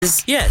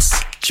is yes.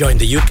 Join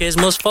the UK's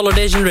most followed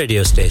Asian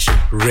radio station,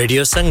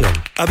 Radio Sangam.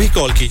 Abhi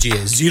call kijiye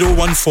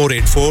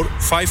 01484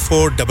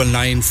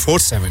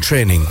 549947.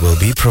 Training will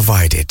be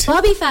provided.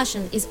 Bobby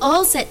Fashion is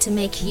all set to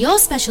make your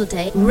special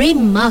day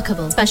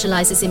remarkable.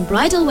 Specializes in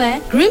bridal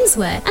wear, groom's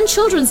wear and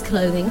children's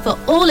clothing for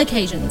all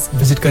occasions.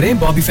 Visit करें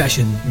Bobby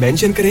Fashion.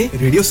 Mention करें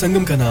Radio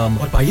Sangam का नाम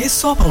और पाइए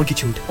 £100 की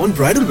छूट on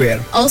bridal wear.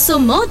 Also,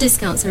 more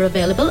discounts are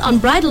available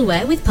on bridal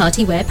wear with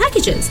party wear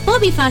packages.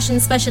 Bobby Fashion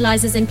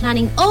specializes in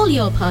planning all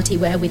your party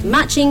wear with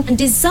matching and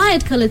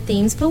desired colored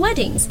themes for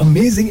weddings.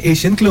 Amazing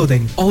Asian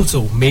clothing,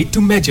 also made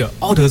to measure,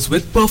 orders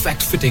with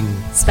perfect fitting.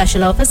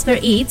 Special offers for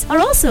Eids are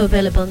also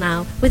available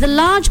now, with a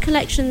large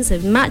collections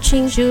of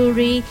matching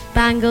jewellery,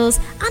 bangles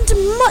and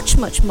much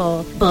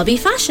more. Bobby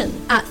Fashion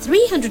at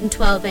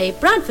 312A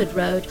Bradford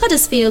Road,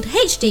 Huddersfield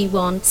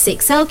HD1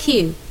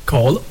 6LQ.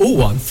 Call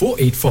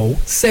 01484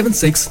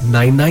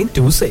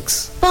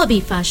 769926. Bobby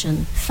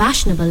Fashion,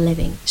 fashionable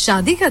living.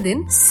 शादी का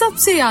दिन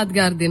सबसे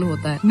यादगार दिन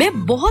होता है.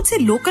 मैं बहुत से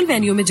लोकल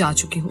वेन्यू में जा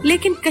चुकी हूँ,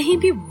 लेकिन कहीं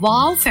भी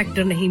वाव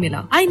फैक्टर नहीं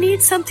मिला. I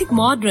need something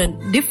modern,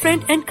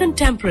 different and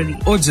contemporary.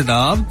 ओ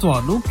जनाब,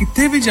 तुहानू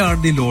किथे भी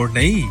जाण दी लोड़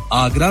नहीं.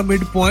 आगरा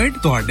मिड पॉइंट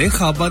तुहाडे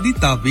ख्वाबां दी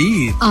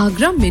ताबीर.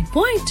 Agra mid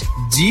point?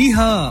 जी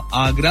हाँ,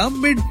 आगरा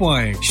मिड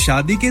पॉइंट.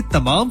 शादी के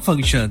तमाम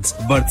functions,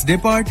 birthday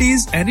parties,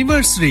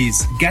 anniversaries,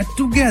 get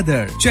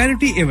together,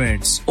 charity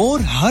events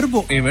और हर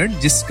वो इवेंट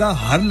जिसका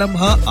हर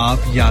लम्हा आप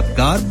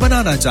यादगार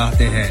बनाना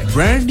चाहते हैं.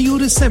 ब्रांड न्यू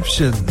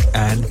रिसेप्शन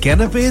एंड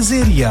कैनपेज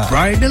एरिया,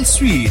 ब्राइडल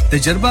स्वीट,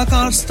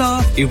 तजर्बाकार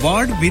स्टाफ,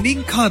 अवार्ड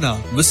विनिंग खाना,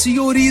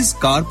 वसीओरीज,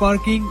 कार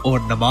पार्किंग और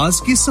नमाज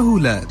की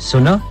सहूलत.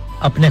 सुना,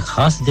 अपने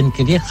खास दिन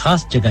के लिए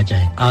खास जगह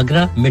जाएं.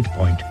 Agra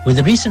Midpoint with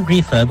a recent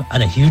refurb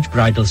and a huge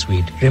bridal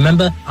suite.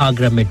 Remember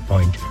Agra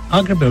Midpoint,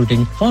 Agra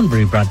Building,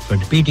 Thornbury,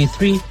 Bradford, BD3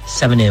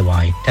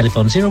 7AY.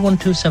 Telephone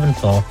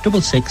 01274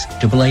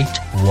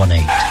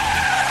 668818.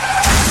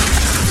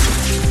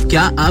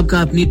 क्या आपका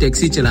अपनी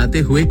टैक्सी चलाते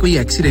हुए कोई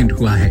एक्सीडेंट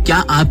हुआ है? क्या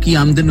आपकी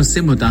आमदन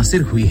उससे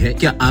मुतासिर हुई है?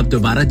 क्या आप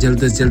दोबारा जल्द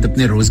से जल्द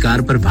अपने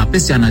रोजगार पर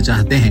वापस जाना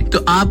चाहते हैं?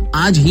 तो आप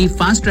आज ही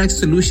फास्ट ट्रैक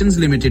सॉल्यूशंस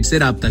लिमिटेड से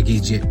राब्ता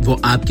कीजिए. वो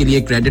आपके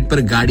लिए क्रेडिट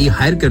पर गाड़ी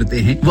हायर करते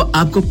हैं. वो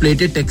आपको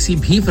प्लेटेड टैक्सी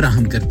भी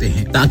फराहम करते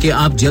हैं ताकि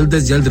आप जल्द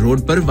से जल्द रोड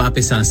पर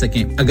वापस आ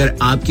सकें. अगर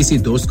आप किसी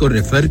दोस्त को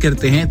रेफर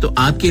करते हैं तो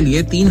आपके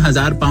लिए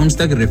 £3000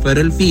 तक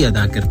रेफरल फी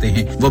अदा करते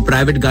हैं. वो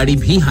प्राइवेट गाड़ी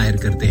भी हायर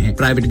करते हैं.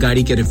 प्राइवेट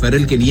गाड़ी के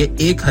रेफरल के लिए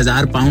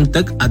 £1000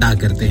 तक अदा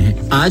करते हैं.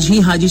 आज ही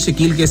हाजी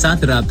शकील के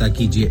साथ राब्ता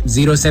कीजिए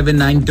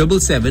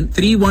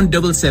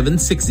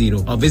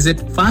 07977317760 और visit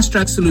fast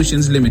track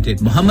solutions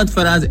limited, Mohammad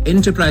Faraz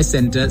enterprise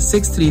centre,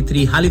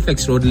 633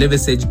 Halifax road,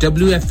 Liversedge,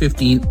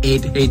 WF15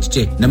 8HJ.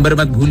 Number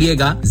मत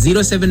भूलिएगा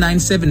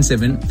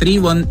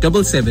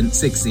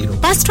 07977317760.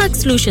 Fast Track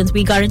Solutions,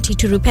 we guarantee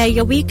to repair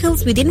your vehicles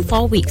within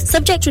 4 weeks,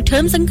 subject to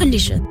terms and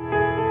conditions.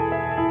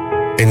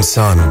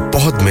 इंसान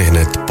बहुत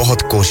मेहनत,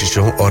 बहुत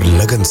कोशिशों और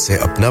लगन से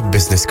अपना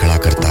बिजनेस खड़ा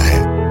करता है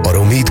और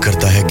उम्मीद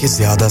करता है कि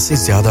ज्यादा से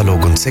ज्यादा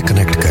लोग उनसे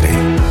कनेक्ट करें.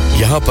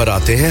 यहाँ पर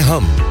आते हैं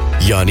हम,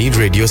 यानी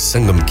रेडियो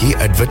संगम की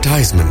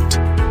एडवर्टाइजमेंट.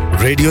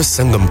 रेडियो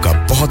संगम का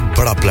बहुत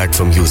बड़ा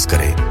प्लेटफॉर्म यूज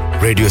करें.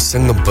 रेडियो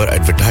संगम पर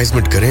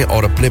एडवर्टाइजमेंट करें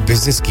और अपने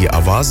बिजनेस की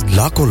आवाज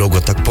लाखों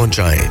लोगों तक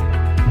पहुंचाएं.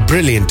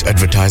 Brilliant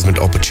advertisement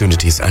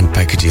opportunities and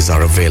packages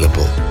are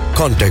available.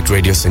 Contact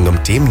Radio Sangam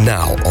team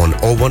now on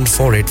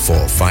 01484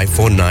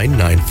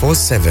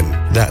 549947.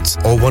 That's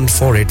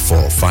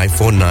 01484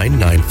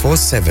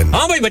 549947.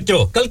 हाँ भाई बच्चों,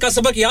 कल का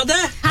सबक याद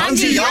है? हाँ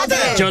जी याद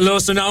है. चलो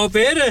सुनाओ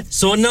फिर.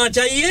 सोना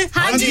चाहिए?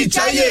 हाँ जी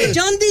चाहिए.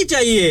 चांदी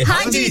चाहिए?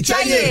 हाँ जी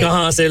चाहिए.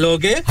 कहाँ से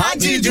लोगे? हाँ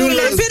जी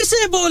जूलर्स. फिर से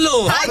बोलो.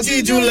 हाँ जी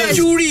जूलर्स.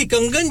 चूड़ी,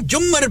 कंगन,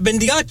 झुमर,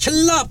 बिंदिया,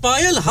 छल्ला,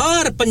 पायल,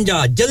 हार, पंजा.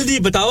 जल्दी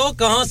बताओ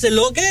कहाँ से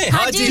लोगे?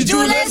 हाँ जी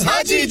जूलर्स.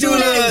 हाजी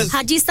जूलर्स.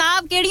 हाजी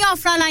साहब केड़ी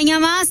ऑफर लाईया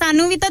वा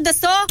सानू भी तो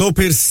दसो. तो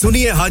फिर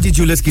सुनिए हाजी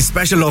जूलर्स की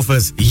स्पेशल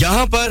ऑफर्स.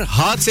 यहाँ पर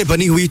हाथ से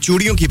बनी हुई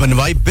चूड़ियों की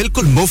बनवाई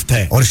बिल्कुल मुफ्त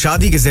है और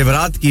शादी के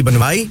जेवरात की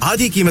बनवाई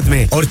आधी कीमत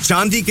में और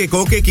चांदी के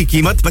कोके की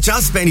कीमत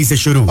 50 पैसे से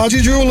शुरू.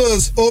 Haji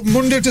Jewellers open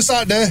Monday to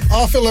Saturday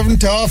 11:30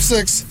 to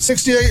 6:30,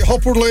 68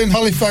 Hopwood Lane,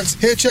 Halifax,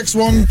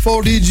 HX1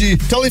 4DG.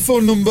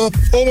 Telephone number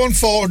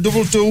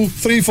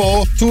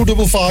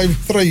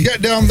 01422342553. Get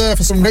down there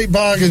for some great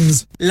bargains.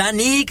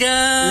 Lanika.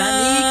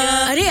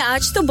 अरे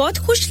आज तो बहुत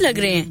खुश लग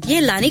रहे हैं. ये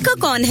लानिका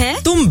कौन है?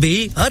 तुम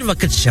भी हर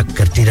वक्त शक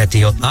करती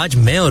रहती हो. आज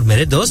मैं और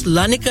मेरे दोस्त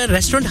लानिका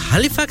रेस्टोरेंट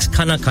हैलिफैक्स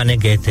खाना खाने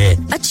गए थे.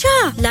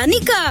 अच्छा,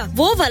 लानिका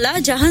वो वाला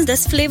जहाँ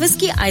 10 फ्लेवर्स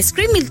की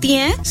आइसक्रीम मिलती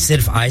है.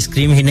 सिर्फ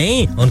आइसक्रीम ही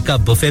नहीं, उनका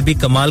बुफे भी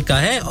कमाल का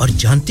है. और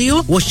जानती हो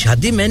वो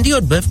शादी, मेहंदी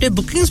और बर्थडे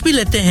बुकिंग्स भी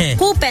लेते हैं.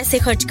 खूब पैसे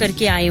खर्च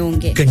करके आए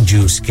होंगे.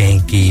 कंजूस कहीं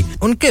की.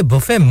 उनके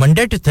buffet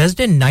Monday to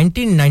Thursday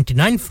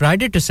 19.99,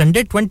 Friday to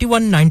Sunday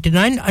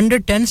 21.99, under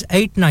 10s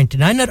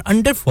 8.99 और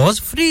अंडर 4s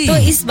फ्री. तो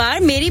इस बार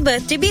मेरी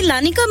बर्थडे भी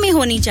लानिका में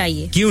होनी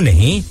चाहिए. क्यों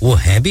नहीं, वो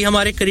है भी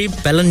हमारे करीब.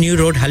 पेलन new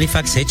road,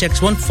 Halifax,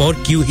 HX1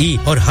 4QE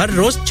और हर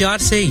रोज 4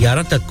 से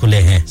 11 तक खुले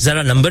हैं.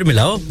 जरा नंबर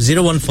मिलाओ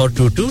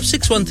 01422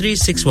 613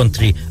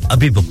 613.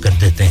 अभी बुक कर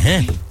देते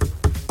हैं.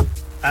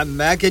 अब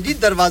मैं के जी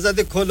दरवाजा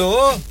ते खोलो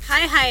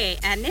हाय हाय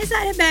एने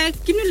सारे बैग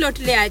किनु लुट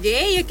ले आजे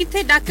ये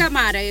किथे डाका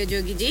मार रहे हो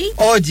जोगी जी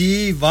ओ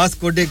जी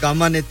वास्को डे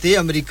गामा ने ते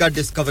अमेरिका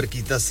डिस्कवर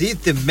कीता सी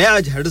ते मैं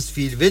आज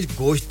हडर्सफील्ड विच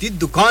गोश्त दी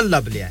दुकान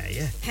लब ले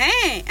आया है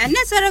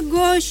एने सारा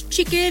गोश्त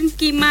चिकन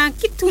कीमा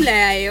किथु ले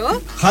आए हो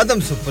खादम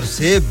सुपर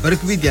से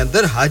बरकवी दे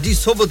अंदर हाजी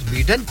सोबत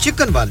मीट एंड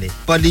चिकन वाले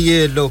पलिए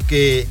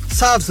लोके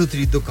साफ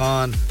सुथरी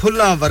दुकान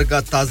फुल्ला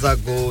वर्गा ताजा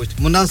गोश्त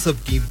मुनासिब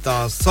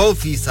कीमतां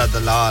 100%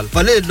 दलाल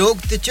भले लोग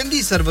ते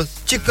चंगी service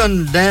chicken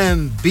lamb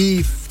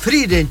beef free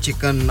range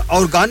chicken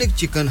organic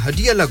chicken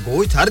हड्डी वाला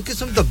गोश्त हर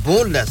किस्म दा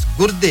बोनलेस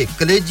गुर्दे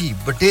कलेजी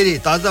बटेरे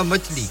ताजा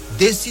मछली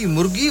देसी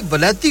मुर्गी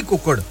बलाती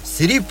कुकड़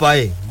सिरी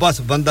पाए बस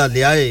बंदा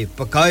ले आए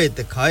पकाए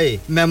ते खाए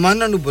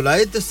मेहमानां नु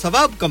बुलाए ते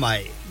सवाब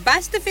कमाए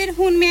बस तो फिर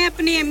हुन मैं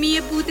अपने अम्मी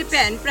अब्बू ते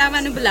भैन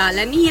भरावां नु बुला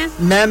लनी है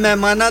मैं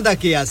मेहमानां दा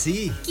किया सी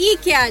की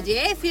क्या जे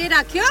फिर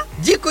आखियो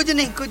जी कुछ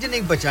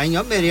नहीं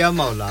बचाइयो मेरे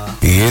मौला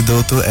ये दो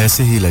तो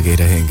ऐसे ही लगे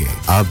रहेंगे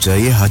आप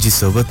जाइए हाजी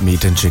सोबत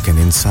meet and chicken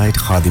inside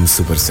Khadim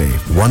super से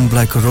 1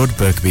 Black Road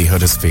Birkby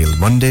Huddersfield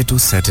Monday to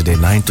Saturday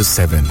 9 to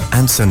 7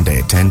 and Sunday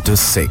 10 to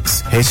 6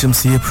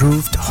 HMC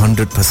approved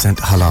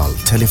 100% halal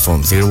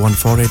telephone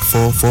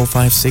 01484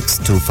 456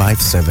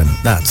 257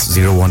 that's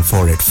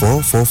 01484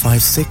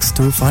 456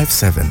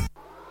 257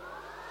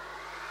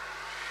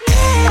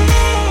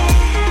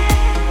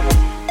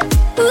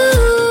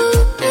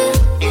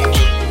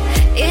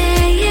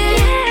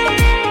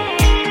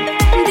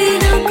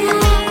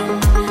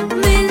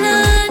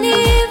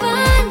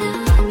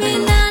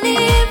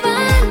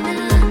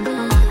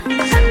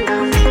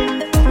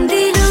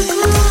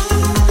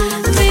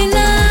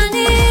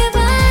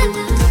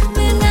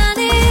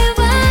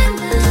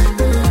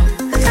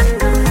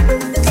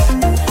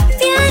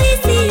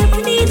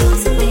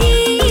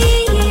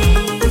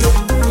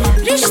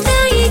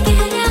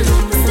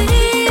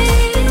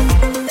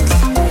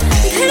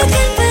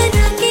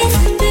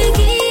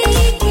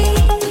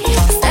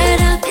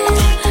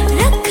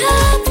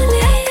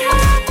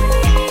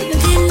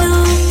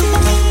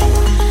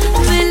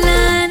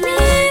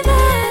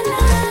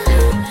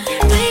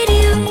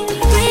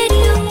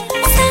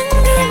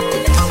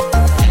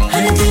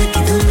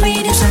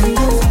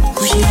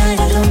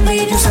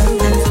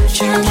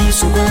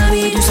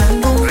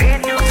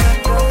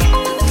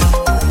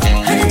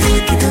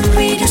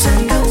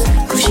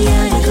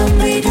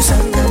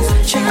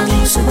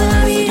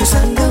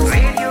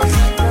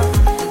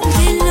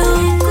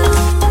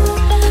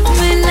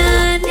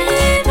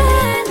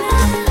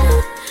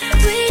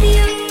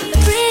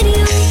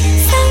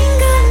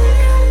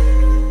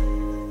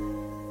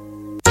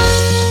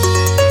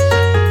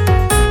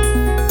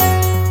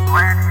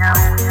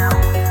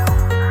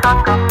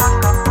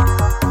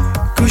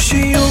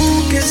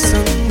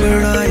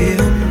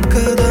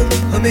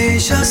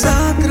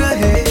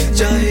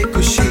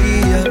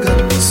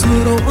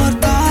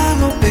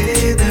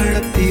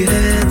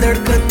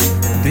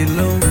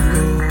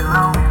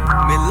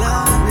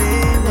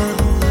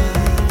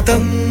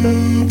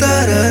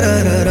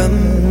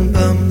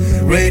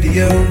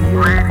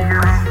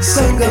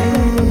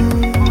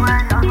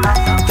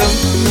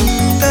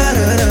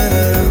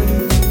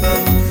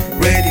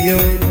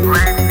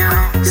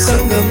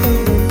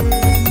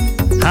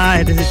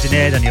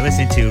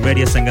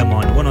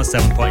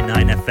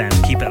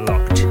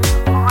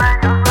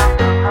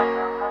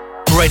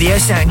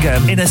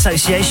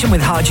 Association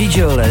with Haji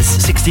Jewellers,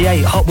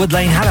 68 Hotwood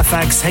Lane,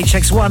 Halifax,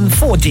 HX1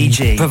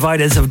 4DG.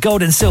 Providers of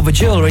gold and silver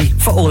jewellery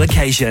for all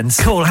occasions.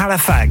 Call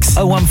Halifax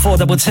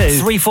 01422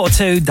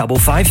 342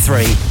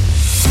 553.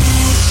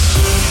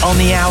 On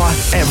the hour,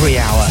 every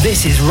hour.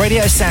 This is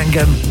Radio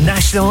Sangam,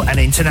 national and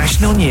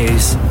international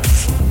news.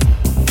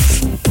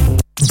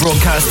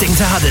 Broadcasting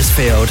to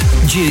Huddersfield,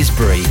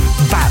 Dewsbury,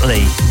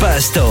 Batley,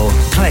 Birstall,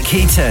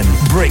 Cleckheaton,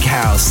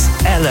 Brickhouse,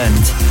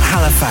 Elland,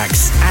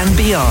 Halifax and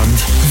beyond.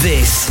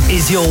 This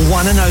is your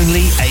one and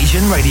only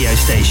Asian radio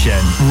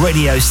station.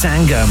 Radio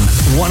Sangam,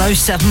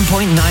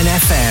 107.9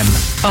 FM.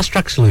 Fast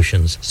Track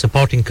Solutions,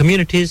 supporting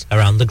communities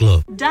around the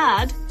globe.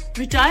 Dad,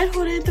 retire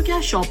हो रहे हैं तो क्या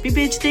shop भी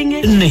बेच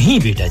देंगे? नहीं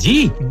बेटा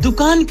जी,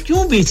 दुकान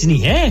क्यों बेचनी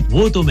है?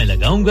 वो तो मैं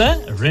लगाऊंगा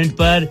रेंट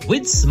पर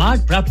with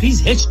smart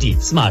properties HD.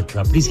 Smart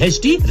properties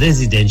HD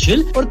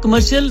residential और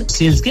कमर्शियल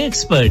सेल्स के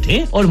एक्सपर्ट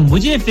हैं और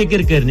मुझे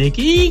फिक्र करने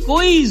की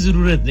कोई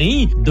जरूरत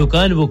नहीं।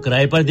 दुकान वो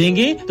किराए पर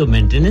देंगे तो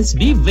मेंटेनेंस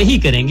भी वही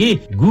करेंगे।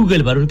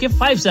 गूगल पर उनके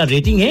 5 स्टार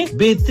रेटिंग है,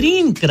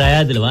 बेहतरीन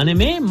किराया दिलवाने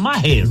में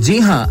माहिर। जी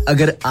हां,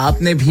 अगर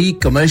आपने भी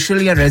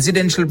कमर्शियल या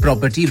रेजिडेंशियल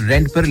प्रॉपर्टी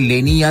रेंट पर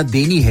लेनी या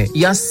देनी है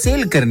या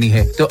सेल करनी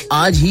है तो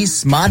आज ही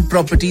स्मार्ट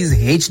प्रॉपर्टीज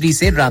एचडी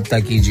से राब्ता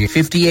कीजिए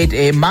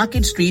 58A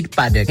market street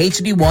Paddock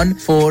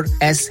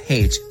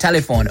HD14SH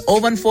telephone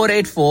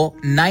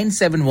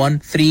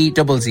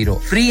 01484971300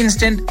 free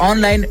instant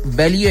online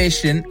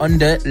valuation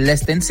under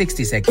less than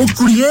 60 seconds ओ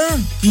कुड़िए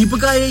की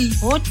पकाई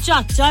ओ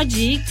चाचा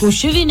जी कुछ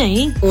भी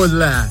नहीं ओ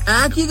ला आ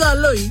की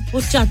गल होई ओ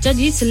चाचा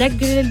जी सिलेक्ट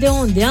ग्रिल दे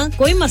होंदियां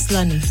कोई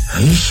मसला नहीं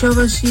है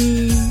शाबाशी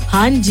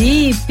हां जी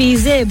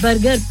pizza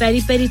burger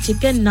peri peri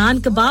chicken naan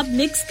kebab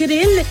mix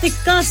grill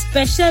tikka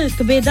special special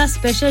कबेदा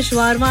स्पेशल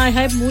शवारमा आई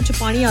है मुंह च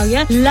पानी आ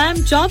गया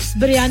लैम्ब चॉप्स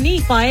बिरयानी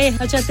पाए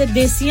अच्छा ते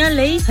देसियां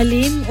लई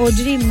हलीम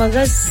ओजरी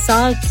मगज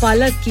साग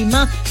पालक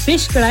कीमा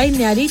फिश कढ़ाई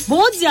न्यारी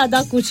बहुत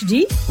ज्यादा कुछ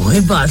जी ओए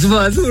बस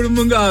हुन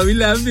मंगा भी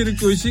ले फिर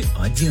कुछ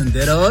आज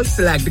अंदर रहो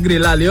सेलेक्ट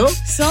ग्रिल आ लियो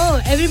So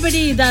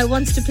everybody that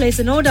wants to place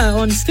an order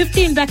on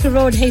 15 Becker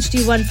Road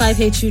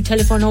HD15HU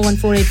telephone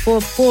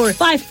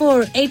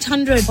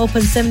 01484454800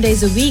 open 7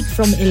 days a week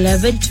from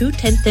 11 to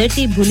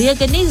 10:30 भूलिया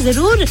करनी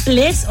जरूर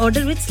place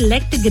order with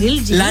select grill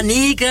जी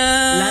लानिका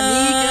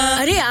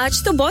अरे आज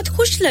तो बहुत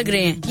खुश लग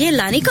रहे हैं ये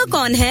लानिका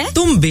कौन है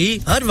तुम भी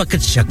हर वक्त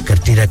शक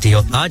करती रहती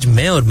हो आज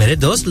मैं और मेरे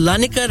दोस्त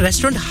लानिका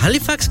रेस्टोरेंट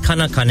हैलिफैक्स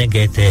खाना खाने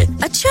गए थे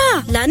अच्छा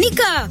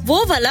लानिका वो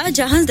वाला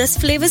जहां 10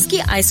 फ्लेवर्स की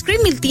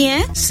आइसक्रीम मिलती है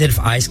सिर्फ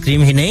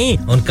आइसक्रीम ही नहीं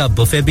उनका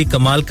बुफे भी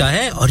कमाल का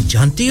है और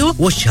जानती हो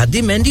वो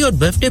शादी मेहंदी और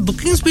बर्थडे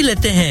बुकिंग्स भी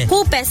लेते हैं वो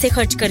पैसे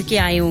खर्च करके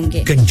आए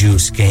होंगे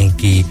कंजूस कहीं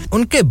की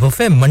उनके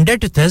buffet Monday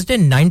to Thursday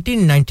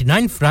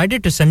 1999 Friday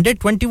to Sunday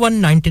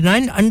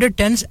 2199 under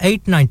 10s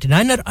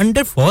 899 और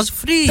अंडर 4s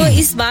फ्री तो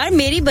इस बार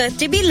मेरी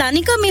बर्थडे भी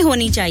लानिका में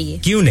होनी चाहिए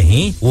क्यों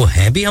नहीं वो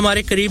है भी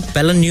हमारे करीब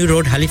पेलन new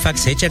road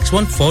Halifax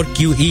HX1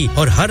 4QE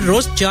और हर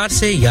रोज 4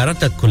 से 11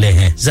 तक खुले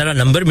हैं जरा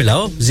नंबर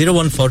मिलाओ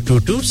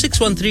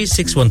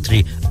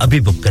 01422613613 अभी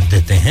बुक कर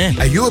देते हैं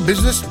Are you a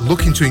business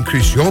looking to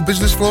increase your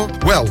business flow?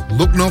 Well,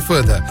 look no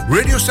further.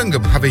 Radio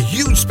Sangam have a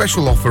huge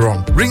special offer on.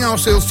 Ring our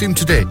sales team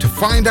today to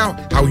find out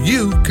how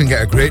you can get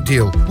a great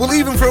deal. We'll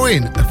even throw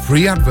in a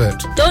free advert.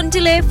 Don't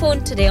delay phone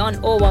today on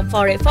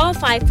 01484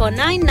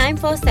 549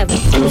 947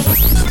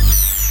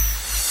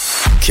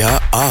 क्या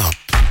आप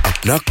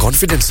अपना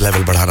confidence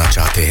level बढ़ाना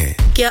चाहते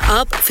हैं क्या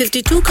आप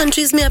 52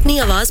 countries में अपनी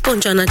आवाज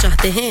पहुंचाना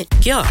चाहते हैं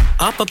क्या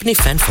आप अपनी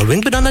फैन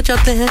फॉलोइंग बनाना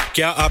चाहते हैं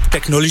क्या आप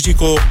टेक्नोलॉजी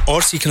को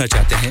और सीखना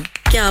चाहते हैं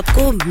क्या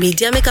आपको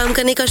मीडिया में काम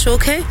करने का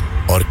शौक है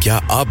और क्या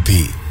आप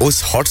भी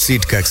उस हॉट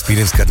सीट का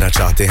एक्सपीरियंस करना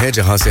चाहते हैं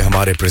जहां से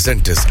हमारे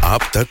प्रेजेंटर्स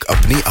आप तक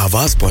अपनी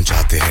आवाज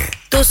पहुंचाते हैं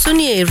तो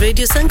सुनिए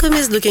radio Sangam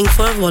is looking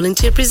for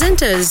volunteer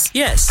presenters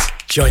yes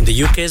join the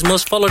UK's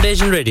most followed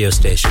Asian radio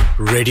station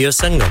Radio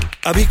Sangam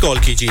अभी कॉल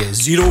कीजिए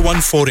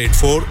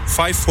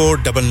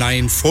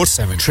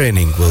 01484549947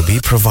 training will be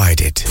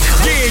provided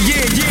yeah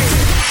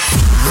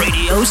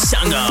Radio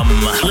Sangam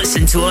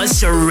listen to us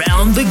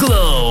around the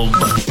globe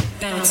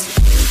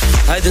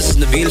Hi, this is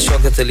Nabil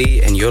Shaukat Ali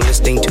and you're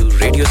listening to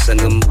Radio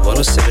Sangam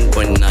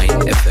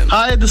 107.9 FM.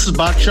 Hi, this is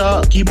Baksha.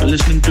 Keep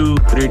listening to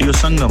Radio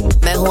Sangam.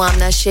 मैं हूँ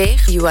आमना Sheikh.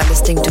 You are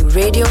listening to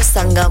Radio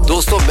Sangam.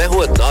 दोस्तों मैं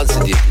हूँ अदनान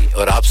सिद्दीकी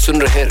और आप सुन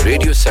रहे हैं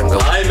radio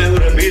संगम. Hi, मैं हूँ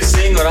रणबीर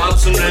सिंह और आप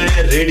सुन रहे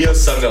हैं रेडियो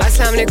संगम.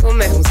 अस्सलाम वालेकुम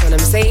मैं हूँ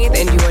सनम Saeed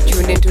and you are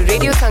tuned into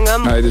Radio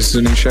Sangam. Hi, this is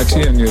H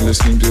Shadye and you're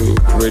listening to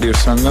Radio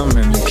Sangam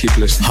and keep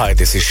listening. Hi,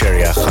 this is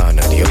Sharia Khan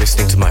and you're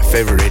listening to my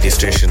favorite radio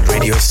station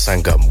Radio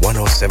Sangam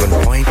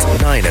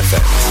 107.9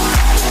 FM.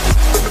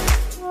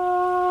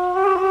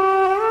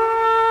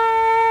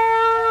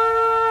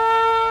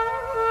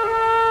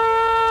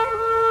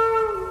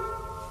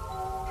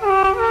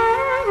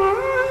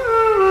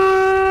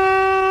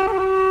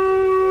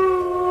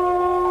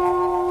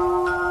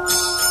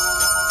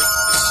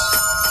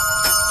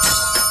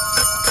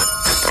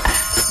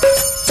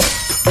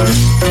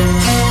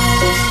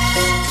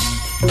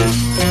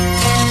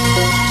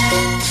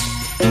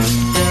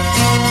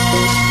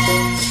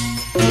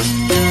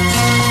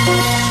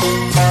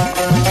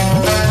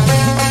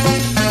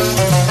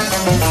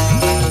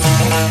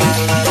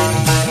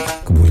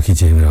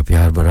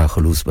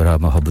 खलूस भरा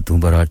मोहब्बतों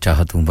भरा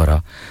चाहतों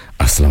भरा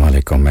अस्सलाम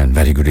वालेकुम and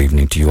very good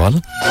evening to you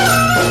all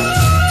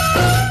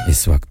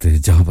इस वक्त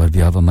जहां पर भी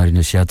आप हमारी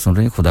नशियात सुन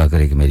रहे हैं खुदा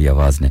करे कि मेरी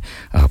आवाज ने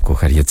आपको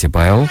खैरियत से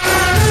पाया हो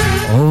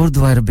और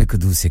दुआ रब्बे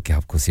कदूस से कि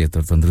आपको सेहत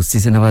और तंदुरुस्ती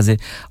से नवाजे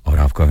और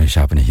आपको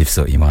हमेशा अपने हिफ्ज़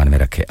और ईमान में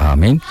रखे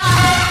आमीन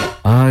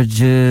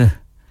आज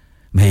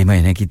मई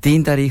महीने की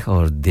 3 तारीख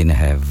और दिन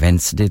है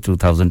वेडनेसडे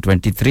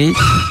 2023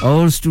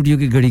 और स्टूडियो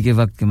की घड़ी के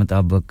वक्त के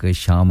मुताबिक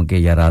शाम के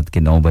या रात के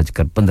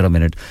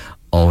 9:15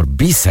 और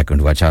 20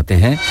 सेकंड हुआ चाहते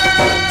हैं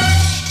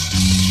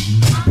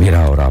मेरा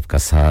और आपका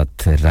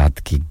साथ रात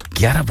की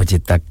 11 बजे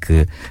तक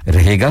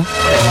रहेगा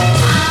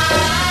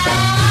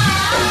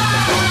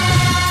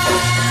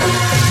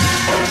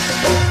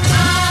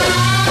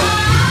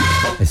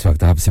इस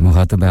वक्त आपसे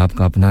मुखातिब है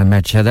आपका अपना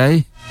एच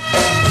शदाई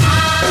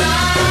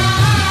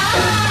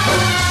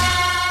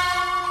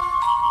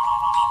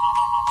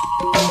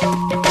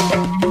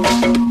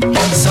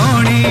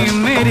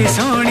मेरी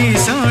सोनी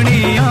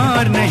सोनी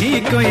और नहीं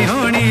कोई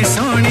होनी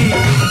सोनी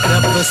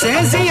रब से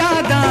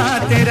ज्यादा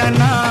तेरा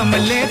नाम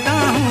लेता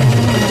हूँ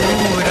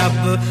रब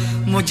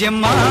मुझे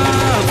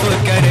माफ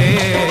करे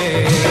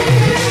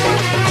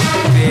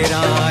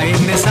मेरा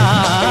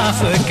इंसाफ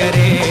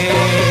करे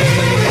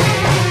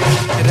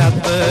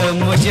रब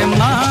मुझे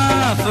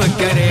माफ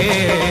करे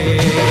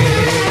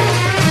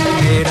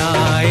मेरा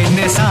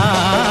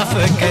इंसाफ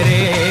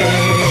करे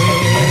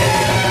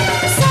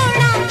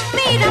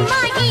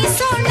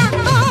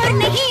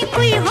नहीं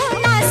कोई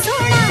होना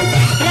सोना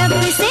रब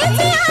से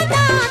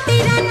ज्यादा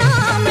तेरा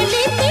नाम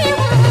लेती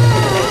हूँ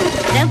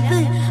रब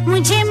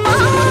मुझे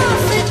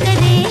माफ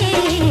करे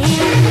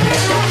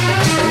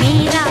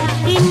मेरा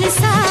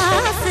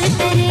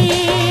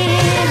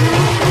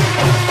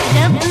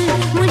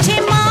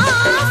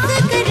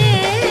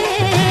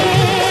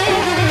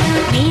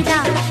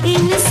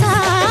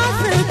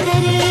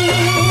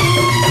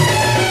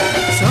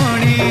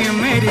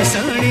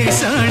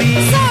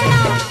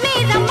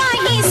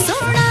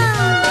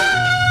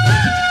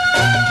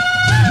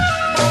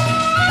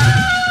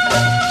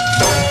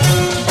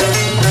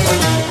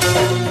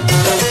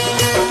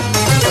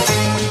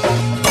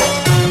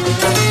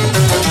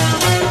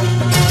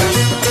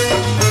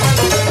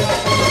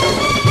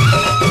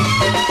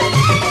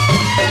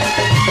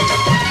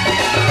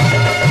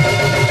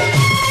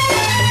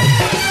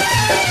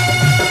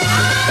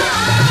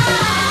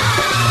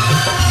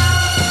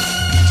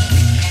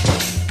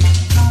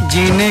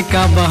जीने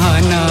का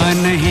बहाना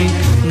नहीं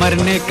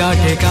मरने का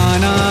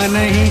ठिकाना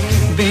नहीं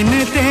बिन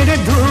तेरे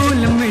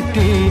धूल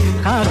मिट्टी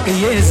खाक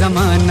ये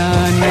जमाना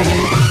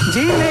नहीं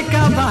जीने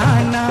का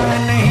बहाना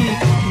नहीं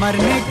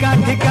मरने का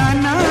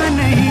ठिकाना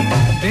नहीं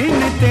बिन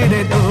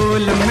तेरे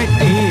धूल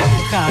मिट्टी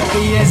खाक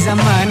ये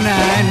जमाना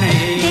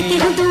नहीं देती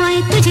हूँ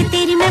दुआएं तुझे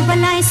तेरी मैं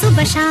बलाएं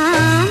सुबह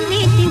शाम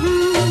लेती हूँ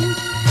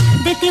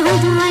देती हूँ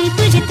दुआएं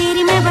तुझे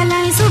तेरी मैं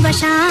बलाएं सुबह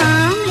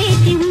शाम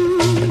लेती हूँ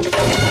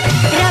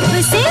रब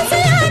से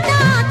ज्यादा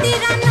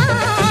तेरा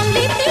नाम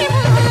लेती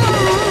हूँ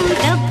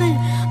रब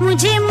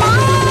मुझे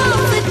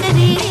माफ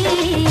करे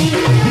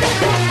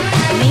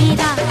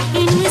मेरा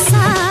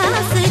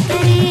इंसाफ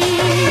करे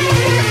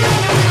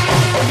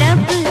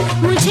रब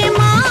मुझे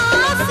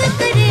माफ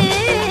करे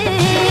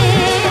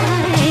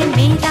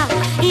मेरा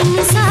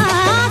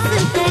इंसाफ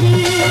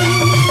करे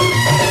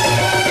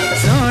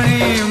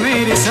सोनी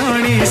मेरी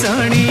सोनी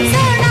सोनी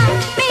सोना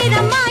मेरा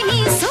माही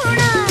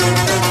सोना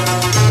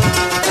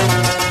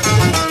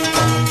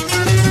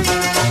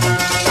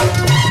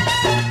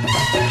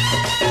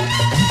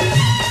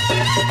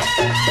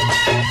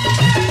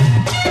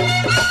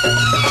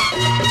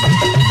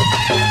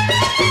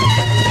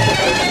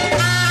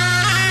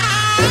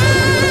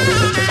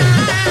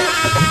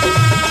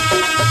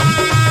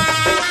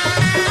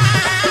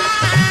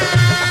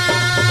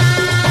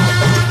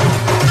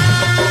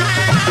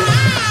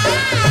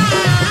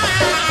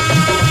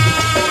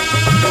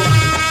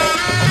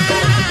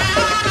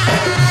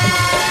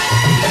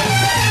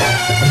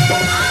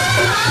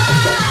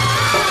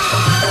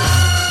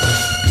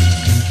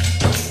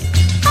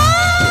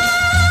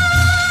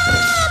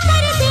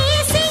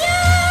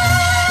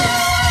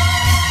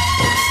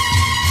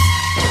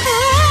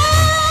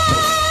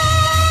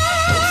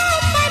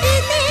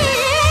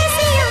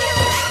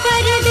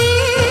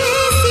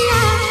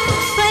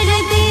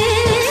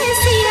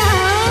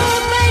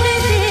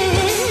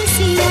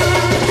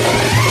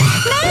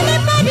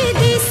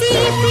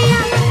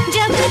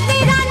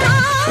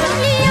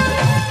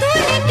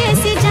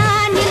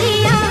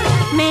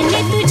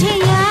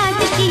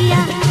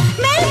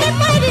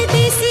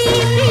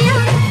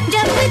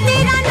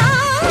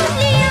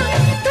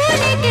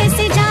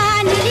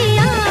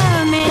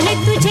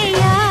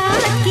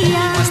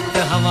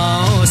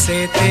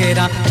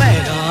तेरा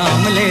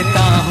पैगाम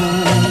लेता हूँ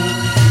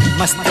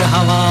मस्त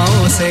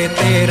हवाओं से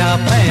तेरा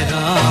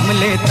पैगाम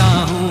लेता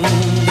हूँ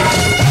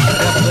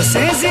रब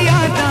से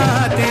ज्यादा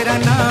तेरा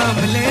नाम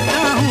लेता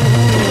हूँ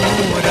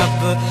रब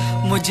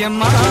मुझे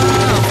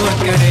माफ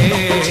करे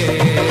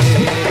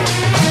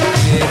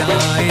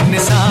मेरा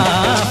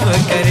इंसाफ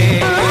करे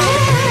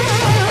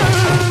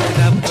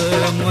रब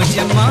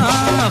मुझे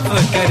माफ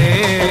करे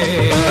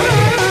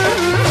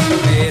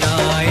मेरा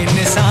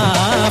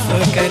इंसाफ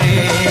करे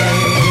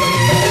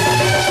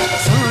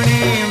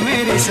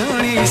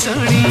सोनी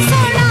सोनी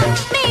सोना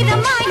मेरा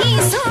माही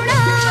सोना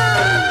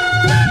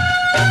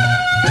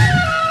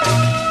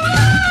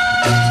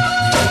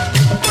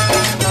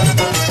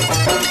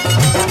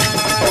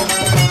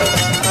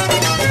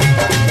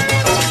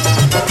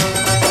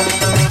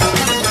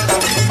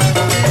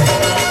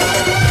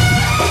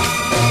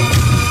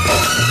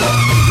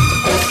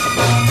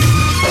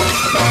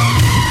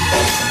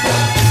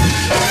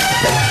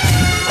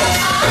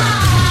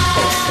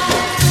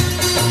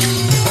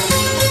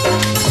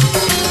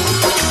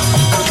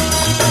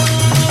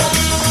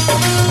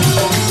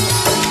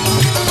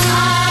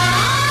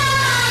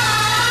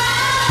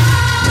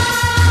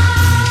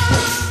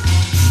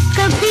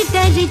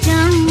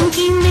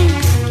जाऊंगी मैं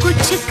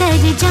कुछ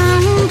कर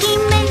जाऊंगी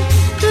मैं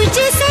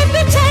तुझसे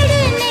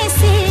बिछड़ने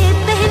से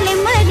पहले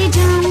मर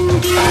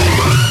जाऊंगी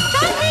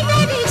कभी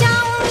कर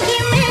जाऊंगी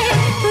मैं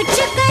कुछ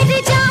कर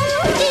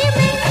जाऊंगी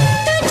मैं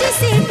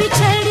तुझसे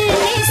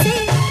बिछड़ने से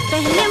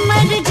पहले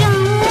मर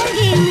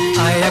जाऊंगी मैं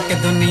आया कि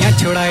दुनिया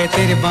छुड़ाए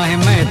तेरी बाहें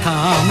मैं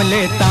थाम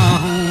लेता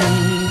हूँ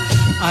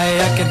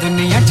आया कि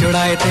दुनिया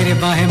छुड़ाए तेरी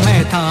बाहें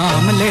मैं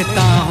थाम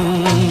लेता हूँ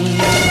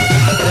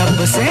रब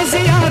से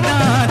ज्यादा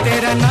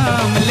तेरा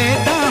नाम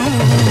लेता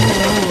हूँ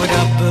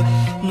रब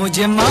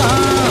मुझे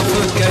माफ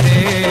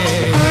करे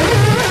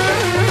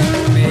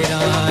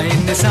मेरा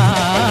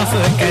इंसाफ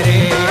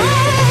करे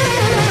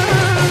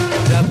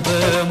रब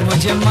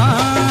मुझे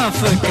माफ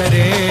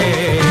करे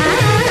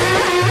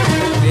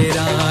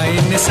मेरा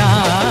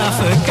इंसाफ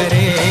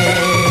करे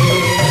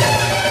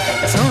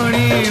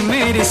सोनी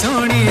मेरी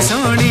सोनी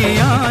सोनी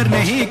और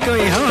नहीं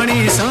कोई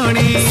होनी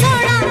सोनी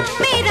सोना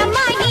मेरा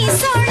माही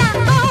सोना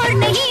और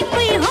नहीं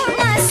कोई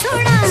होना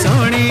सोना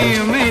सोनी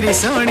मेरी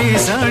सोनी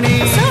सोनी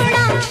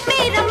सोना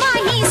मेरा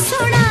माही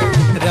सोना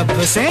रब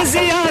से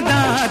ज्यादा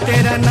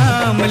तेरा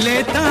नाम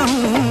लेता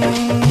हूँ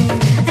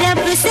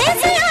रब से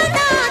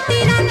ज्यादा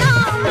तेरा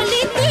नाम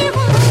लेती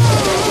हूँ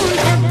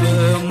रब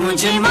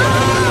मुझे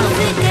माफ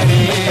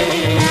करे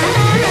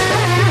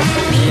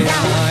मेरा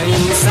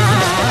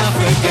इंसाफ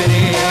करे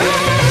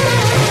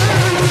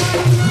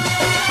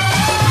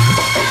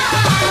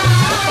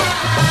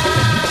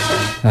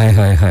हाय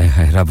हाय हाय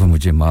हाय रब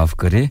मुझे माफ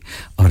करे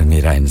और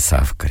मेरा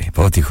इंसाफ करे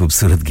बहुत ही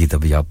खूबसूरत गीत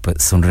अभी आप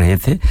सुन रहे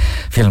थे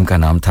फिल्म का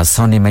नाम था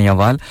सोनी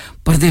मैयावाल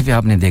पर्दे पे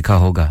आपने देखा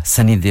होगा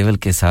सनी देओल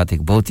के साथ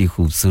एक बहुत ही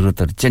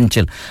खूबसूरत और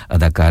चंचल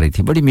अदाकारी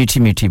थी बड़ी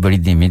मीठी-मीठी बड़ी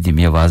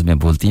धीमी-धीमी आवाज में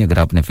बोलती है अगर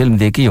आपने फिल्म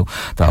देखी हो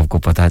तो आपको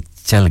पता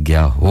चल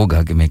गया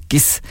होगा कि मैं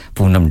किस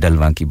पूनम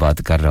डलवा की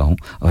बात कर रहा हूं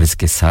और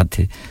इसके साथ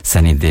थे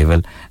सनी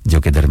देओल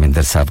जो कि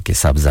धर्मेंद्र साहब के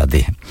साहबजादे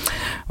हैं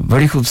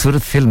बड़ी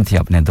खूबसूरत फिल्म थी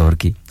अपने दौर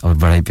की और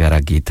बड़ा ही प्यारा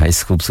गीत था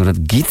इस खूबसूरत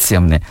गीत से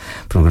हमने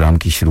प्रोग्राम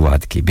की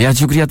शुरुआत की बेहद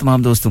शुक्रिया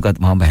तमाम दोस्तों का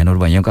तमाम बहनों और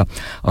भाइयों का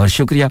और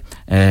शुक्रिया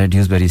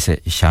ड्यूसबरी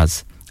से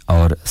शाज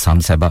और साम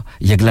साहबा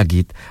ये अगला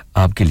गीत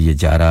आपके लिए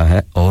जा रहा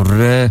है और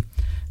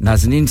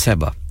नाज़नीन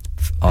साहबा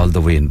all the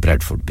way in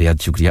Bradford बेहद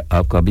शुक्रिया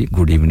आपका भी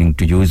good evening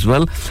to you as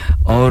well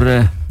और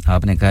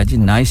आपने कहा जी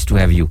nice to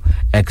have you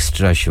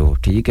extra show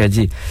ठीक है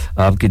जी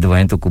आपकी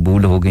दुआएं तो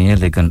कबूल हो गई हैं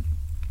लेकिन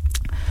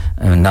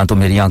ना तो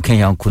मेरी आंखें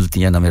यहां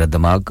खुलती हैं ना मेरा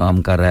दिमाग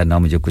काम कर रहा है ना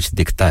मुझे कुछ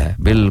दिखता है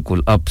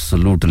बिल्कुल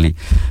एब्सोल्युटली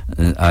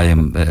आई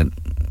एम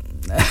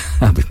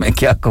अभी मैं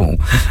क्या कहूं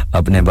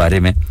अपने बारे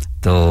में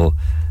तो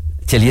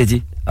चलिए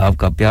जी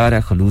आपका प्यार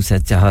है खलूस है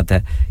चाहत है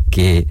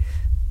कि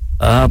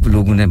आप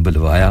लोगों ने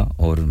बुलवाया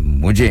और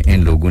मुझे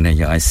इन लोगों ने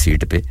यहाँ इस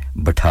सीट पे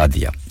बैठा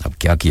दिया अब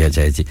क्या किया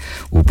जाए जी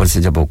ऊपर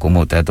से जब हुक्म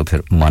होता है तो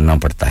फिर मानना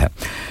पड़ता है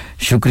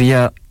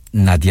शुक्रिया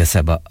नादिया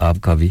साहबा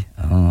आपका भी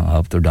हां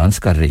आप तो डांस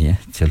कर रही हैं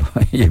चलो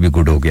ये भी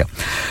गुड हो गया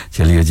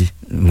चलिए जी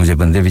मुझे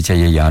बंदे भी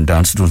चाहिए यहाँ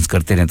डांस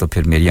करते रहें तो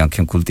फिर मेरी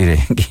आंखें खुलती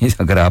रहेंगी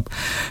अगर आप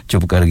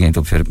चुप कर गए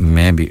तो फिर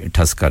मैं भी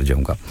ठस कर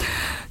जाऊंगा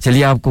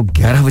चलिए आपको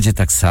 11 बजे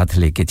तक साथ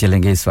लेके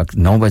चलेंगे इस वक्त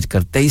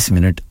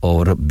 9:23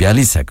 और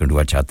 42 सेकंड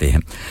हुआ चाहते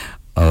हैं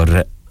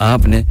और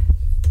आपने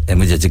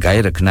मुझे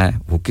जगाए रखना है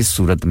वो किस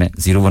सूरत में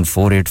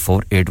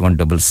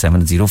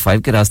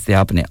 01484817705 के रास्ते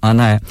आपने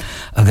आना है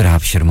अगर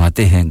आप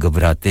शर्माते हैं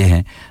घबराते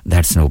हैं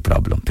दैट्स नो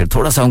प्रॉब्लम फिर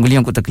थोड़ा सा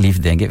उंगलियों को तकलीफ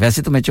देंगे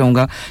वैसे तो मैं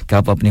चाहूंगा कि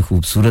आप अपनी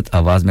खूबसूरत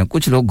आवाज में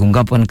कुछ लोग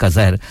गूंगापन का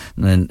ज़ाहिर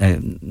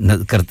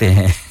करते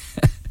हैं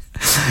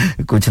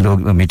कुछ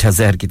लोग मीठा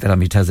ज़हर की तरह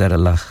मीठा ज़हर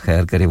अल्लाह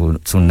खैर करे वो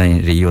सुन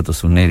नहीं रही हो तो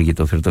सुन नहीं रही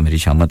तो फिर तो मेरी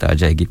शामत आ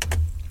जाएगी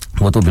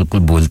वो तो बिल्कुल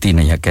बोलती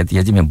नहीं है कहती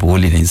है जी मैं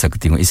बोल ही नहीं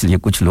सकती हूं इसलिए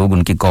कुछ लोग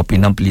उनकी कॉपी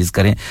ना प्लीज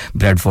करें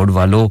ब्रेडफोर्ड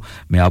वालों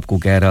मैं आपको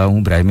कह रहा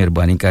हूं बराए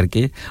मेहरबानी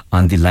करके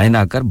ऑन द लाइन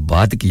आकर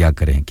बात किया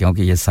करें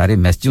क्योंकि ये सारे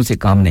मैसेजों से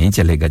काम नहीं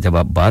चलेगा जब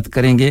आप बात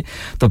करेंगे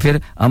तो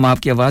फिर हम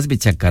आपकी आवाज भी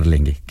चेक कर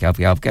लेंगे क्या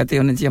आप कहते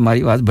हो जी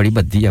हमारी आवाज बड़ी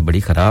भद्दी है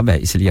बड़ी खराब है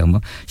इसलिए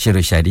हम शेर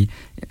व शायरी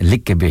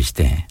लिख के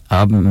भेजते हैं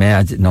अब मैं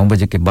आज 9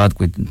 बजे के बाद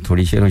कोई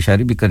थोड़ी शेर व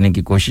शायरी भी करने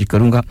की कोशिश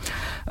करूंगा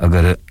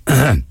अगर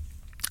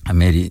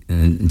मेरी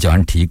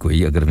जान ठीक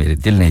हुई अगर मेरे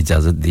दिल ने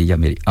इजाजत दी या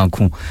मेरी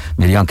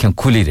आंखें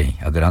खुली रहीं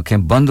अगर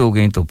आंखें बंद हो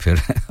गईं तो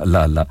फिर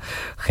अल्लाह अल्लाह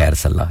खैर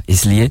सल्ला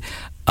इसलिए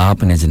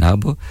आपने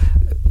जनाब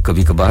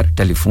कभी-कभार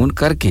टेलीफोन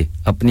करके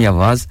अपनी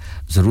आवाज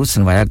जरूर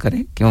सुनवाया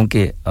करें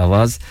क्योंकि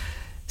आवाज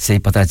से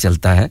पता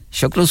चलता है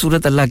शक्ल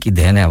सूरत अल्लाह की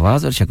देन है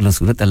आवाज और शक्ल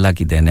सूरत अल्लाह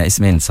की देन है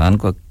इसमें इंसान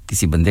को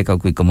किसी बंदे का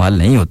कोई कमाल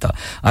नहीं होता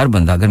हर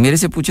बंदा अगर मेरे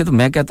से पूछे तो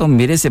मैं कहता हूं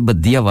मेरे से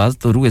बद्दी आवाज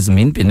तो रूए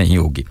ज़मीन पे नहीं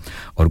होगी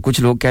और कुछ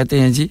लोग कहते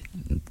हैं जी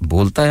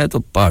बोलता है तो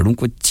पहाड़ों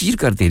को चीर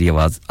कर तेरी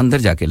आवाज अंदर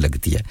जाके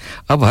लगती है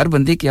अब हर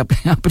बंदे की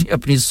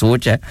अपनी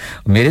सोच है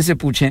मेरे से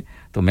पूछें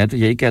तो मैं तो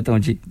यही कहता हूं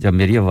जी जब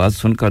मेरी आवाज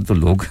सुनकर तो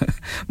लोग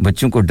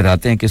बच्चों को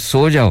डराते हैं कि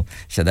सो जाओ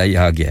शदाई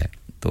आ गया है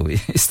तो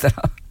इस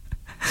तरह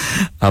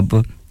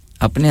अब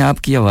अपने आप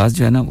की आवाज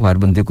जो है ना वो हर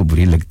बंदे को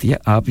बुरी लगती है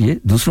आप ये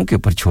दूसरों के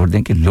ऊपर छोड़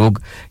दें कि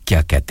लोग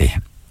क्या कहते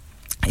हैं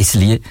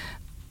इसलिए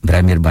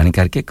बराए मेहरबानी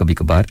करके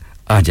कभी-कभार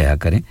आ जाया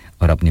करें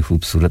और अपनी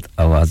खूबसूरत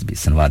आवाज भी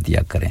सुनवा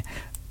दिया करें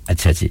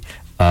अच्छा जी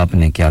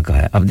आपने क्या कहा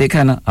है अब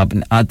देखा ना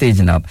आपने आते ही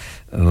जनाब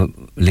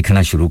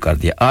लिखना शुरू कर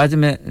दिया आज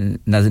मैं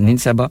नाज़नीन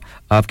साहबा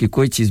आपकी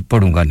कोई चीज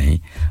पढ़ूंगा नहीं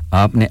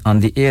आपने ऑन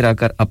द एयर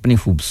आकर अपनी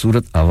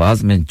खूबसूरत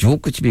आवाज में जो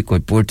कुछ भी कोई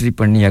पोएट्री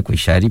पढ़नी है कोई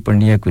शायरी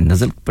पढ़नी है कोई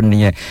नज़ल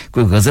पढ़नी है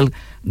कोई गजल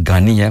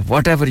गानी है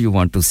व्हाटएवर यू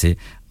वांट टू से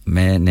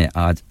मैंने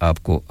आज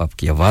आपको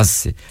आपकी आवाज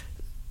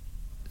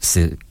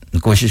से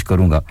कोशिश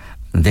करूंगा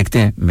देखते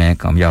हैं मैं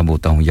कामयाब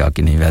होता हूं या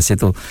कि नहीं वैसे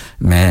तो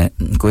मैं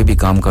कोई भी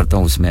काम करता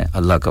हूं उसमें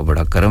अल्लाह का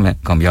बड़ा करम है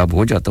कामयाब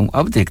हो जाता हूं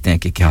अब देखते हैं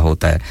कि क्या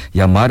होता है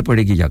या मार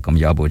पड़ेगी या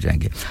कामयाब हो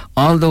जाएंगे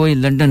ऑल द वे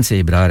लंदन से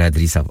इब्रार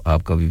हैदरी साहब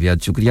आपका भी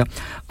बेहद शुक्रिया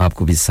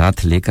आपको भी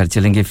साथ लेकर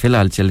चलेंगे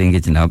फिलहाल चलेंगे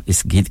जनाब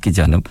इस गीत की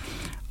जानब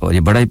और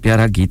ये बड़ा ही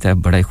प्यारा गीत है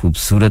बड़ा ही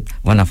खूबसूरत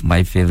one of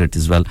my favourite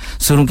is well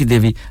सुरों की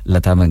देवी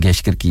लता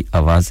मंगेशकर की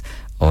आवाज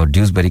और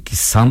ड्यूसबरी की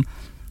साम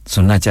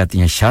सुनना चाहती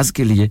हैं शाज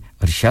के लिए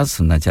और शाज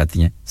सुनना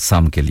चाहती हैं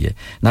साम के लिए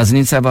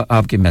नाज़नीन साहबा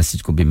आपके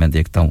मैसेज को भी मैं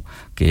देखता हूं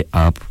कि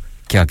आप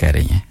क्या कह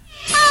रही हैं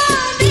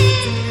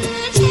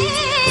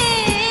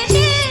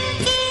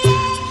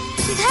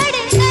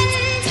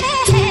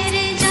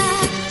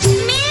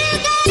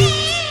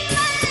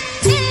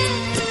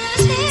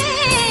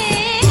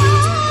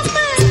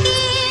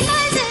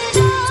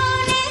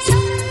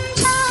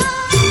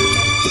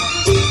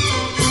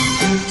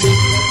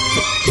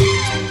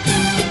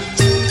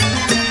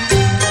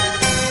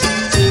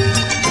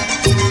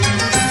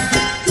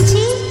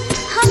जी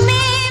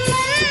हमें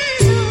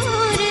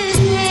मंजूर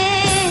है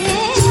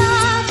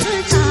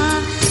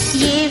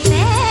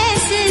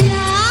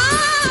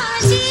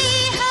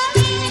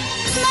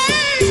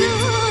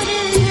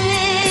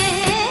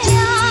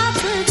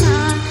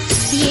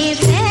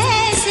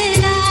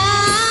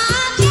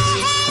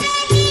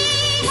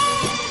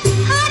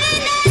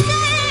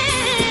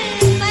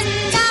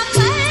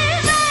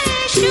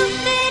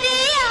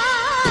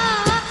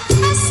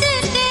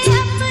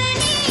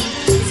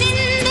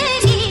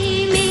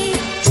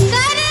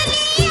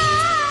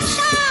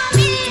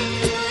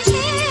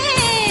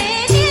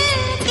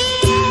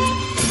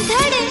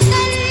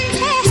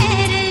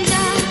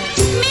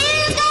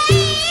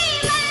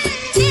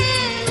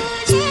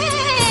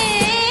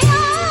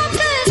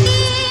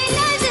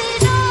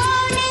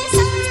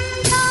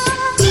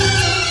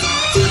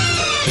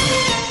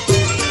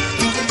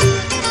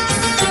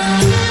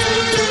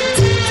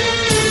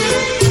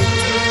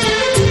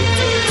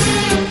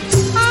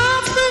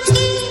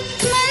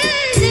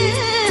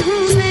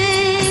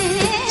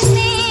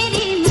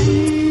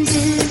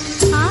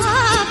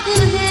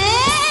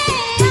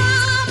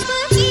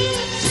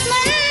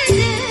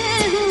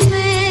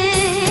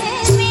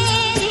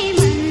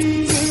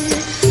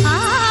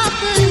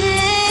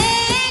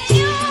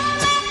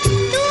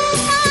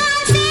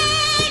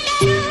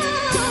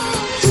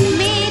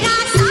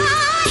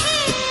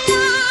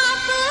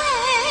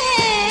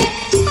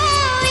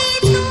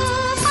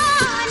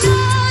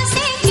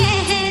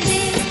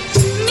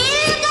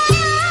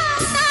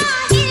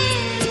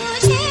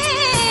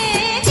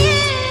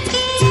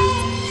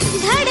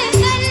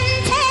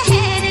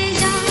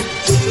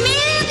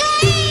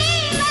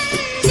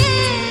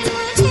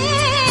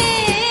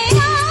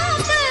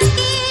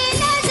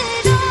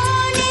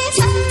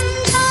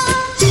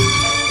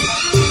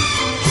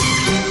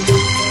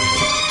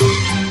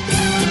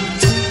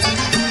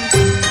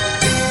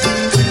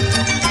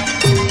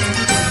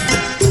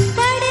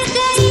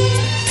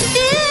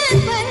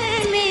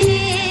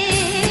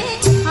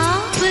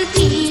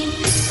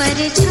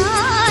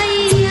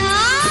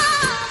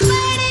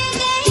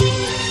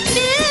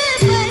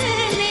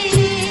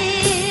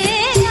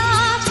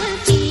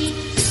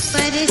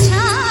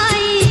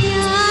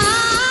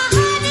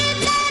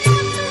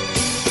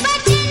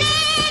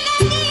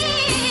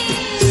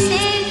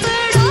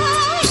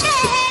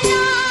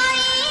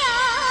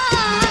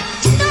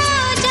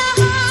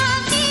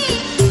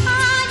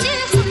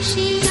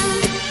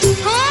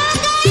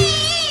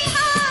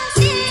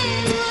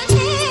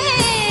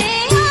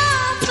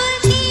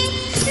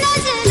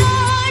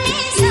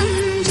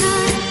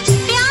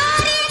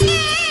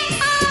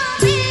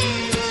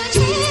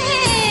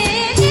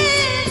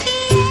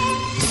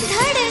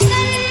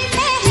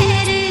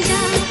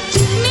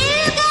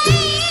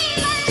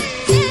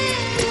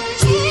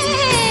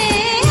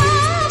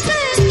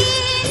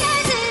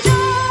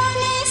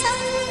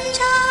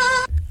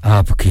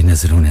आपकी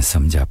नजरों ने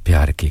समझा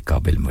प्यार के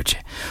काबिल मुझे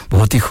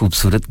बहुत ही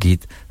खूबसूरत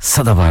गीत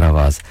सदाबहार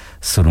आवाज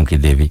सुरों की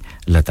देवी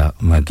लता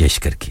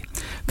मंगेशकर की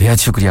बेहद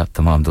शुक्रिया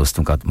तमाम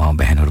दोस्तों का तमाम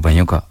बहन और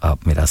भाइयों का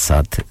आप मेरा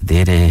साथ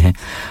दे रहे हैं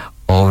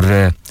और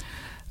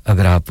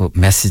अगर आप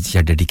मैसेज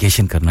या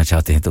डेडिकेशन करना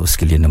चाहते हैं तो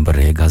उसके लिए नंबर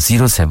रहेगा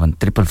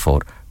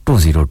 07444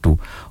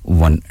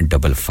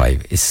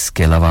 202-155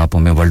 इसके अलावा आप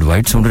हमें वर्ल्ड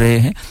वाइड सुन रहे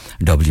हैं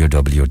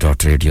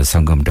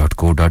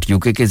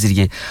www.radiosangam.co.uk के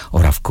जरिए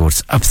और ऑफ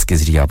कोर्स एप्स के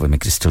जरिए आप हमें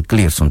क्रिस्टल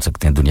क्लियर सुन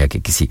सकते हैं दुनिया के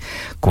किसी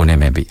कोने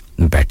में भी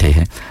बैठे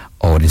हैं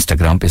और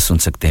इंस्टाग्राम पे सुन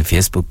सकते हैं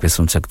फेसबुक पे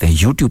सुन सकते हैं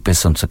यूट्यूब पे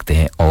सुन सकते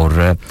हैं और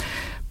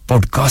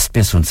पॉडकास्ट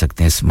पे सुन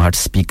सकते हैं स्मार्ट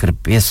स्पीकर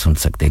पे सुन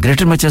सकते हैं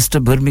Greater Manchester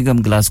Birmingham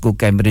Glasgow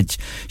Cambridge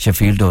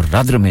Sheffield और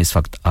रादरम में इस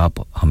वक्त आप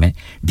हमें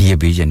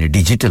डीएबी यानी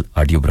डिजिटल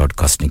ऑडियो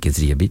ब्रॉडकास्टिंग के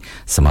जरिए भी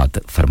समाअत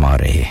फरमा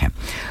रहे हैं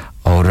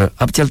और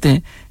अब चलते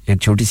हैं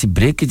एक छोटी सी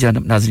ब्रेक की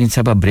जानिब नाज़रीन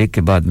साहब ब्रेक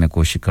के बाद मैं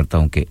कोशिश करता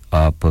हूं कि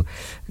आप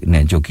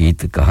ने जो गीत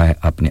कहा है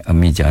अपने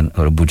अम्मी जान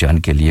और अब्बू जान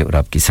के लिए और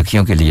आपकी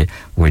सखियों के लिए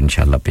वो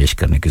इंशाल्लाह पेश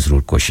करने की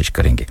जरूर कोशिश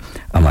करेंगे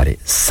हमारे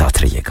साथ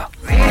रहिएगा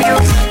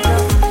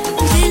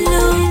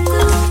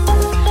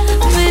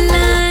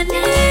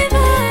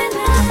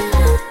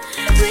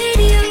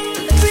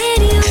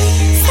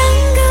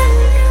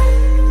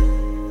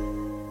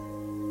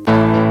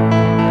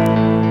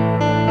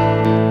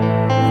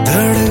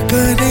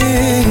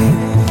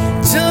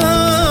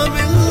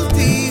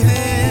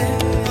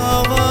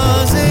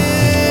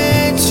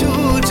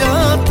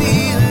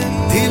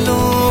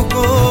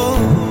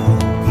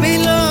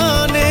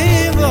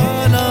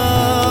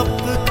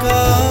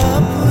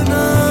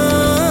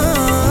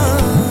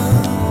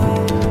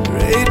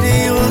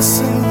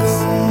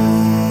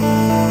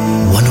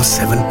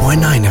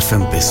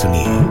FM पे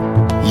सुनिए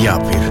या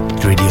फिर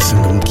रेडियो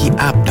संगम की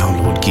ऐप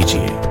डाउनलोड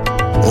कीजिए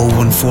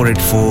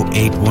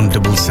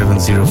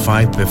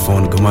 01484817705 पे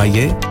फोन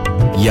घुमाइए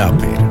या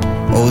फिर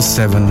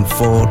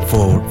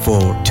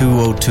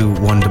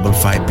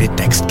 07444202155 पे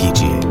टेक्स्ट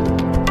कीजिए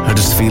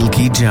हडर्सफील्ड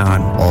की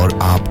जान और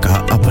आपका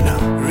अपना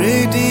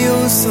radio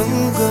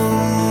Sangam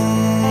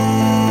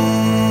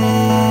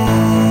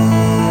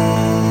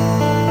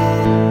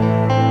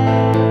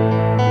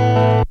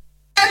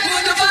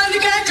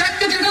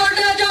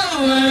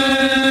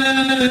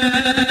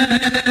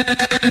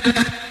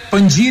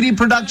Punjiri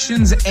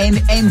Productions and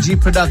NG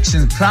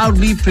Productions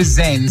proudly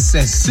presents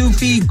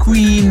Sufi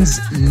Queens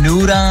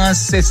Noora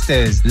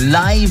Sisters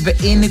live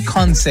in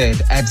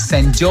concert at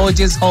St.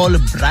 George's Hall,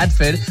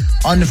 Bradford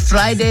on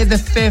Friday the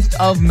 5th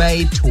of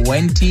May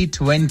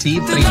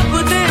 2023.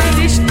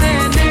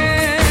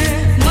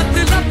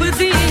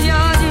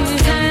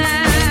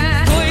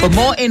 For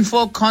more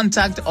info,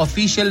 contact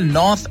official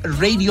North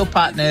Radio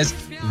partners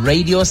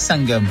Radio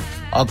Sangam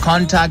or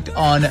contact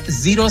on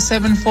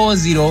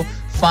 0740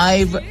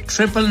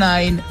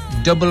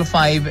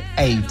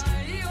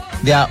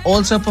 5999558. They are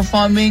also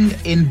performing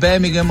in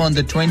Birmingham on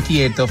the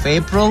 28th of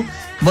April,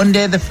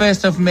 Monday the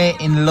 1st of May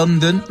in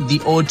London, the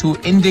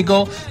O2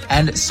 Indigo,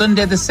 and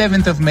Sunday the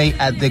 7th of May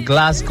at the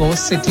Glasgow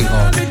City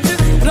Hall.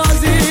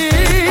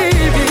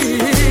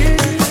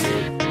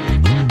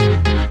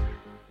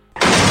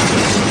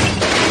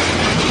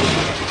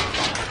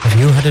 Have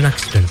you had an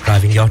accident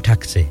driving your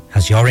taxi?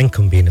 Has your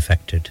income been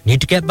affected?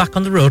 Need to get back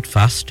on the road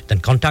fast? Then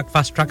contact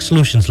Fast Track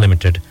Solutions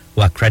Limited,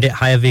 who are credit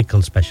hire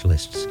vehicle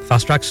specialists.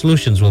 Fast Track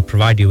Solutions will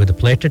provide you with a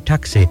plated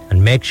taxi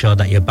and make sure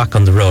that you're back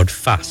on the road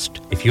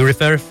fast. If you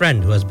refer a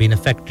friend who has been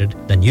affected,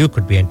 then you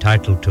could be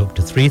entitled to up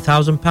to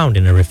 £3,000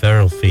 in a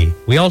referral fee.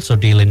 We also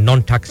deal in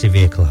non-taxi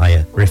vehicle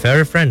hire.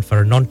 Refer a friend for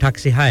a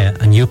non-taxi hire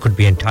and you could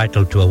be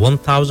entitled to a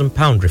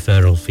 £1,000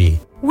 referral fee.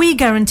 We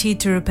guarantee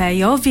to repair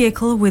your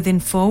vehicle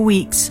within 4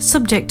 weeks,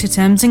 subject to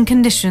terms and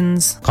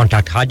conditions.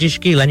 Contact Haji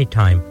Shakil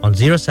anytime on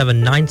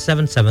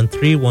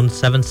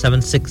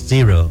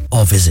 07977317760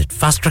 or visit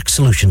Fast Track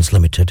Solutions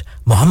Limited,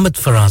 Mohammed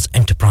Faraz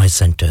Enterprise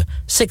Centre,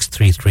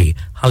 633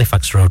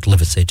 Halifax Road,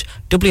 Liversedge,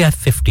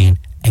 WF15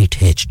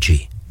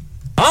 8HG.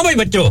 हाँ भाई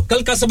बच्चों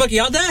कल का सबक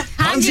याद है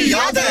हाँ जी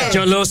याद है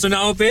चलो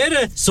सुनाओ फिर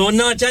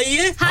सोना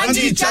चाहिए हाँ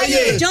जी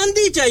चाहिए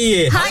चांदी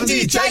चाहिए हाँ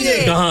जी चाहिए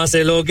कहाँ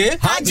से लोगे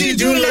हाजी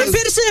जूलर्स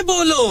फिर से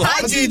बोलो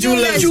हाजी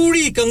जूलर्स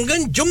चूड़ी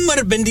कंगन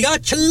झुमर बिंदिया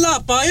छल्ला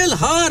पायल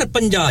हार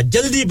पंजा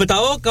जल्दी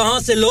बताओ कहाँ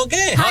से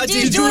लोगे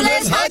हाजी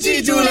जूलर्स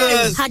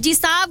हाजी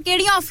साहब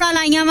केड़ी ऑफर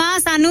लाईया वा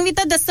सानू भी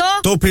तो दसो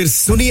तो फिर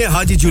सुनिए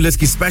हाजी जूलर्स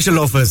की स्पेशल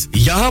ऑफर्स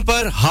यहाँ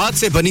पर हाथ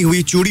से बनी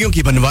हुई चूड़ियों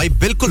की बनवाई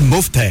बिल्कुल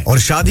मुफ्त है और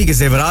शादी के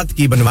जेवरात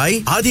की बनवाई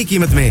आधी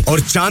कीमत में और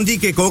चांदी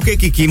के कोके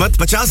की कीमत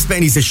 50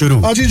 पैसे से शुरू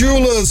Haji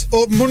Jewellers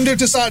open Monday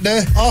to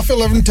Saturday half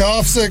 11 to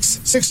half 6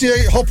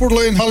 68 Hopwood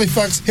Lane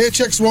Halifax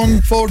HX1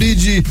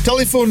 4DG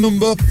telephone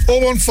number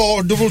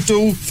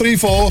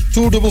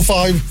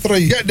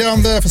 01422342553 get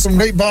down there for some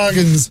great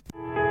bargains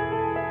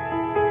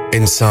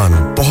इंसान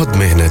बहुत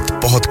मेहनत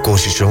बहुत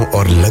कोशिशों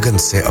और लगन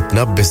से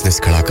अपना बिजनेस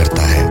खड़ा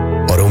करता है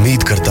और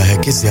उम्मीद करता है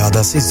कि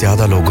ज्यादा से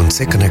ज्यादा लोग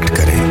उनसे कनेक्ट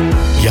करें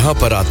यहाँ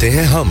पर आते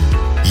हैं हम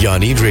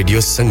यानी रेडियो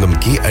संगम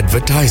की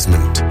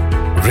एडवर्टाइजमेंट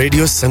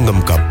रेडियो संगम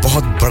का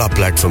बहुत बड़ा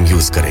प्लेटफॉर्म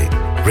यूज करें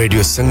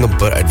रेडियो संगम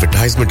पर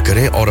एडवर्टाइजमेंट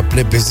करें और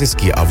अपने बिजनेस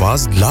की आवाज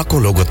लाखों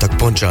लोगों तक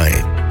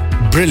पहुंचाएं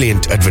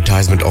Brilliant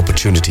advertisement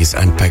opportunities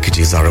and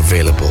packages are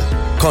available.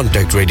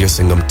 Contact Radio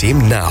Singham team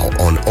now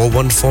on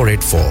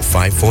 01484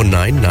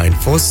 549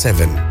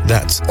 947.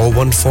 That's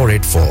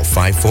 01484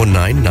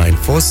 549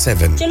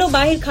 947. चलो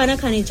बाहर खाना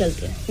खाने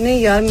चलते हैं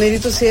नहीं यार मेरी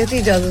तो सेहत ही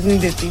इजाजत नहीं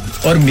देती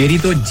और मेरी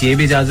तो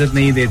जेब इजाजत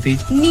नहीं देती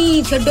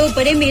नहीं छोड़ो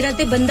परे मेरा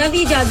ते बंदा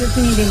भी इजाजत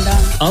नहीं देता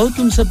आओ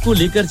तुम सबको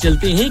लेकर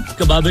चलते हैं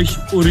कबाबिश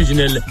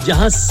ओरिजिनल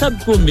जहां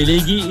सबको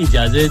मिलेगी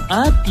इजाजत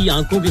आपकी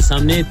आंखों के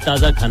सामने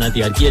ताजा खाना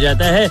तैयार किया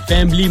जाता है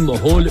फैमिली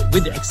माहौल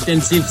with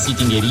extensive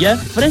seating area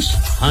fresh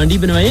handi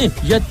बनवाएं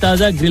या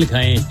ताजा ग्रिल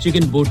खाएं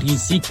चिकन बोटी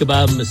seekh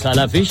kebab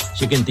masala fish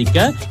chicken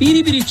tikka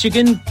peri peri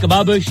chicken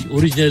Kababish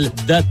original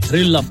the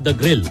thrill of the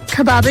grill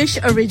Kababish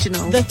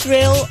Original The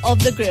Thrill of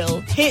the Grill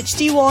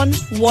HD1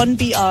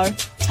 1BR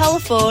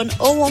Telephone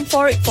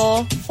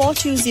 01484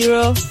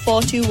 420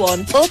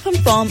 421 Open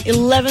from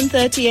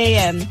 11:30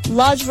 a.m.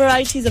 Large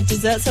varieties of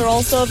desserts are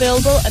also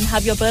available and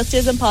have your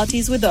birthdays and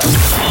parties with us.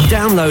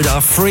 Download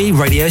our free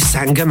Radio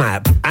Sangam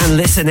app and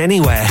listen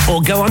anywhere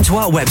or go onto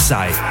our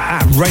website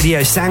at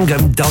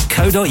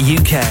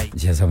radiosangam.co.uk.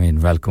 Yes, I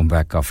mean, welcome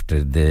back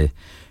after the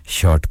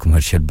short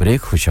commercial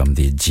break.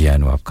 Khushamdeed ji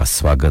aanu aapka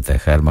swagat hai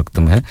khair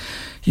maktum hai.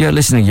 You are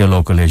listening your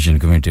local Asian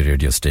community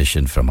radio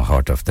station from the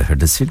heart of the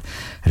Huddersfield,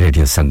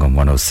 Radio Sangam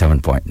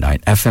 107.9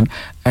 FM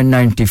and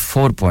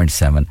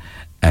 94.7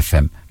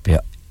 FM पे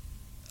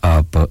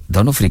आप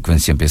दोनों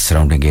फ्रीक्वेंसियों पे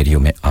surrounding area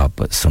में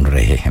आप सुन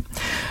रहे हैं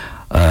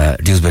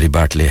Dewsbury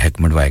बाटले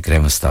हैकमंड वाइक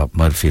रेमस्ता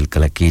मरफील्ड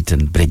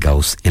कलाकीटन ब्रिग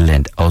हाउस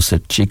इलैंड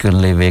औसत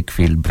चिकनले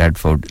वेकफील्ड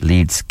ब्रैडफोर्ड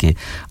लीड्स के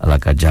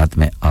इलाका जात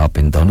में आप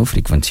इन दोनों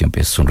फ्रीक्वेंसियों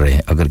पे सुन रहे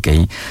हैं अगर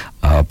कहीं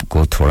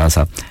आपको थोड़ा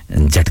सा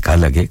झटका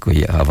लगे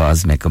कोई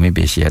आवाज में कमी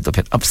पेशी है तो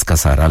फिर अप्स का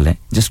सहारा लें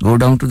just go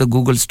down to the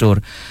Google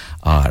store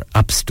और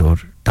app store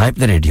type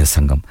the radio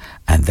Sangam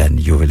and then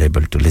you will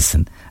able to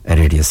listen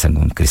radio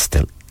Sangam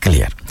crystal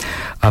clear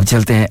अब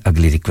चलते हैं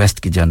अगली रिक्वेस्ट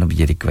की जानब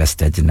ये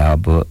रिक्वेस्ट है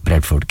जनाब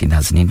ब्रैडफोर्ड की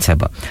नाज़नीन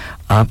साहबा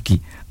आपकी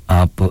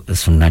आप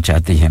सुनना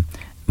चाहती हैं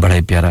बड़ा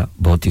ही प्यारा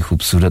बहुत ही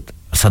खूबसूरत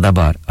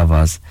सदाबहार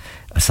आवाज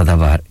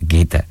सदाबहार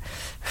गीत है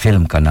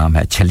फिल्म का नाम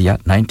है छलिया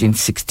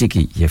 1960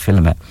 की ये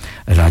फिल्म है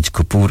राज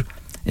कपूर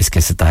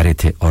इसके सितारे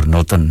थे और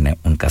नौतन ने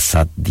उनका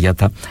साथ दिया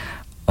था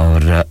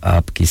और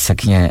आपकी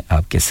सखियां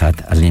आपके साथ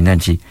अलीना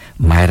जी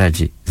मायरा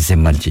जी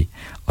जिमल जी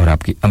और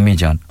आपकी अम्मी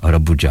जान और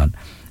अब्बू जान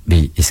भी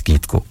इस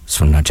गीत को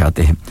सुनना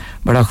चाहते हैं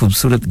बड़ा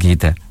खूबसूरत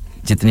गीत है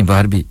जितनी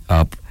बार भी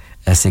आप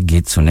ऐसे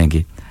गीत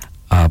सुनेंगे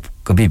आप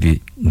कभी भी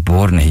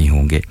बोर नहीं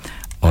होंगे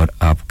और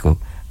आपको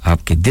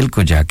आपके दिल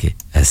को जाके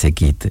ऐसे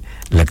गीत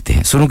लगते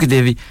हैं सुनो की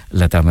देवी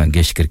लता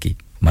मंगेशकर की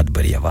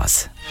मधुरी आवाज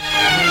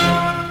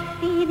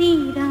तेरी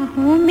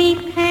राहों में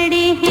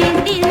खड़े हैं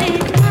दिल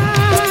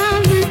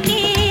थाम के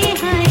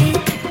हाय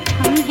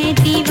हम हैं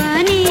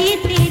दीवाने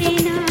तेरे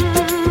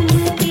नाम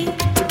के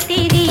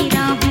तेरी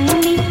राहों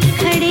में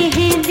खड़े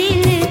हैं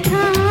दिल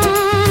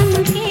थाम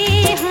के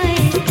हाय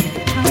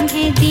हम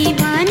हैं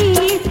दीवाने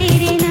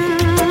तेरे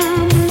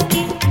नाम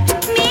के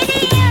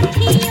मेरी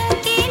आँखों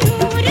के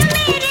नूर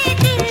मेरे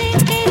दिल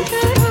के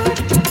सुरूर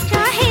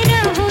चाहे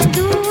रहो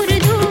दूर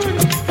दूर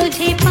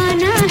तुझे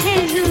पाना है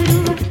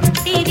जरूर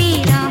तेरी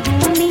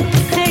राहों में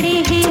खड़े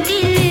हैं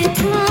दिल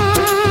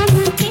थाम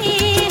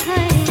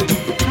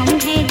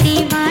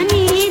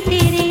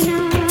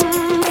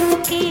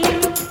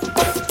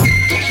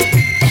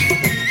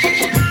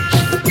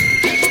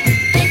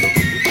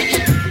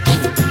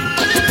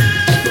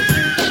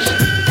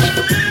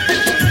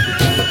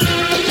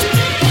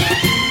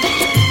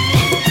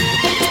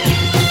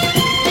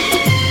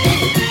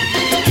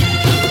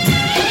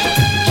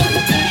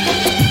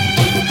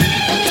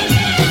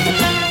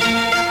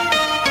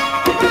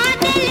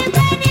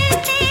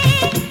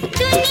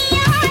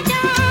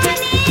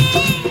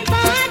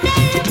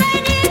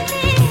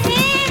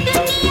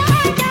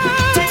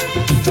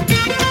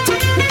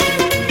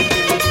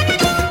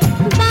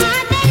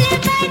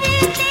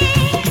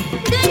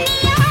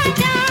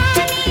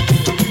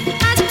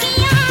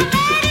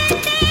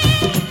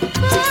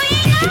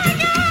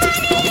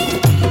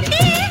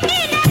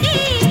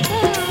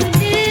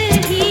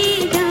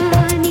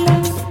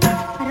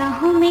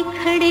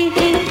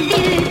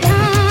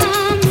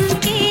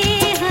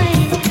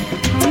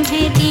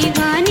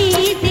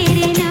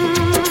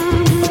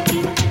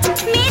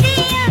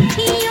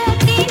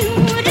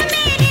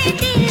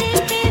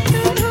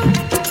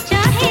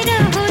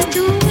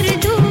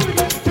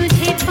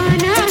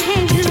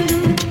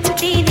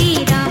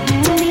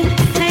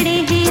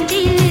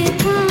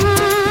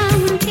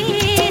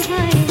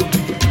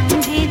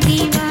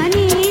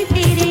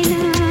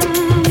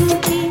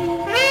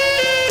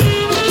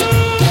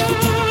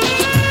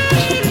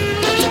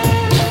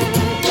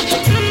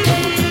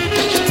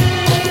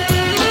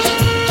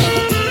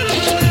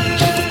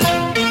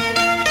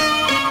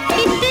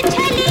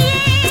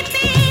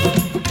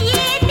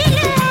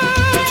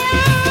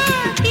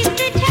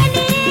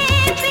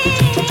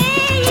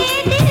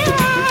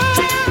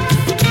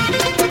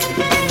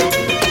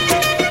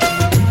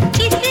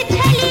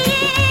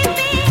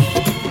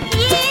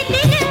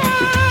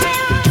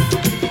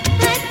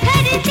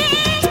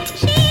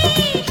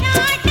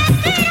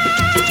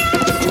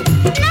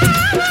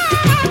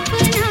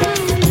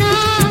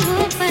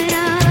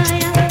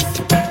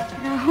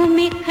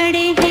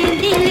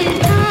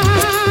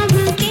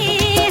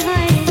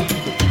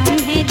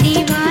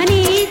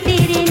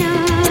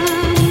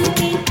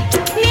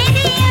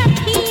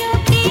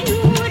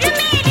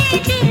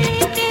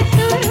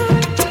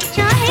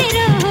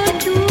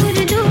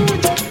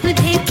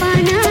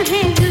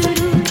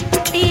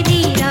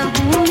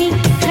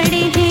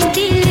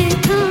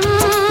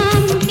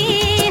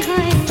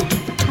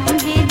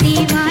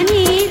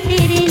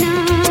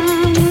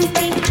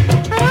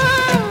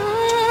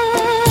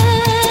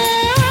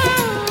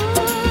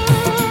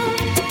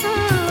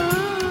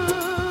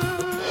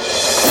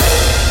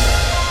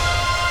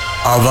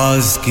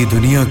आवाज की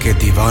दुनिया के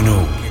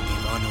दीवानों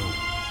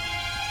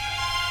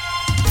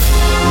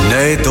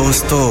नए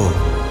दोस्तों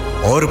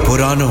और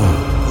पुरानों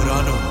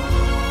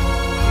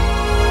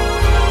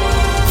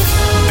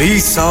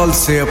 20 साल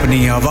से अपनी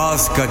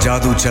आवाज का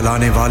जादू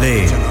चलाने वाले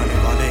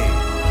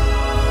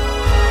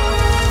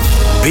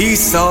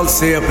 20 साल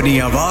से अपनी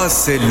आवाज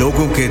से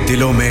लोगों के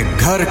दिलों में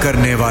घर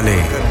करने वाले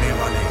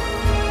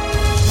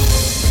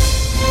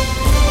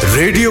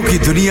रेडियो की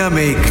दुनिया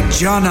में एक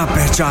जाना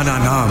पहचाना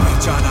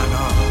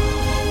नाम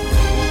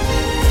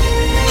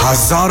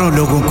हजारों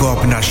लोगों को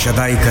अपना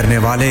शदाई करने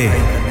वाले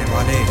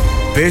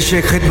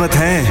पेशे खिदमत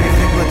हैं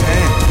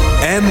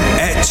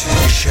H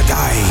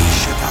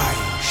Shadye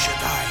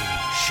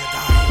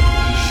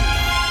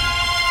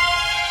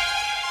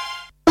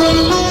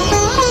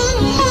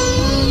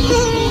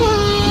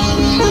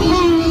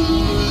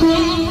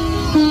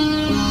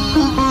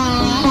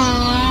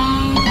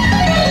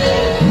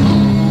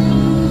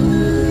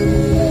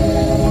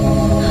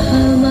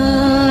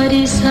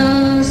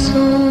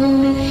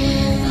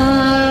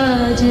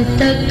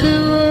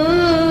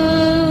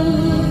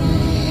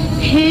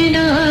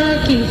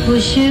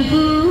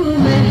खुशबू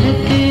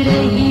महक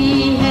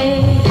रही है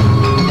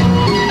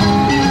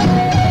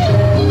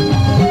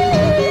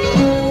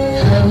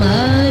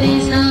हमारी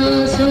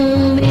सांसों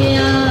में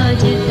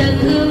आज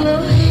तक वो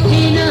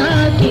हिना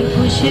की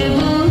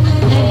खुशबू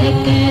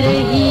महक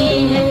रही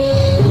है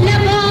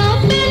लबों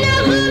पे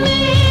नगमे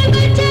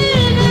बजल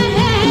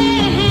रहे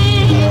हैं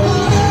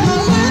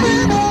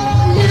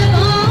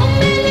लबों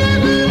पे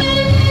नगमे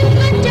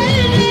बजल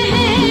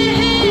रहे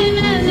हैं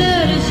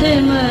नजर से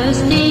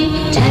मस्ती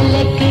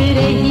झलक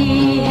रही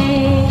है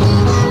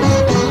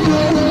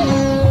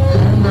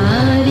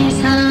हमारी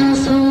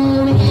सांसों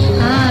में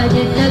आज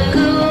तक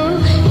वो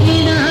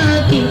हिना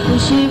की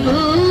खुशबू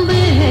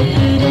महक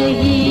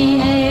रही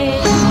है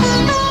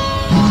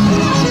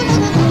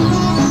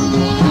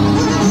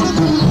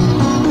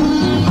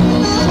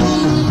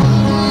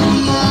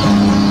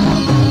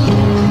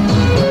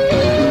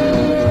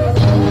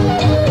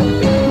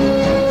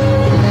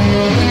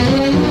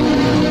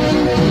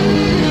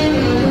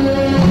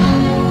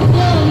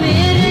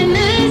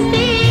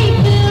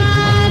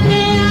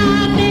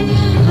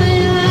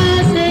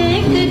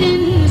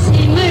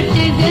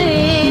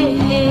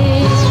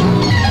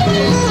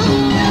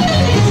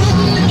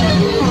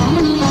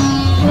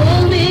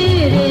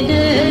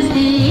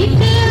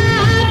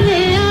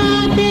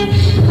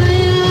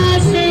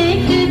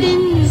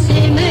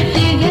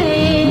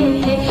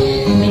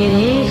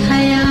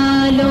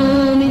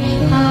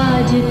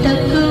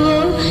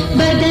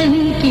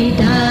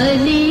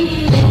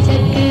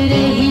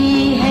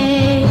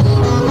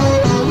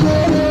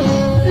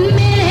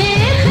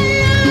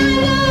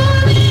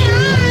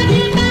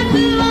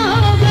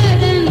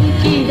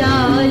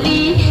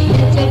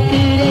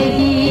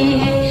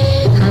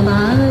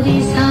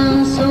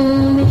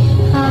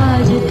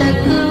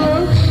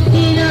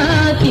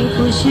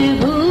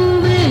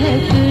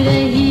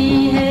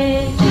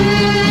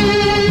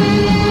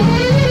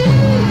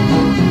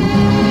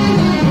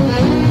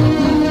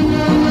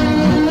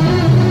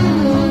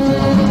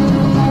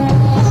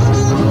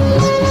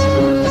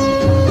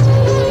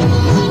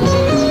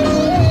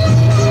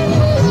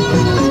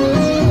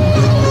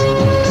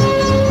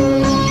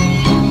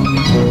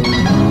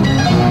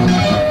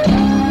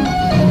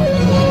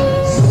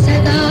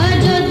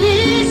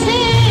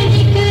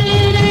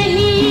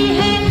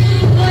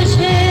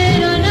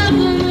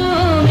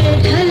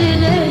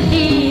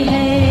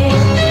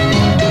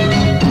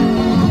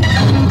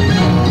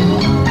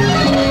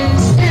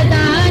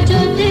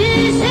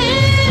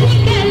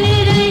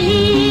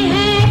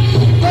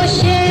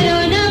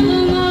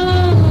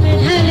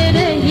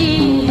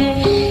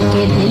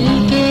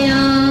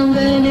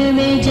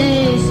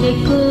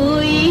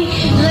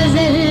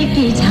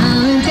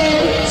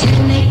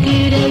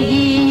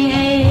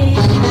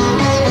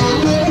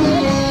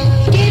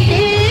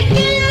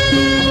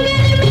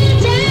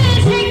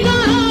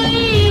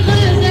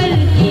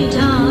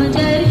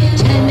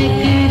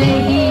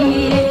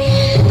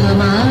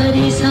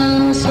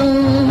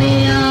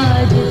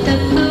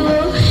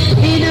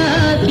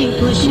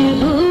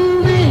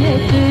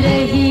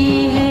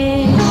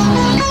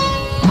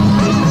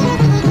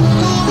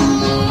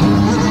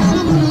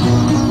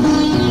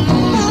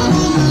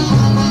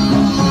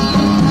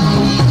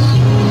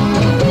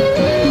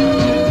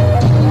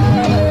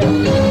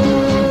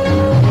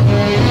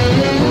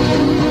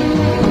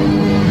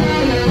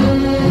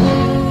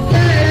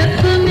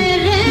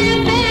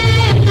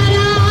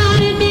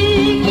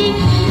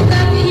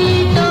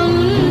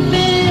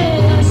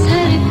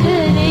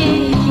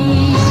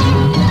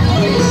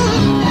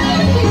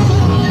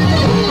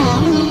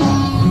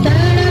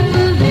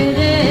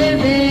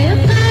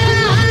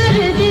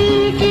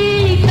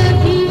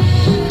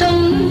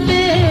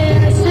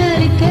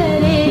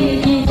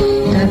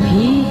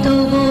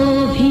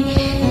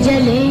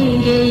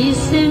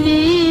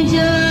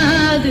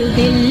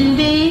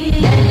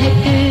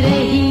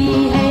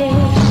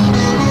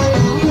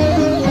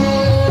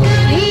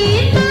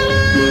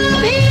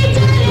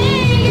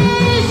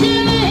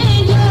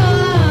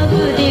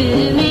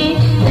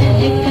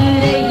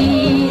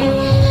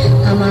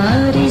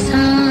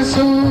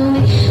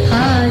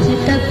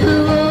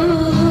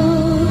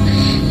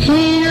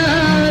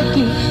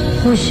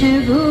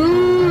खुशबू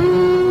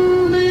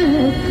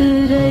महक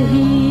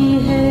रही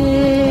है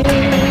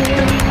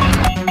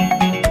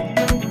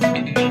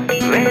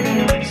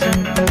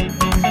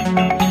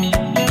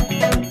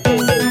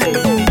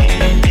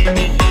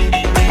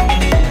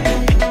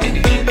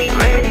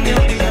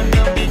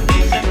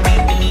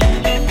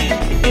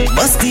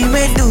मस्ती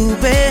में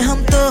डूबे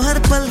हम तो हर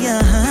पल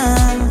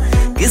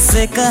यहाँ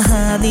किससे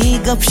कहानी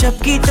गपशप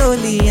की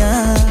टोलियां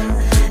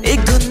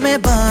एक धुन में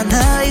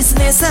बांधा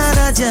इसने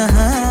सारा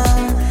जहां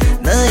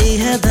नई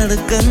है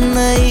धड़कन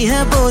नई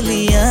है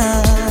बोलियां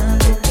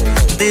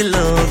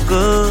दिलों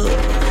को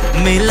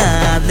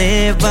मिलाने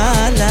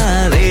वाला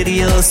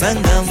रेडियो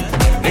संगम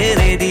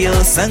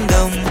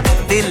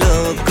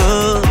दिलों को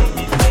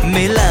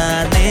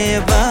मिलाने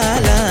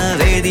वाला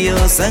रेडियो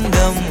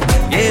संगम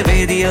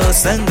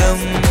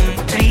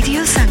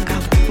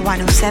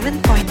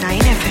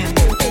 107.9 FM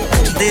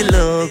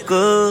दिलों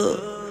को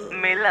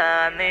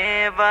मिलाने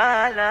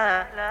वाला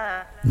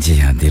जी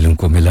हाँ दिलों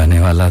को मिलाने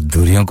वाला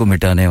दूरियों को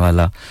मिटाने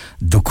वाला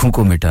दुखों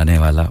को मिटाने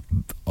वाला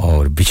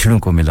और बिछड़ों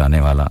को मिलाने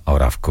वाला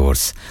और ऑफ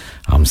कोर्स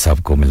हम सब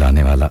को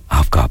मिलाने वाला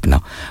आपका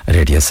अपना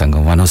radio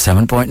Sangam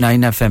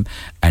 107.9 FM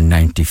and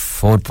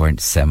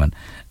 94.7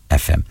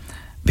 FM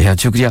बेहद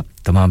शुक्रिया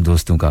तमाम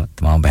दोस्तों का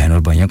तमाम बहनों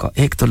और भाइयों का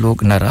एक तो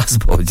लोग नाराज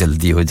बहुत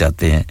जल्दी हो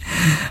जाते हैं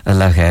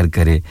अल्लाह खैर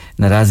करे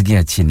नाराजगी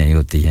अच्छी नहीं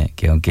होती है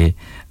क्योंकि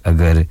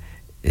अगर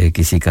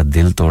किसी का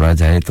दिल तोड़ा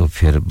जाए तो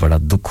फिर बड़ा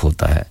दुख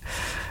होता है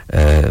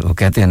वो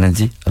कहते हैं ना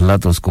जी अल्लाह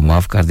तो उसको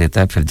माफ कर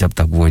देता है फिर जब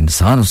तक वो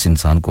इंसान उस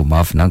इंसान को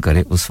माफ ना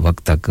करे उस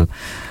वक्त तक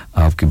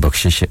आपकी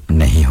बख्शिश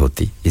नहीं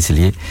होती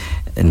इसलिए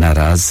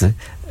नाराज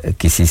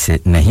किसी से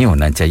नहीं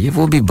होना चाहिए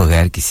वो भी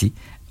बगैर किसी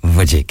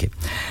वजह के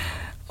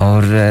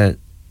और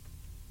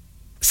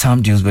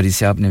साम ड्यूसबरी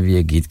से आपने भी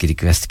एक गीत की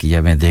रिक्वेस्ट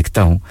किया मैं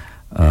देखता हूं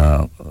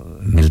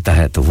मिलता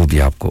है तो वो भी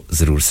आपको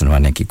जरूर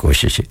सुनवाने की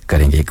कोशिश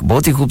करेंगे एक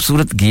बहुत ही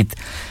खूबसूरत गीत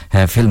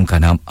है फिल्म का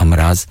नाम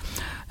अमराज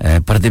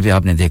पर्दे पे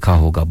आपने देखा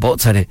होगा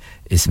बहुत सारे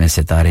इसमें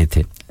सितारे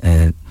थे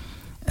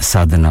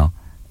साधना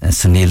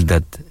सुनील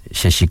दत्त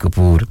शशि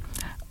कपूर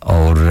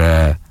और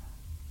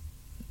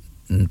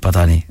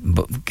पता नहीं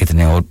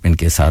कितने और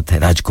इनके साथ है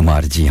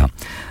राजकुमार जी हां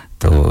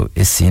तो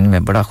इस सीन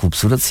में बड़ा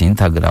खूबसूरत सीन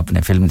था अगर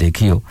आपने फिल्म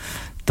देखी हो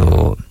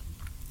तो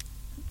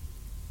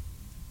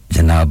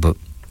जनाब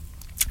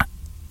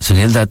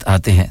सुनील दत्त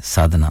आते हैं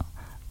साधना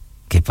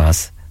के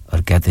पास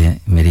और कहते हैं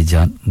मेरी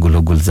जान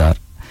गुलो गुलजार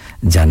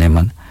जाने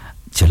मन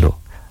चलो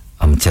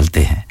हम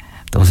चलते हैं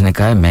तो उसने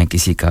कहा मैं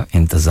किसी का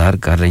इंतजार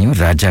कर रही हूं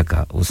राजा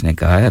का उसने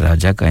कहा है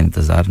राजा का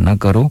इंतजार ना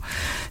करो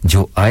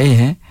जो आए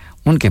हैं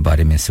उनके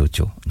बारे में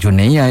सोचो जो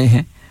नहीं आए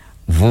हैं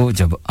वो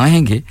जब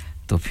आएंगे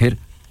तो फिर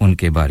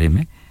उनके बारे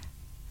में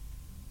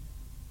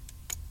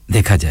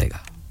देखा जाएगा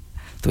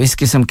तो इस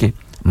किस्म के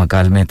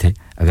मकालमे थे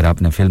अगर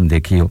आपने फिल्म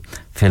देखी हो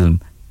फिल्म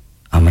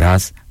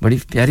अमराज बड़ी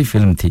प्यारी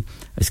फिल्म थी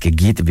इसके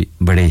गीत भी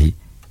बड़े ही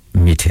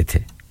मीठे थे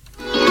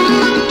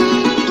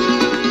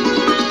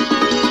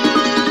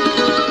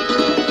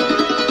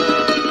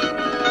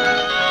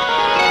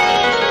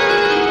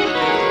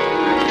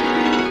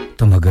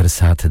तुम अगर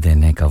साथ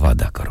देने का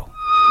वादा करो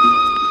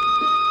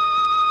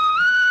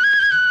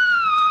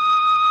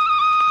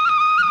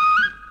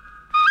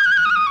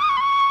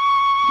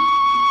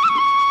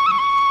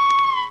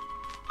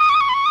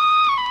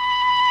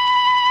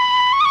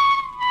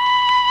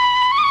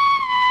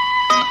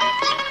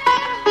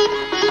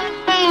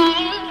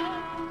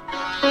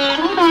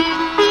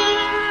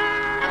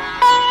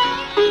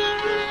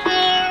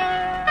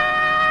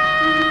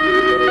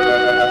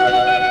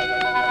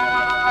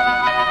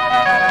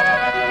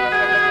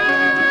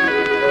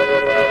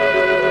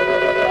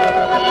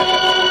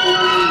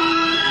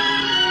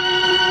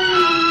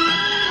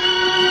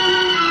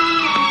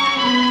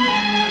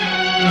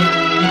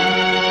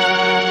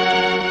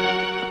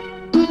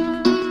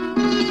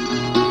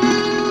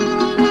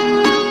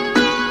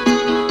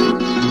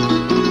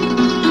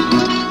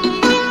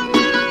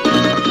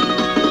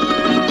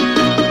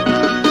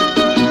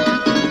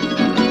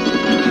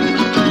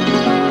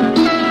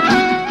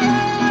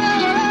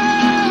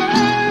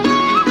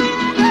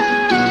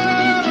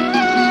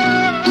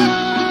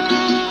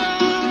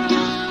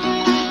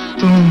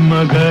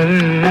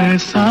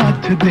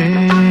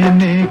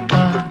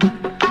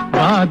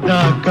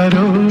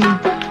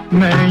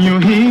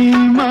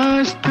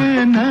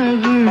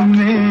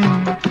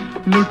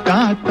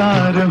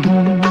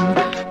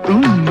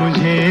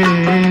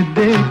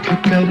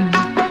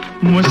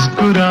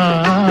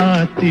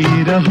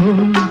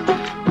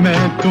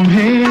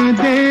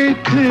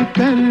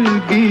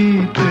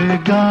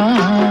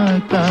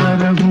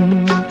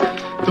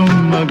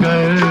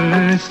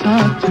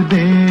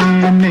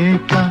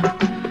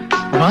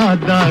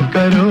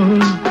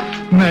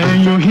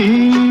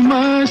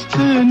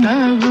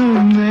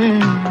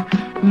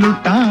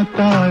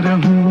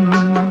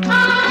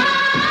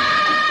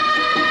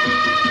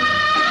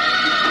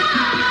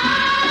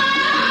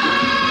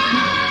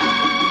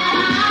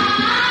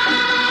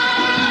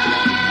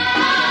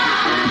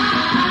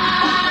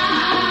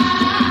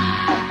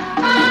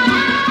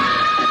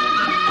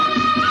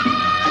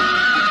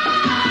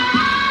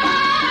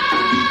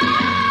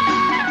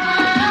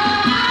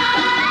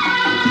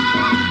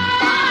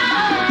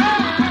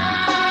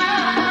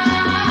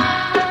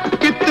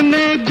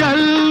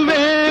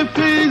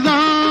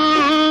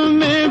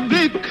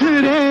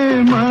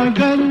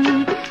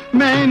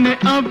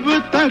अब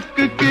तक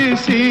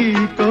किसी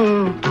को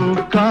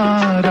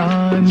पुकारा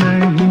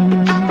नहीं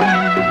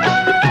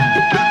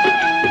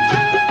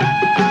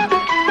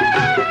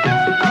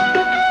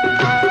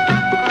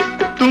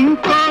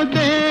तुमको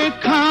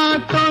देखा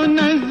तो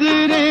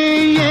नजरें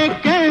ये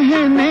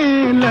कहने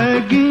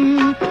लगी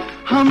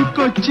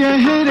हमको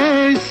चेहरे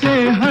से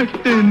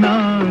हटना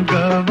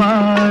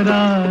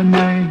गवारा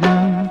नहीं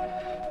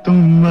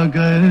तुम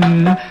मगर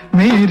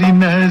मेरी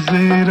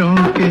नजरों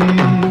के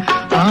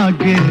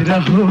आगे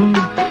रहो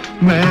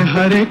मैं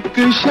हर एक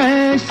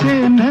शय से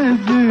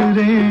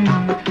नजरें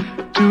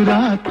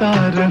चुराता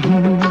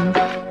रहूं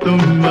तुम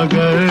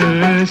मगर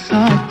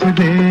साथ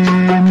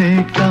देने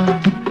का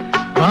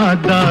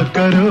वादा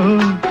करो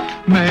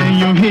मैं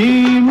यूं ही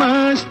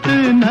मस्त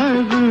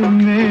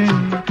नगमे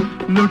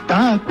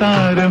लुटाता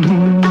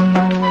रहूं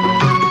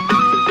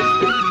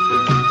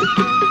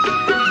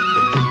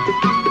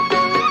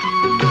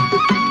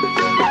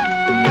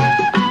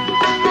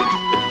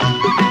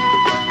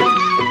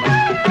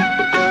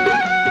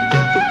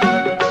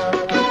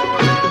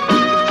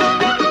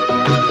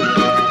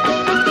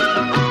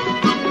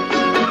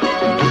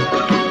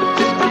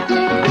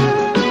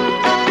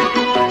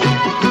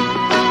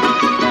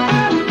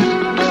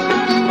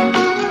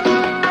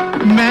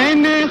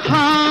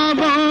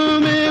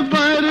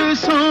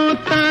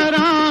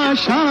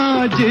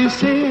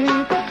जिसे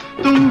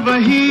तुम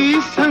वही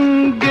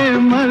संगे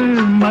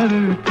मरमर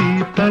की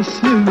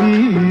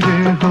तस्वीर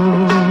हो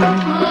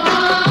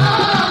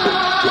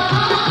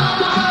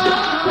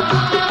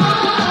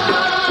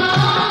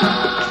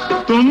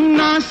तुम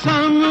ना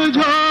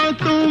समझो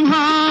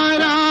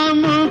तुम्हारा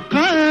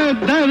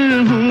मुकद्दर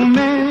हूँ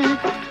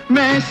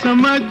मैं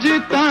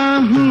समझता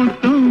हूँ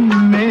तुम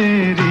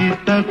मेरी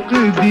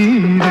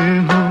तकदीर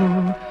हो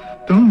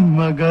तुम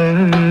मगर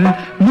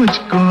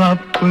मुझको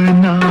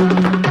अपना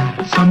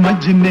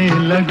समझने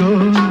लगो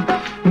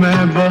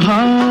मैं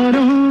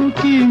बहारों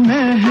की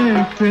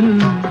महफिल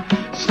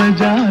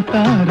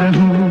सजाता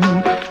रहूं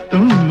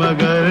तुम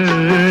मगर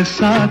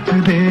साथ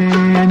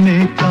देने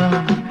का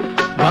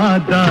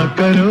वादा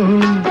करो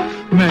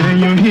मैं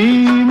यूं ही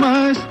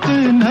मस्त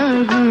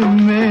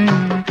नगमे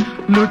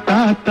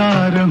लुटाता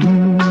रहूं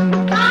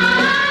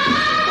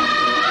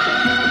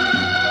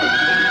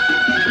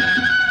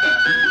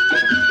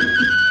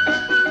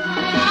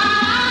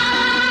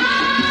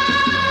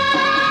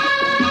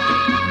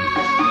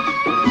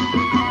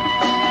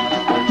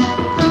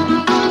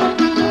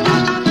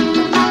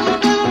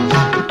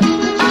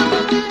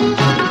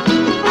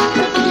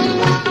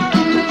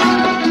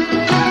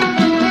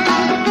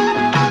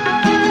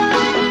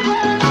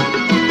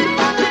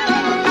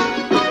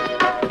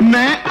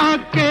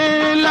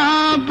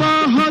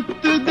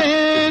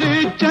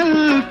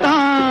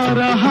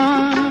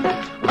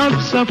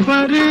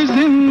सफर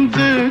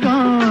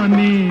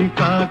जिंदगानी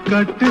का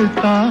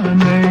कटता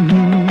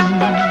नहीं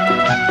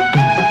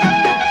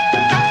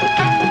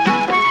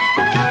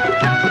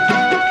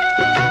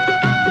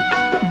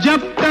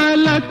जब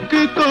तलक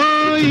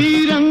कोई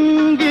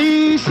रंगी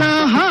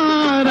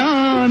सहारा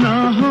ना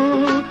हो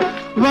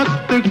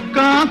वक्त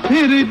का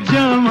फिर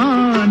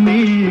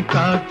जवानी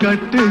का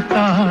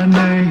कटता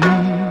नहीं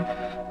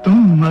तुम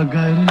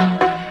मगर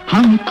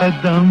हम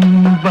कदम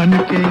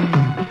बनके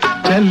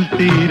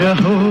चलती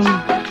रहो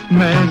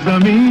मैं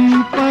जमीन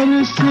पर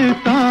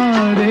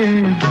सितारे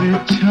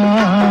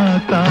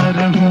बिछाता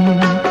रहूं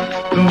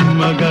तुम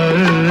मगर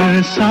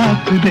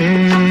साथ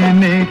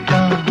देने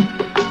का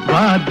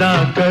वादा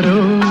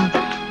करो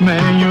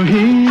मैं यूं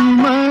ही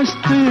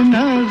मस्त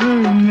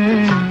नगमे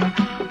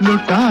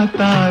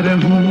लुटाता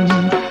रहूं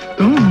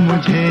तुम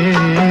मुझे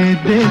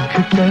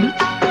देखकर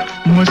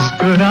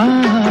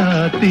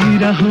मुस्कुराती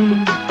रहो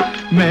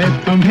मैं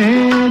तुम्हें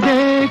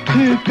देख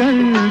कर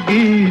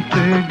गीत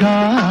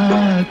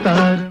गाता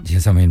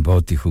जैसा मैं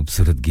बहुत ही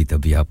खूबसूरत गीत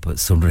अभी आप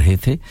सुन रहे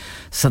थे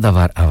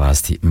सदाबहार आवाज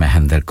थी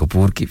महेंद्र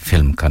कपूर की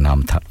फिल्म का नाम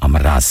था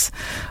अमराज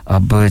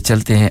अब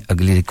चलते हैं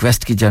अगली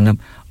रिक्वेस्ट की जानब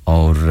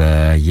और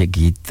ये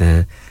गीत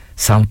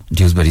सम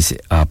ड्यूसबरी से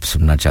आप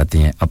सुनना चाहते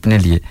हैं अपने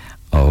लिए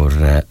और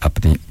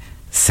अपनी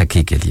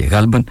सखी के लिए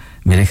गालबन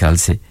मेरे ख्याल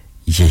से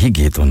यही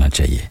गीत होना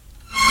चाहिए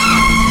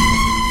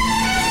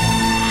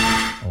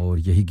और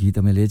यही गीत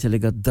हमें ले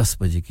चलेगा 10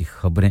 बजे की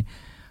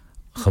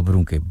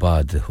खबरों के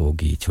बाद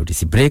होगी छोटी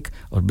सी ब्रेक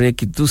और ब्रेक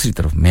की दूसरी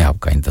तरफ मैं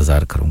आपका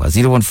इंतजार करूंगा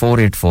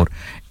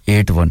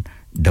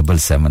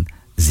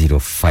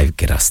 01484817705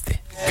 के रास्ते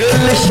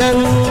गुलशन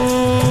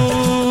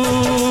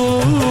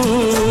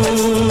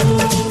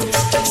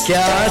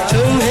क्या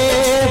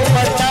तुम्हें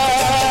पता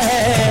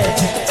है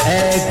ऐ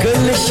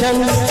गुलशन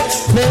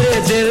मेरे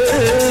दिल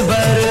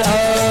भर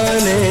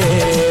आने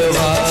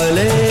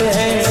वाले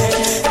हैं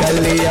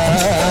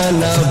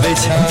कलियाना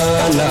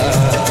बिछाना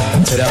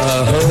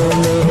राहों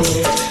में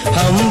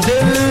हम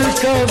दिल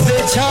को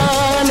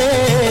बिछाने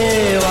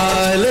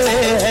वाले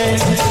हैं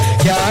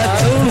क्या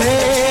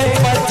तुम्हें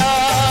पता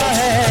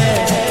है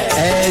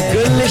ऐ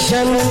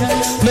गुलशन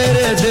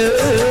मेरे दिल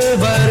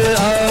भर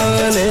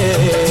आने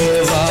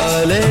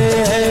वाले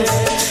हैं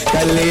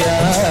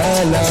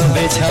कलियाना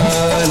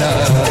बिछाना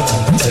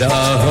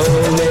राहों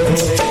में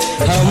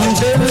हम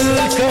दिल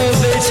को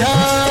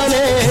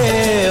बिछाने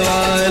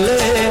वाले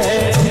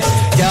हैं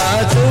क्या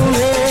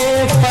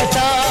तुम्हें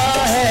पता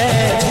है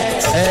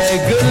ऐ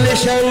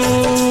गुलशन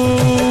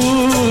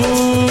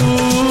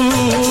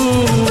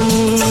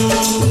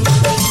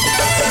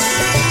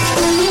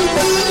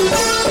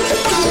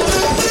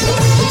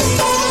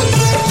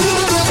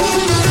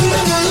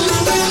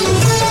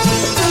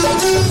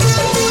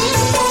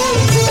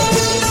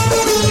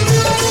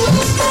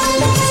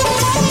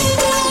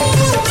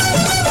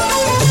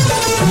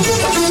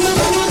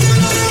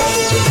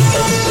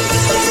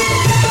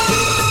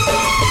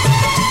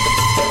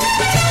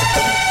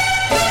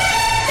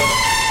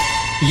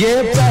ये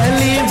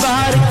पहली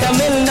बार का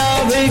मिलना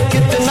भी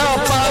कितना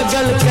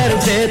पागल कर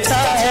देता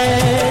है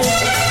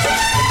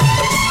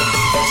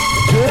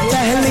ये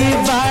पहली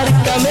बार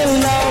का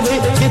मिलना भी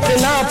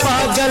कितना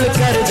पागल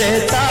कर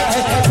देता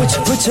है कुछ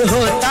कुछ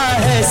होता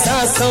है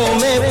सांसों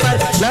में पर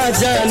ना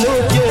जानूं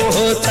क्यों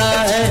होता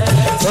है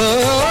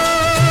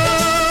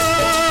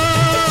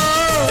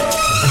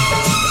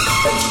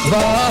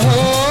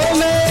बाहों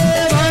में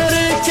भर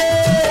के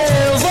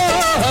वो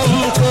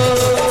हमको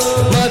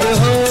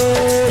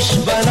मदहोश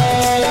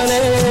बनाने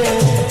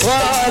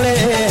वाले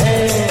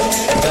हैं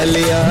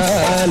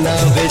गलियां ना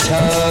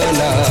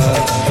बिछाना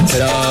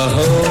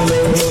राहों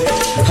में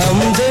हम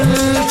दिल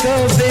को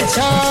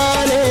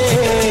बिछाने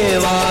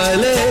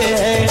वाले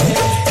हैं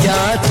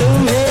क्या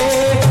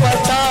तुम्हें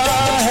पता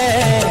है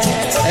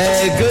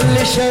ऐ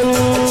गुलशन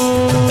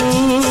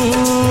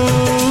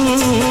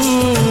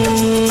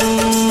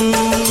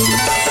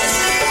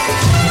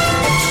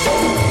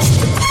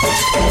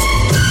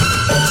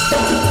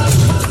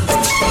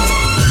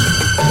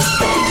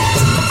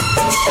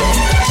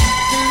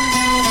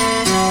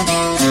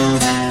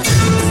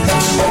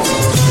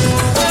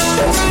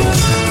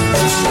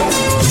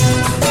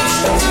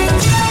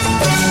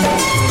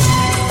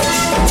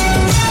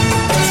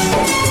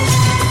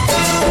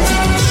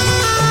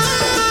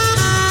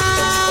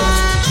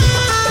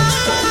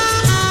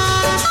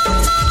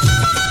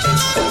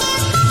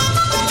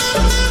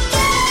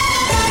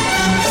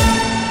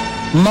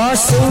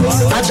मासूम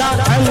अदा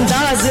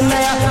अंदाज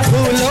नया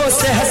फूलों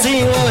से हंसी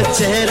वो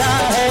चेहरा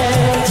है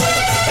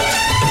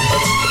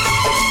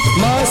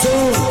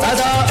मासूम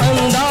अदा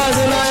अंदाज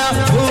नया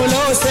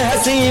फूलों से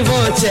हंसी वो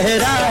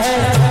चेहरा है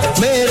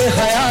मेरे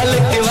ख्याल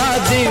की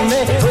वादी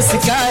में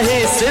उसका ही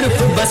सिर्फ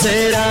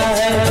बसेरा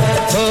है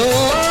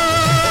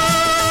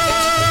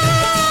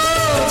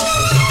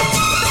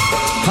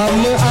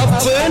हम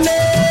अपने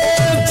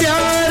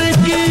प्यार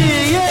की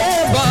ये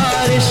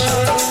बारिश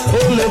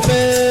उन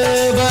पे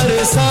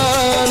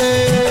बरसाने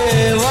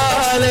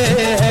वाले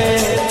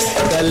हैं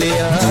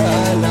गलियां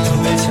ना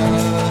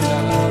बिछाना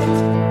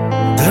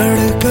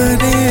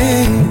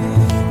धड़कनें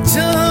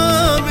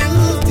जहाँ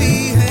मिलती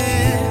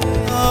हैं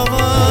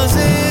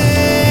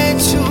आवाजें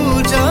छू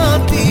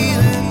जाती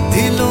हैं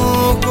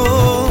दिलों को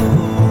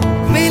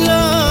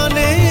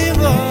मिलाने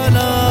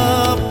वाला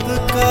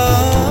आपका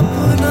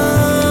अपना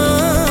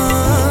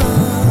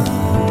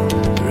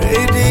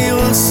radio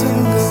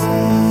Sangam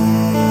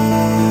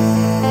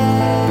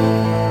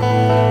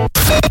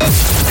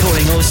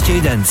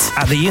Students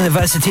at the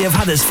University of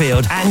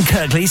Huddersfield and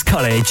Kirklees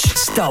College.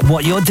 Stop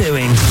what you're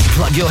doing,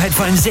 plug your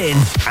headphones in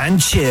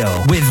and chill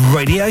with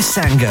Radio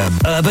Sangam.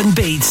 Urban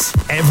beats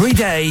every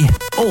day,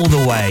 all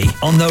the way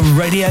on the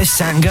Radio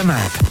Sangam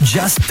app.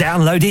 Just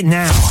download it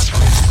now.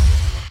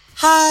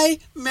 Hi,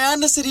 मैं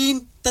नसरीन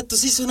ते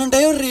तुसी सुनन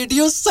दे हो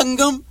radio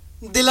संगम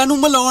दिलां नु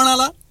मिलाउण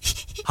वाला.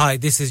 Hi,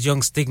 this is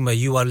Young Stigma.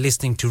 You are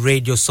listening to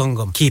Radio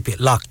Sangam. Keep it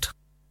locked.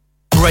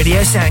 Radio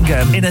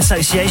Sangam in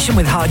association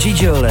with Haji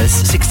Jewellers,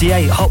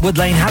 68 Hotwood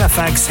Lane,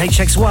 Halifax,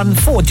 HX1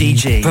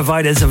 4DG.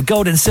 Providers of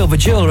gold and silver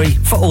jewellery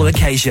for all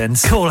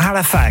occasions. Call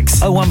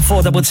Halifax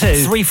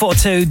 01422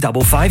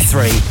 342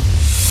 553.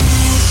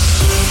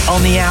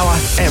 On the hour,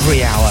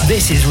 every hour.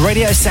 This is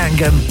Radio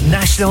Sangam,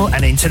 national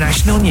and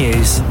international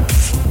news.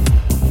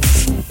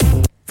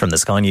 From the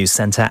Sky News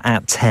Centre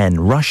at 10,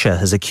 Russia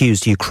has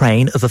accused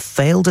Ukraine of a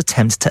failed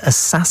attempt to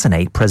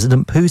assassinate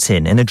President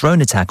Putin in a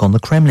drone attack on the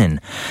Kremlin.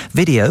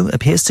 Video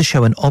appears to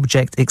show an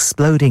object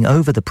exploding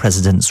over the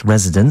president's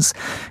residence.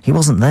 He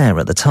wasn't there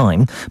at the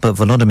time, but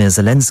Volodymyr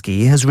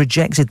Zelensky has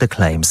rejected the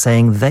claim,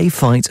 saying they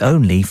fight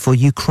only for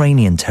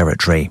Ukrainian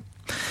territory.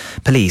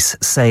 Police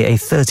say a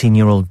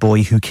 13-year-old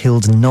boy who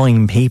killed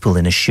 9 people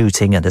in a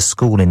shooting at a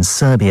school in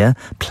Serbia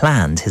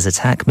planned his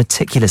attack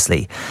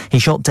meticulously. He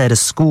shot dead a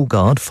school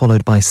guard,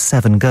 followed by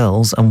 7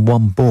 girls and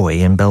 1 boy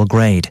in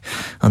Belgrade.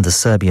 Under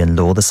Serbian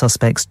law, the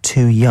suspect's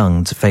too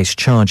young to face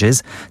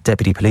charges.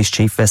 Deputy Police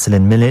Chief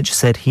Veselin Milic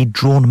said he'd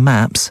drawn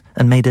maps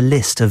and made a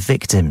list of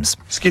victims.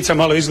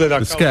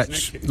 The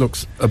sketch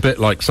looks a bit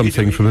like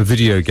something from a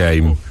video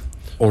game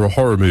or a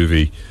horror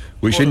movie,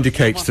 which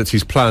indicates that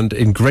he's planned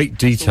in great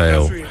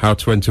detail how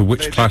to enter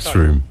which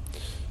classroom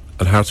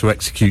and how to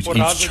execute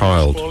each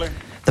child.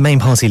 The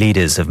main party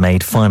leaders have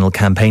made final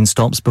campaign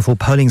stops before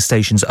polling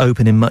stations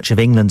open in much of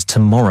England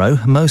tomorrow.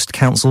 Most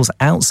councils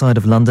outside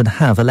of London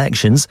have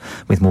elections,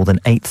 with more than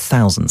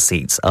 8,000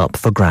 seats up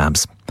for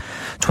grabs.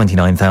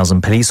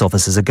 29,000 police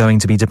officers are going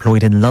to be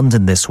deployed in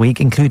London this week,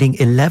 including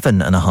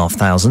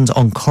 11,500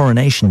 on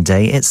Coronation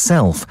Day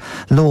itself.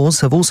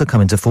 Laws have also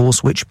come into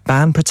force which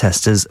ban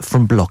protesters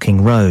from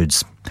blocking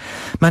roads.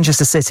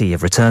 Manchester City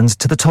have returned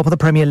to the top of the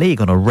Premier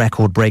League on a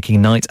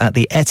record-breaking night at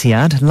the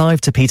Etihad. Live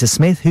to Peter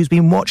Smith, who's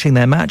been watching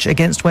their match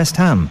against West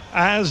Ham.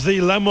 As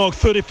the landmark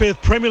 35th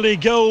Premier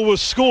League goal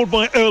was scored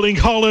by Erling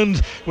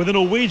Haaland, with the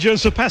Norwegian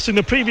surpassing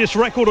the previous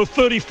record of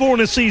 34 in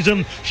a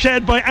season,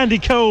 shared by Andy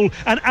Cole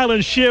and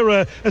Alan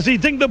Shearer, as he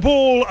dinked the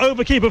ball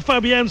over keeper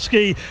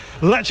Fabianski,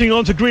 latching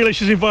on to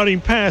Grealish's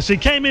inviting pass. He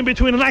came in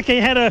between an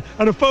Ake header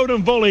and a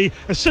Foden volley.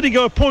 A City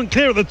go a point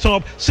clear at the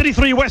top. City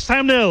 3, West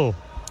Ham 0.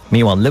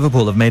 Meanwhile,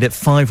 Liverpool have made it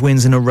 5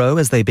 wins in a row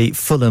as they beat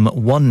Fulham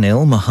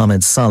 1-0.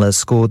 Mohamed Salah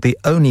scored the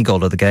only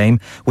goal of the game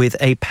with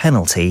a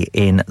penalty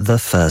in the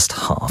first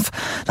half.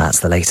 That's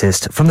the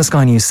latest from the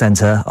Sky News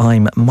Centre.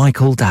 I'm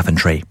Michael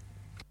Daventry.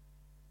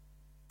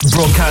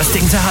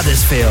 Broadcasting to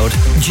Huddersfield,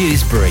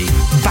 Dewsbury,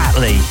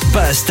 Batley,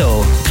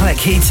 Birstall,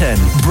 Cleckheaton,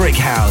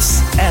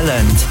 Brickhouse,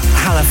 Elland,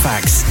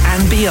 Halifax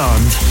and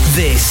beyond.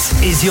 This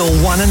is your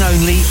one and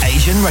only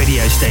Asian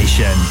radio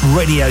station.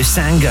 Radio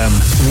Sangam,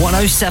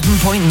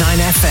 107.9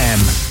 FM.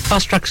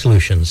 Fast Track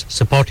Solutions,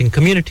 supporting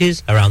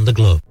communities around the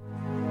globe.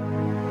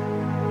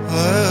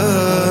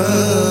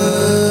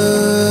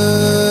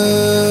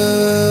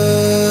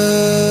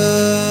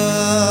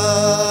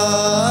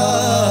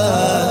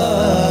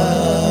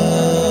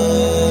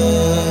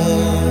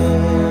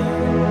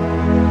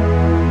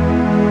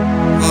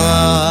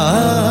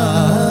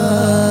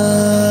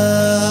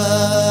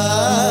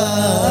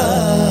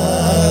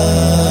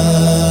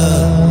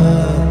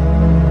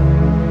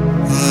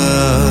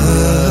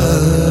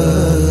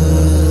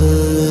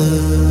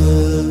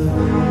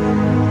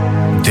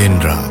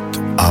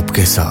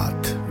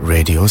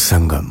 Radio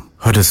Sangam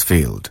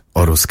Huddersfield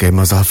और उसके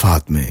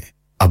मज़ाफ़ात में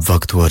अब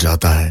वक्त हुआ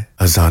जाता है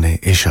अज़ान-ए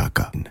इशा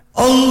का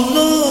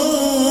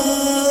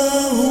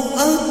अल्लाहु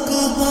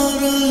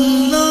अकबर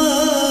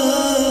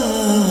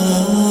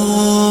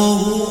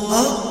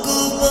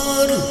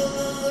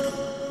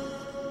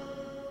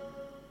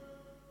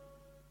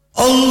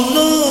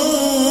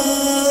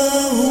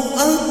अल्लाहु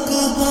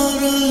अकबर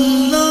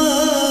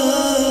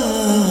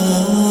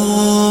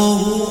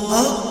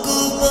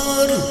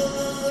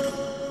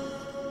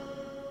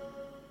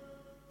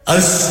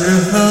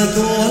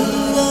अशहदु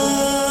अल्ला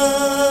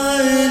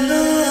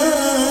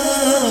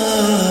इलाहा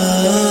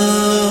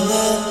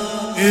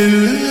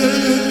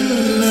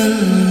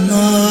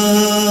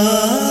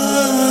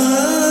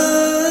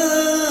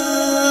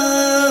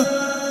इल्लल्लाह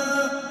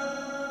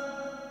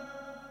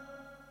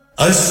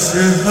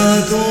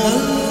अशहदु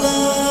अल्ला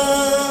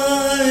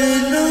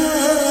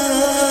इलाहा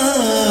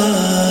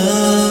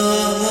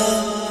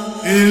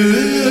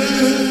इल्लल्लाह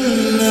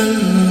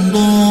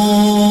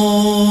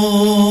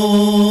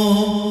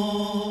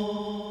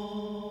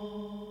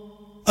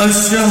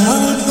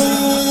أشهد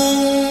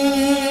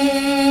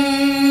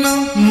أن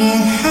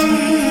محمدًا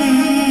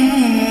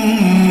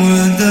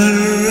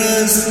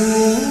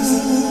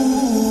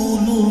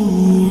رسول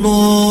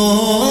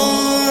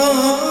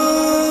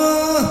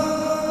الله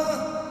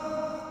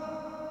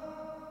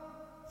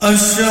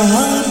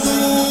أشهد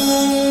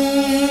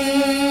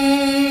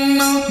أن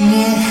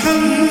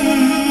محمدًا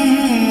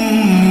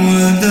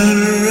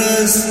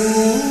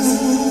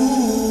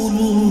رسول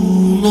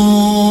الله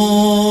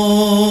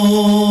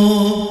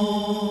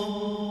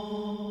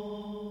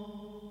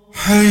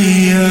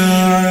حي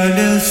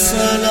على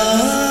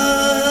الصلاة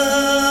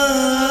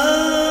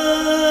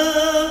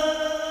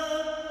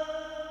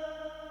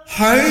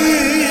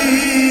حي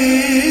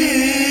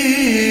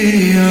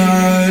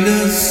على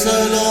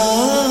الصلاة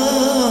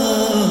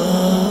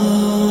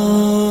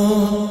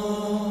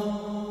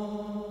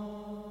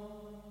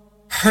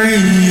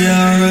حي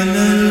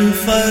على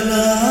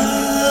الفلاح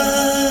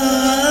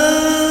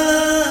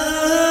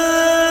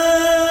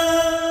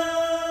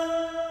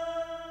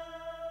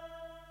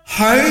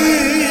حي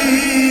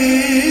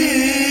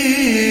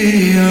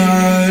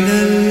على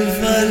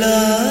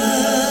الفلاح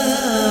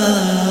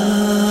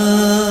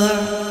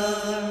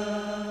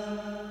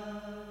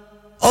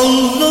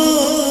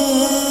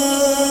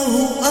الله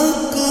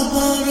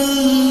أكبر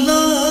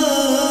الله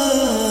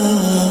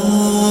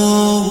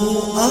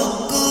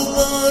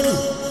أكبر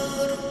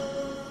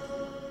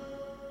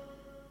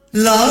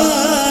لا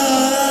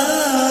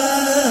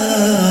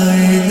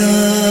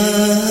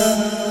إله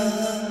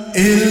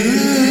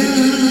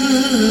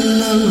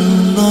إلا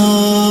الله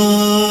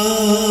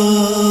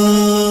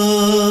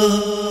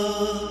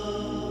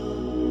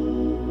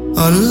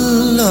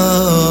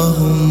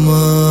اللهم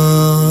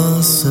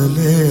صل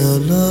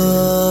على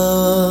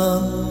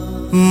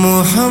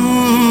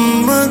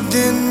محمد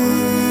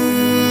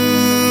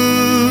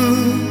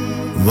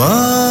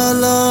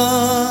وعلى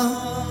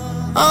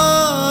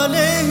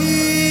آله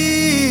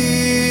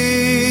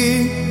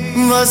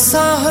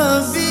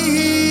وصحبه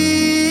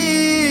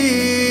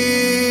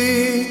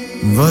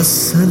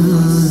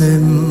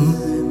وسلم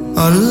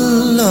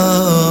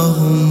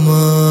اللهم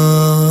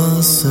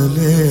صل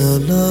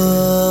على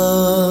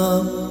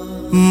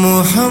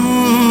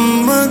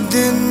محمد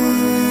मुहम्मदिन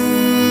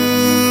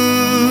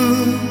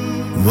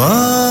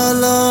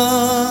वाला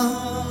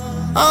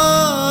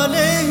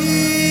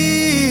आलेही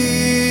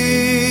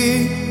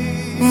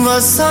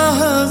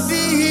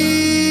वसहबिही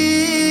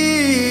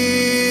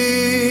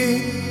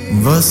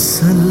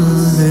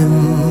वसल्लिम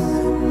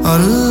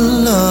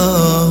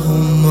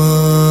अल्लाहुम्मा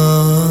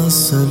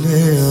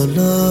सल्ली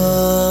अला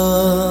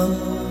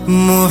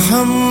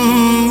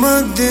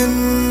मुहम्मदिन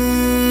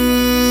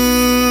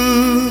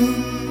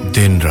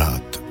दिन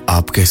रात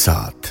आपके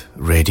साथ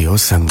रेडियो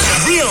संगम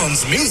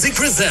Beyond's Music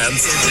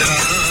presents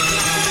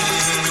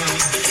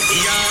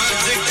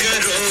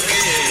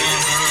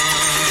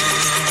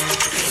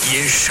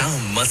ये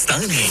शाम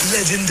मस्तानी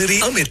legendary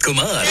Amit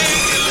Kumar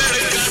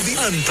the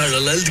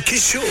unparalleled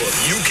Kishore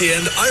UK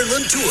and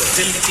Ireland tour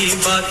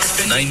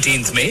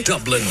 19th May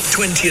Dublin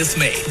 20th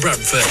May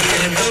Bradford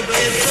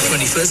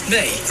 21st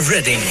May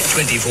Reading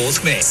 24th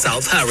May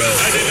South Harrow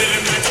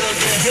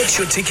Get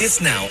your tickets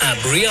now at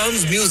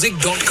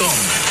briansmusic.com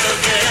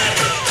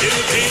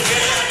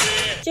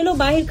चलो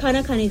बाहर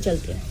खाना खाने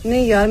चलते हैं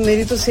नहीं यार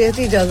मेरी तो सेहत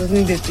ही इजाजत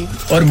नहीं देती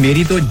और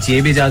मेरी तो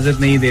जेब इजाजत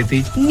नहीं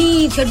देती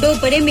नी छोड़ो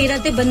परे मेरा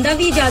ते बंदा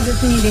भी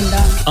इजाजत नहीं देता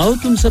आओ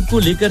तुम सबको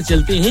लेकर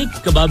चलते हैं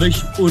कबाबिश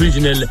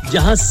ओरिजिनल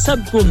जहां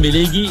सबको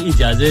मिलेगी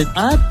इजाजत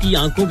आपकी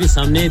आंखों के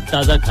सामने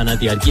ताजा खाना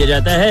तैयार किया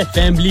जाता है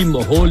फैमिली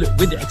माहौल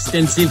with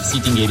extensive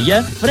seating area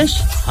fresh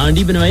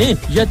handi बनवाएं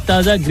या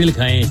ताजा ग्रिल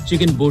खाएं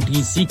चिकन बोटी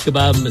seekh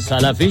kebab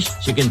masala fish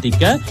chicken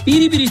tikka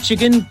peri peri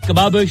chicken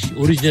Kababish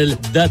original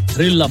the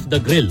thrill of the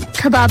grill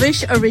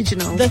Kababish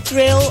Original. The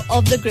Thrill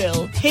of the Grill.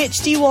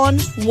 HD1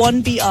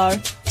 1BR.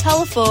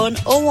 Telephone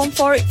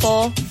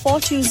 01484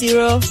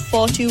 420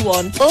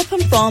 421.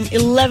 Open from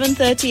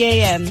 11:30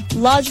 a.m.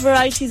 Large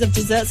varieties of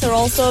desserts are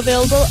also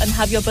available and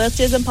have your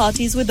birthdays and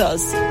parties with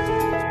us.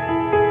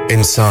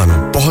 इंसान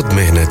बहुत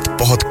मेहनत,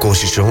 बहुत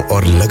कोशिशों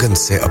और लगन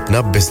से अपना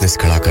business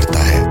खड़ा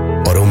करता है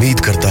और उम्मीद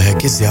करता है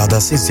कि ज्यादा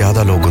से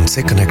ज्यादा लोग उनसे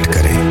कनेक्ट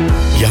करें।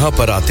 यहाँ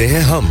पर आते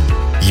हैं हम,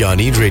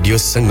 यानी रेडियो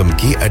संगम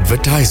की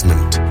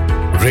एडवर्टाइजमेंट।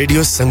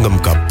 रेडियो संगम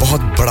का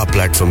बहुत बड़ा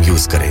प्लेटफॉर्म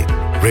यूज करें।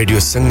 रेडियो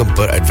संगम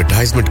पर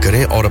एडवर्टाइजमेंट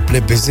करें और अपने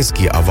बिजनेस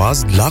की आवाज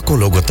लाखों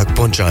लोगों तक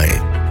पहुंचाएं।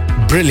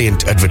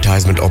 Brilliant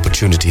advertisement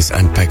opportunities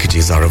and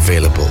packages are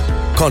available.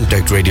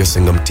 Contact Radio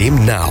Sangam team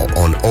now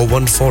on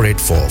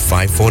 01484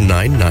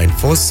 549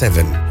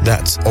 947.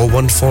 That's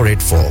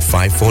 01484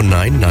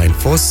 549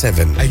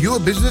 947. Are you a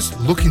business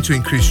looking to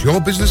increase your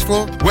business flow?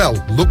 Well,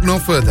 look no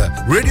further.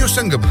 Radio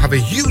Sangam have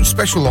a huge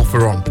special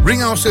offer on.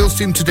 Ring our sales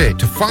team today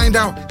to find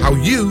out how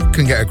you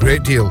can get a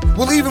great deal.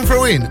 We'll even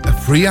throw in a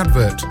free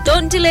advert.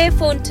 Don't delay,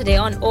 phone today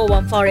on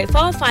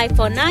 01484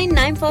 549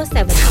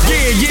 947.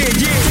 Yeah.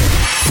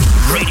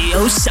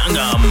 Radio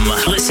Sangam.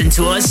 Listen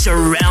to us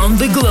around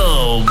the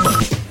globe.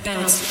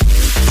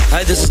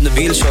 Hi, this is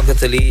Nabil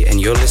Shaukat Ali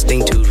and you're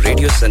listening to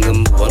Radio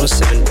Sangam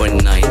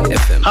 107.9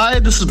 FM. Hi,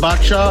 this is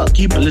Baksha.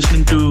 Keep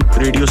listening to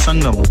Radio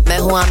Sangam. मैं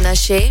हूँ आमना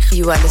Sheikh.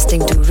 You are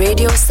listening to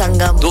Radio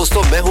Sangam.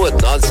 दोस्तों मैं हूँ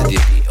अदनान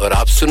सिद्दीकी और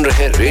आप सुन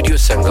रहे हैं radio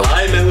संगम.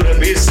 Hi, मैं हूँ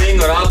रणबीर सिंह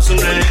और आप सुन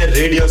रहे हैं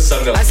रेडियो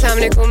संगम. अस्सलाम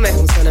वालेकुम, मैं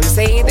हूँ सनम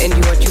Saeed and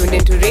you are tuned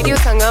into Radio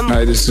Sangam.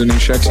 Hi, this is H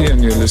Shadye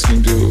and you're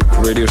listening to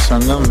Radio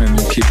Sangam and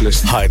keep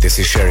listening. Hi, this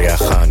is Sharia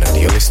Khan and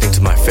you're listening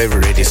to my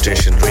favorite radio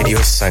station Radio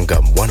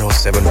Sangam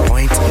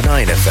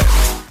 107.9 FM.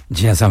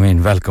 जी हाँ सामीन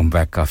welcome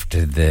back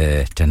after the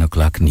 10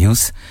 o'clock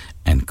news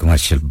and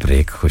commercial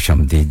break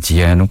खुशामदीद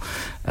जी आनु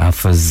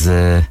हाफिज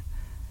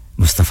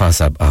मुस्तफा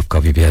साहब आपका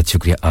भी बेहद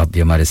शुक्रिया आप भी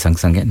हमारे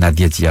संग हैं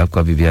नादिया जी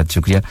आपका भी बेहद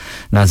शुक्रिया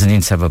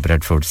नाज़रीन सब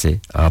ब्रेडफोर्ड से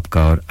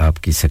आपका और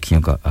आपकी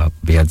सखियों का आप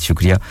बेहद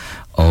शुक्रिया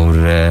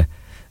और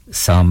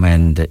साम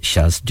एंड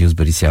शास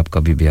ड्यूसबरी से आपका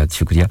भी बेहद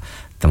शुक्रिया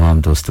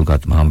तमाम दोस्तों का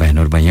तमाम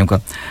बहनों और भाइयों का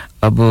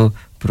अब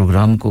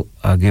प्रोग्राम को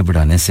आगे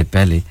बढ़ाने से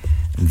पहले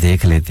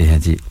देख लेते हैं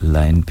जी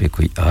लाइन पे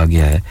कोई आ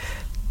गया है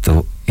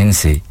तो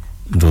इनसे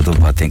दो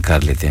बातें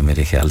कर लेते हैं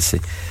मेरे ख्याल से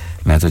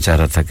मैं तो चाह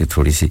रहा था कि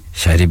थोड़ी सी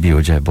शायरी भी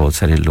हो जाए बहुत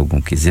सारे लोगों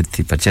की जिद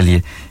थी पर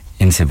चलिए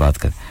इनसे बात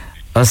कर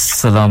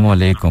अस्सलाम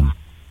वालेकुम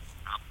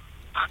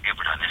आगे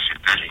बढ़ाने से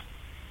पहले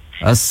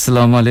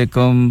अस्सलाम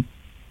वालेकुम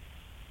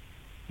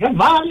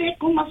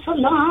वालेकुम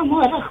अस्सलाम व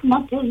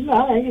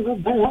रहमतुल्लाहि व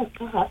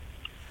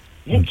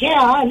बरकातहू क्या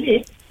हाल है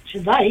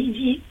सदाई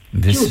जी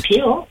झूठे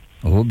हो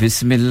ओ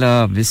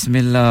बिस्मिल्लाह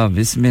बिस्मिल्लाह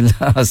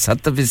बिस्मिल्लाह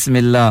सत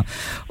बिस्मिल्लाह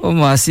ओ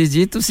मासी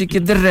जी तुसी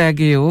किधर रह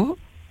गए हो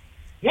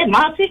ये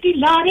मासी की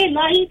लारे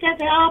लाई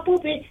ते आप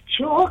पे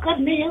शो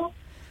करने हो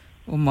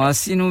ओ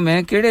मासी नु मैं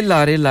केड़े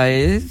लारे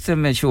लाए ते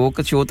मैं शो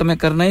तो मैं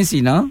करना ही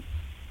सी ना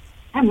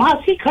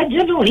मासी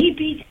खजल होई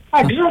भी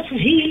एड्रेस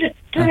हील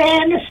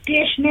ट्रेन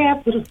स्टेशन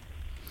पर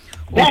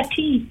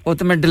बैठी ओ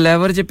तो मैं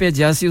ड्राइवर जे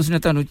भेजा सी उसने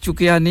तानु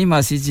चुकिया नहीं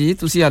मासी जी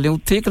तुसी हाले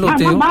उत्थे ही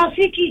खलोते हो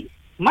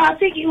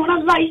मासी की उन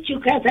लाई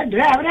चुका था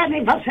ड्राइवर ने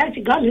बस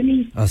ऐसी गल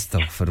नहीं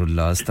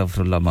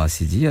अस्तगफुरुल्लाह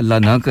मासी जी अल्लाह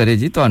ना करे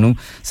जी तानु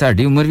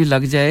साडी उम्र भी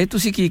लग जाए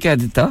तुसी की कह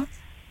दिता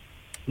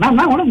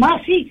ना हुन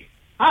मासी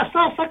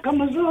आसा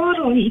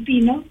कमजोर होई पी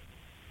ना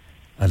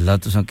अल्लाह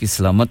तुसा की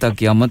सलामत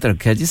क़यामत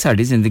रखे जी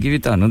साडी जिंदगी भी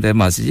तानु दे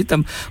मासी जी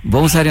तुम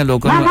बहुत सारे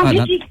लोगों ने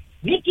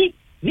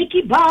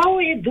मिकी बाओ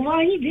ये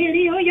दवाई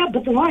देने हो या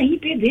बतवाई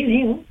पे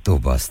देने हो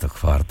तौबा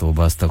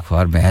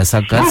इस्तगफार मैं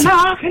ऐसा कर ना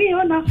आखिरी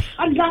हो ना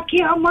अल्लाह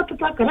की अमत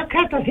तक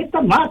रखा तो फिर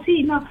तो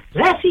मासी ना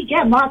वैसी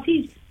क्या मासी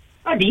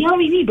हड्डियां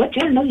भी नहीं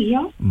बचन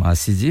लगियां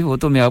मासी जी वो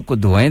तो मैं आपको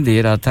दुआएं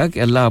दे रहा था कि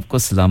अल्लाह आपको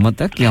सलामत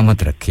तक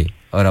क़यामत रखे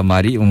और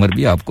हमारी उम्र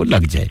भी आपको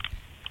लग जाए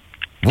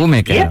वो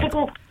मैं कह रहा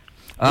हूं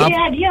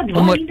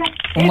आप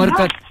उम्र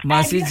का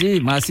मासी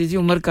जी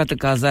उम्र का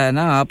तकाजा है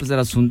ना आप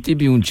जरा सुनती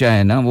भी ऊंचा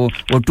है ना वो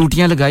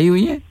टूटियां लगाई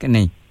हुई हैं कि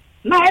नहीं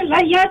मैं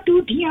लाया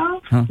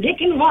टूटियां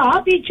लेकिन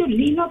वहां भी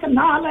चुल्ली ना तो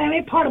ना लावे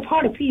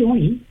फड़ पी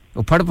हुई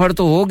वो फड़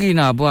तो होगी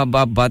ना अब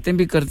आप बातें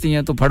भी करती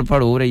हैं तो फड़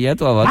हो रही है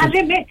तो आवाज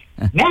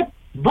मैं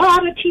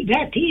बाहर अच्छी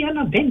बैठी है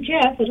ना बेंच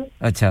है पर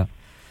अच्छा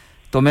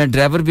तो मैं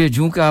ड्राइवर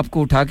भेजूं कि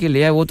आपको उठा के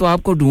ले आए वो तो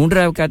आपको ढूंढ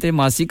रहा है कहते हैं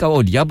मासी का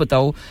ओलिया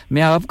बताओ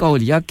मैं आपका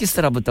ओलिया किस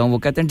तरह बताऊं वो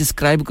कहते हैं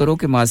डिस्क्राइब करो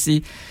कि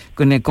मासी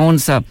ने कौन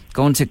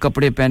से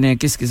कपड़े पहने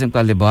किस किस्म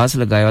का लिबास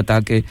लगाया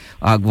ताकि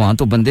वहां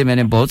तो बंदे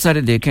मैंने बहुत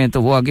सारे देखे हैं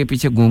तो वो आगे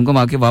पीछे घूम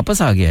आके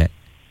वापस आ गया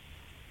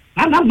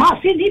है ना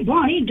मासी दी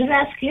बाणी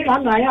ड्रेस केड़ा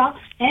लाया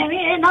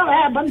एवे ना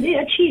वे बंदे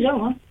अच्छी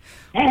रहन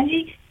हैं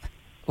जी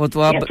वो तो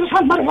आप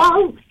तुसा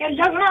मरवाओ ये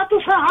लगना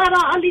तुसा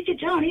हारा आली च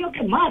चाहनियो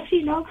के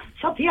मासी ना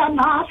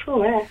सत्यानाश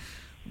हो है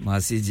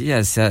मासी जी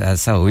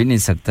ऐसा हो ही नहीं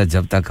सकता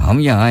जब तक हम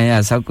यहाँ हैं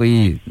ऐसा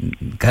कोई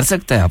कर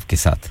सकता है आपके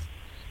साथ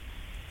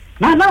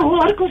ना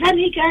और कुछ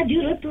नहीं क्या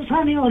जरूरत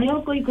तुसा नहीं हो रही हो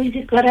कोई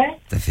जिक्र है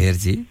तो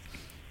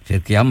फिर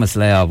क्या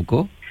मसला है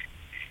आपको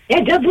ये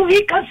जब भी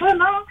कसो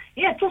ना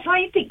ये तो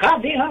सही टिका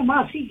दे हम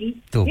मासी की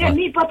ये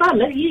नहीं पता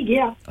लग ही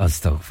गया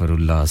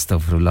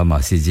अस्तगफुरुल्लाह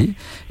मासी जी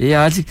ये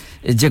आज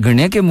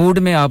जगने के मूड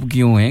में आप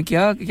क्यों हैं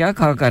क्या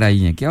खा कर आई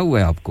हैं क्या हुआ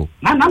है आपको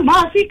ना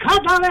मासी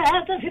खाता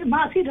है तो फिर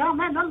मासी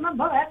राम है ना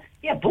भवे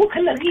ये भूख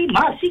लगी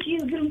मासी की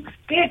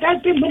पेट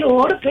पे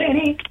मलोड़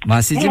पेने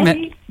मासी जी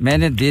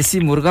मैंने देसी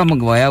मुर्गा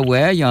मंगवाया हुआ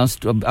है यहाँ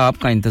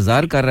आपका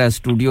इंतजार कर रहा है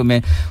स्टूडियो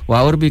में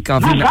और भी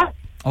काफी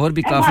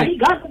हमारी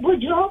गाल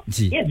बुझो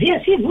ये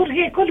देसी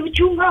मुर्गे को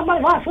लुचूंगा मैं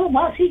वासो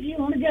मासी की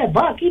उन जाए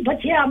बाकी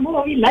बच्चे हम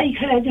भी लाई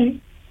खड़े जन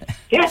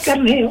क्या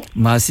करने हो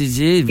मासी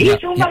जी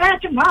इस उम्र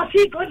में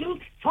मासी को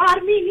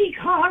फार्मी नहीं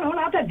खान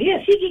होना था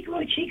देसी की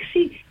कोई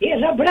छिकसी ये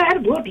रबड़ा और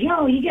बोटियां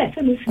हुई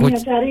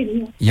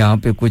कैसे यहाँ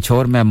पे कुछ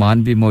और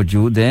मेहमान भी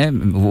मौजूद हैं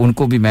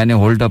उनको भी मैंने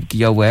होल्ड अप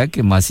किया हुआ है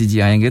कि मासी जी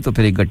आएंगे तो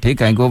फिर इकट्ठे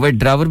खाएंगे वो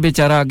ड्राइवर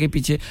बेचारा आगे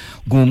पीछे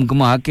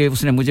घुमा के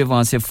उसने मुझे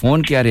वहां से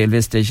फोन किया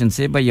रेलवे स्टेशन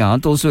से भाई यहाँ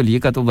तो उस लिए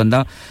का तो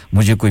बंदा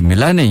मुझे कोई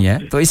मिला नहीं है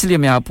तो इसलिए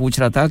मैं आप पूछ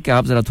रहा था कि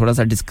आप जरा थोड़ा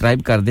सा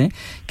डिस्क्राइब कर दें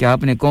कि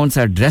आपने कौन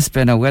सा ड्रेस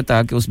पहना हुआ है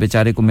ताकि उस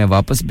बेचारे को मैं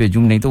वापस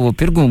भेजूं नहीं तो वो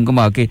फिर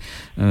घुमा के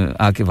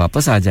आके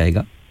वापस आ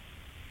जाएगा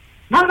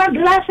ना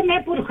ड्रेस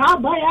में पुरखा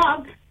बाया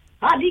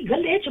खाली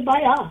गले च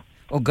बाया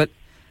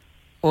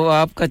ओ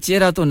आपका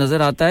चेहरा तो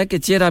नजर आता है कि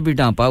चेहरा भी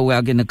ढांपा हुआ है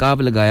आगे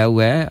नकाब लगाया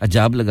हुआ है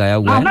हिजाब लगाया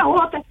हुआ है ना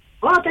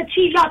वो तो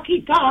चीला की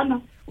था ना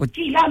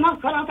चीला ना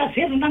करा था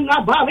फिर नंगा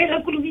बावे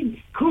रकुल भी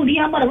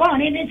खूनियां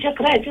मरवाने ने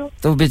चक्रा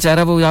तो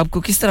बेचारा वो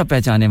आपको किस तरह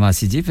पहचाने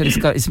मासी जी फिर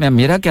इसमें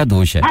मेरा क्या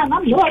दोष है ना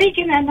लोड़ी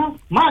की ना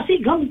मासी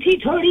गमथी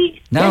थोड़ी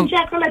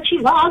पंचा कल अच्छी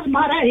आवाज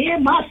मारा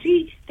है मासी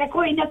ते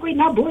कोई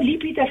ना बोली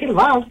पी तो फिर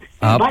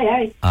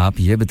आवाज आप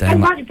ये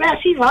बताएं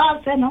पैसी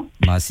आवाज है ना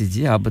मासी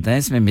जी आप बताएं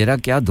इसमें मेरा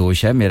क्या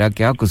दोष है मेरा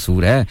क्या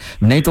कसूर है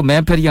नहीं तो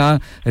मैं फिर यहाँ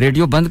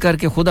रेडियो बंद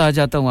करके खुद आ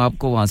जाता हूँ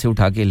आपको वहां से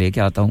उठा के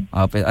लेके आता हूँ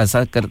आप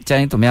ऐसा कर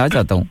चाहें तो मैं आ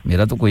जाता हूँ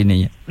मेरा तो कोई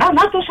नहीं है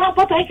ना तो सब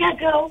पता है क्या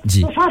करो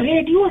तो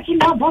रेडियो की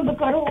ना बंद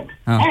करो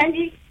हैं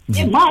जी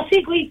ये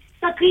मासी कोई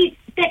तकरी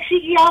टैक्सी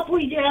की आप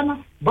हुई जरा ना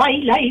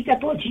बाई लाई ते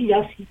पहुंची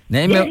जासी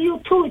नहीं मैं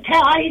उठू थे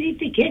आई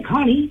रीति के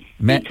खानी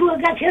इथु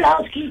अगर खेला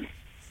उसकी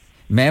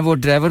मैं वो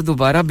ड्राइवर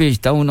दोबारा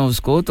भेजता हूं ना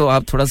उसको तो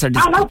आप थोड़ा सा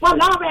ना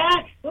पलाव है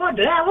वो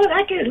ड्राइवर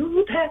है के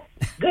रूट है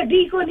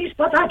गड्डी को नहीं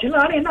पता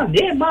चलाने ना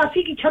दे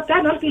मासी की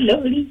छत्ता न की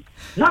लगड़ी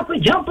ना कोई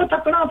जंप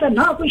तकना तो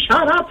ना कोई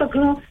इशारा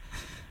तकना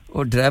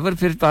और ड्राइवर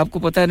फिर तो आपको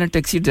पता है ना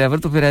टैक्सी ड्राइवर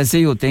तो फिर ऐसे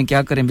ही होते हैं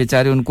क्या करें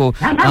बेचारे उनको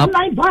आप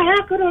नहीं बाया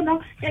करो ना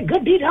ये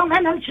गड्डी राम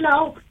न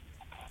चलाओ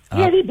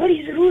ये भी बड़ी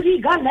जरूरी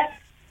गल है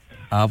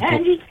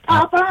आपको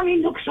अपना भी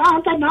नुकसान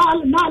तो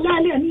ना ले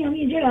लेनी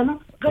हमें जेड़ा ना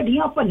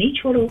गड्डियां पर नहीं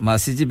छोड़ो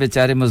मासी जी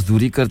बेचारे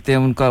मजदूरी करते हैं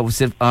उनका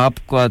सिर्फ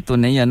आपका तो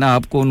नहीं है ना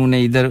आपको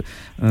उन्होंने इधर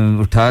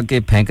उठा के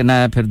फेंकना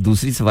है फिर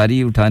दूसरी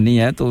सवारी उठानी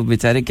है तो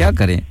बेचारे क्या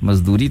करें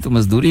मजदूरी तो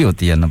मजदूरी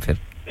होती है ना फिर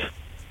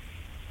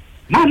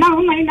ना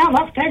महीना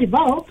वक्त है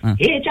बाओ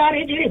ये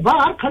चारे जेड़े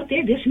बाहर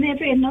खड़ते दिसने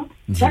पे ना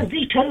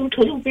सर्दी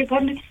ठरू पे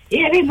करने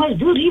ये भी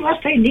मजदूरी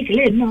वास्ते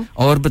निकले ना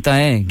और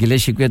बताएं गिले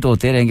शिकवे तो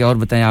होते रहेंगे और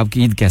बताएं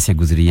आपकी ईद कैसे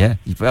गुजरी है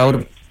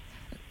और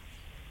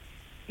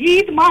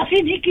ईद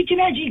मासी जी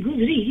किचने जी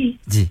गुजरी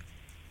जी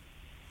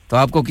तो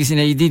आपको किसी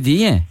ने ईदी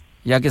दी है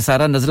या कि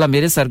सारा नजला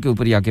मेरे सर के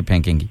ऊपर ही आके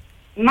फेंकेंगी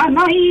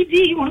ना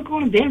ईदी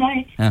कौन देना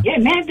है ये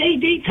मैं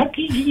दे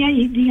थकी गई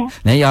ईदियां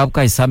नहीं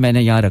आपका हिस्सा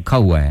मैंने यहाँ रखा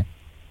हुआ है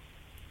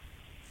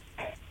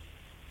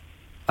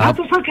आप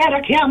तो क्या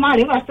रखे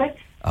हमारे वास्ते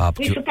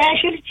आप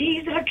स्पेशल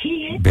चीज रखी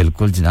है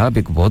बिल्कुल जनाब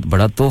एक बहुत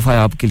बड़ा तोहफा है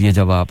आपके लिए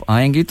जब आप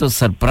आएंगी तो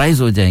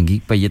सरप्राइज हो जाएंगी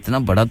भाई इतना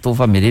बड़ा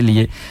तोहफा मेरे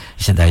लिए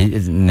शदाई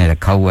ने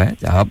रखा हुआ है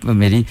आप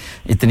मेरी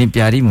इतनी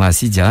प्यारी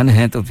मासी जान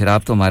हैं तो फिर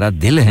आप तो हमारा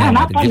दिल है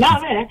हमारे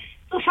दिल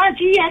तो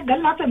साची है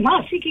गल्ला तो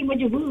मासी की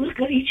मजबूर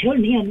करी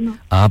छोड़नी है ना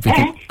आप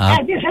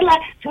जिसला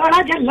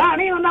थोड़ा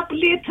जलाने होना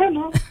प्लेट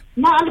ना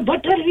नाल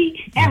बटर भी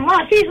ए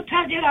मासी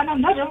था जरा ना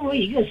नरम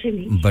होई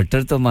गसनी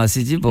बटर तो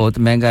मासी जी बहुत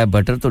महंगा है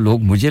बटर तो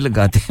लोग मुझे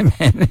लगाते हैं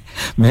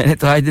मैंने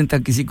तो आज दिन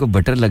तक किसी को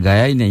बटर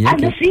लगाया ही नहीं है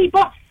नसीब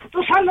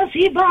तो सा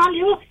नसीब आ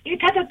लियो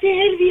इथा तो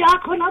तेल भी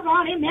आखो ना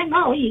दाने महंगा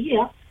होई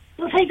गया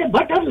तो सही तो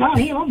बटर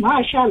लानी हो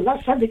माशाल्लाह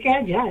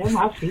सदके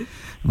जाए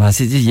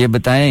मासी जी ये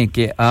बताएं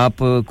कि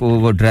आप को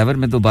वो ड्राइवर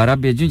में दोबारा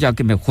भेजूं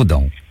जाके मैं खुद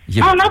आऊं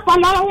ये ना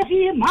पलाओ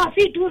सी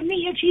मासी टूर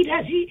नहीं अच्छी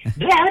रहसी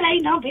ड्राइवर आई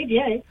ना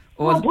भेजे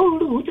वो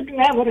बूढ़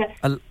ड्राइवर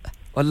है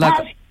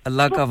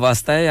अल्लाह का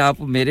वास्ता है आप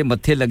मेरे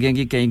मत्थे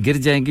लगेंगी कहीं गिर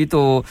जाएंगी तो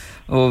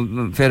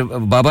फिर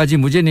बाबा जी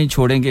मुझे नहीं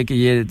छोड़ेंगे कि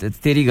ये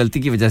तेरी गलती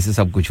की वजह से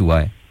सब कुछ हुआ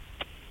है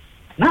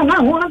ना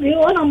होना भी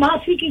हो ना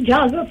मासी की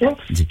इजाजत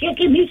है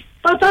कि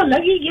पता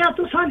लगी गया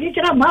तो सांझे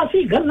तेरा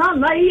मासी गल्ला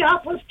लाई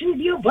आप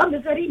स्टूडियो बंद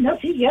करी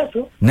नसी गया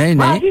तो नहीं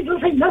मासी तो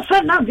सही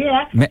नसर ना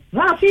गया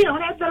मासी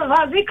होने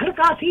दरवाजे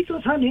खड़काती तो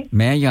साने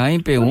मैं यहीं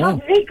पे हूं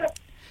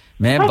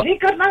मैं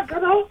फिक्र ना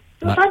करो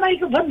तो साना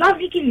एक बंदा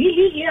भी की मिल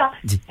ही गया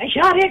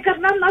इशारे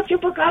करना ना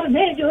चुप कर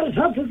मैं जो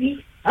सब की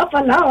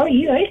अपला होई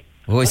है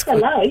वो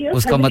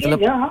उसका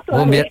मतलब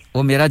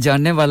वो मेरा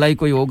जानने वाला ही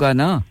कोई होगा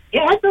ना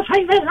ये तो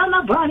सही में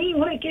ना बानी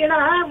होने केड़ा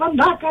है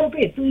बंदा कर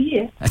पे तू ही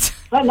है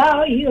भला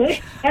ही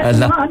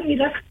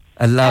है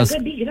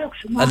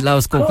अल्लाह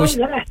उसको खुश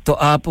तो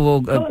आप वो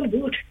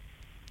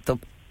तो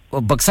वो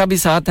बक्सा भी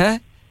साथ है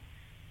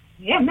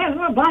ये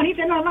मैं बानी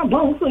पे ना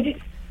बहुत कुछ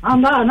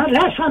आंदा ना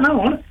रहसा ना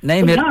हो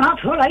नहीं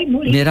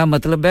मेरा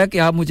मतलब है कि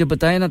आप मुझे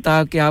बताएं ना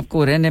ताकि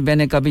आपको रहने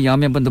बहने का भी यहाँ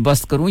मैं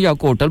बंदोबस्त करूं या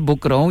होटल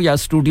बुक कराऊं या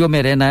स्टूडियो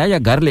में रहना है या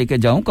घर लेके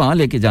जाऊं कहां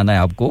लेके जाना है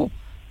आपको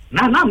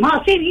ना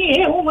मासी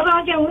ये उमरा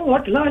जाऊं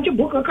होटल जो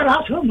बुक करा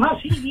सो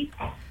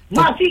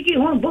मासी की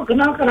हुन बुक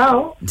ना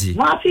कराओ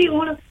मासी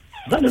हुन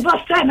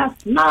बंदोबस्त है ना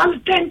नाल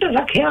टेंट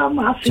रखया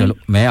मासी चलो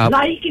मैं आप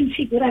लाइक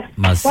इनसी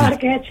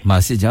करे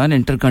मासी जान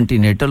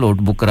इंटरकंटिनेंटल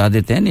होटल बुक करा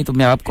देते हैं नहीं तो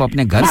मैं आपको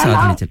अपने घर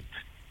साथ ले चल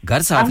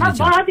घर साथ ले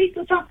चल बादी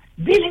तो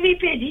बिल भी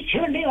भेजी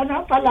छोड़ने वाला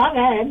पला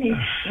गया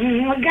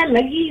नहीं मगर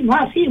लगी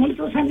मासी हुन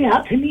तो संगे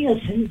हाथ नहीं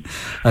हसन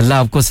अल्लाह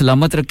आपको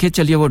सलामत रखे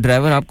चलिए वो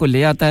ड्राइवर आपको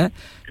ले आता है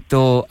तो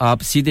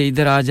आप सीधे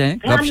इधर आ जाएं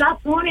अल्लाह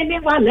सोने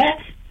वाला है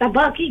तब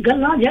बाकी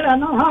गल्ला जरा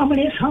ना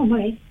आमने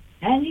सामने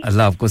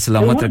अल्लाह आपको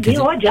सलामत रखे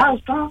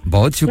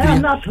बहुत शुक्रिया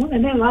अल्लाह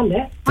सुनने वाले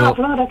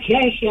अपना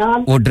रखिए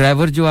ख्याल वो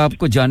ड्राइवर जो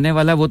आपको जानने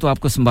वाला है वो तो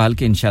आपको संभाल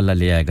के इंशाल्लाह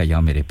ले आएगा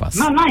यहाँ मेरे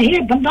पास ना ये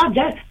बंदा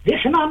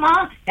जिसना ना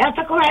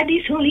ऐसा को आईडी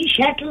सुनी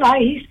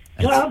सैटेलाइट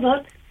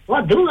ड्राइवर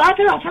वो दूर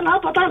आते असना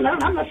पता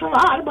लगना ना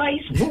सवार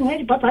 22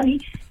 मुंह पता नहीं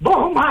वो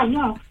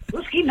मारना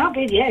उसकी ना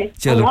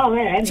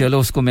भेजे चलो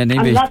उसको मैं नहीं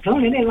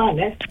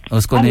भेजता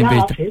उसको नहीं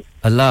भेजता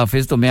अल्लाह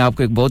हाफिज तो मैं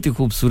आपको एक बहुत ही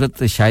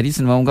खूबसूरत शायरी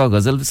सुनवाऊंगा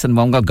गजल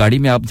सुनवाऊंगा गाड़ी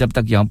में आप जब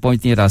तक यहाँ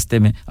पहुंचती हैं रास्ते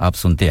में आप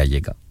सुनते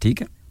आइएगा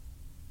ठीक है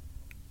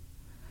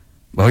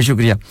बहुत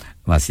शुक्रिया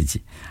मासी जी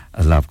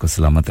अल्लाह आपको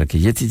सलामत रखे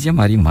ये थी जी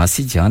हमारी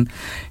मासी जान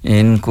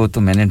इनको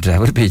तो मैंने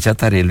ड्राइवर भेजा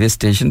था रेलवे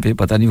स्टेशन पे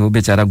पता नहीं वो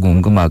बेचारा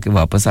घूम आके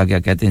वापस आ गया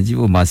कहते हैं जी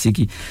वो मासी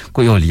की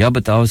कोई औलिया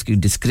बताओ उसकी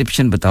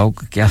डिस्क्रिप्शन बताओ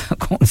क्या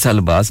कौन सा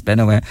लिबास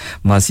पहना हुआ है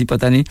मासी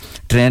पता नहीं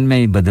ट्रेन में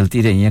ही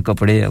बदलती रही हैं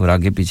कपड़े और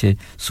आगे पीछे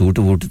सूट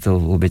वूट तो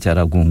वो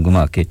बेचारा घूम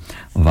आके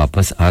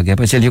वापस आ गया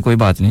पर चलिए कोई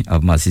बात नहीं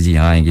अब मासी जी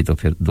यहाँ आएंगी तो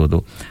फिर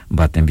दो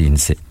बातें भी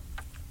इनसे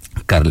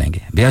कर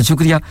लेंगे बेहद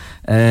शुक्रिया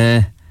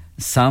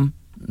साम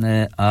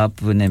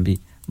आपने भी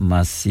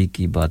मासी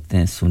की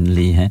बातें सुन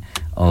ली हैं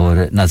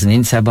और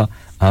नाज़नीन साहबा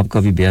आपका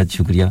भी बेहद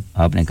शुक्रिया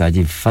आपने कहा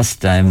जी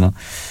first time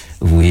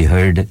we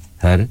heard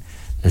her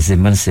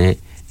जिमन से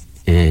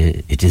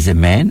इट इज अ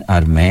मैन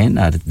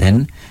और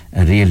देन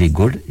रियली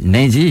गुड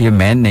नहीं जी ये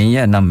मैन नहीं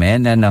है ना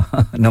मैन है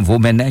ना वो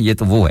मैन है ये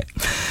तो वो है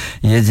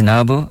ये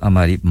जनाब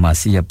हमारी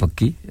मासी है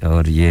पक्की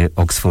और ये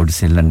ऑक्सफोर्ड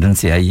से लंदन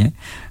से आई हैं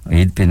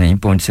ईद पे नहीं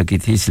पहुंच सकी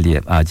थी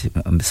इसलिए आज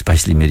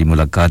स्पेशली मेरी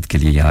मुलाकात के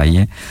लिए यहाँ आई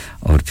हैं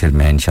और फिर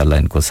मैं इंशाल्लाह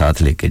इनको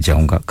साथ लेके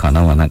जाऊंगा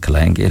खाना वाना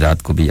खिलाएंगे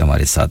रात को भी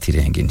हमारे साथ ही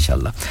रहेंगे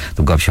इंशाल्लाह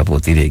तो गपशप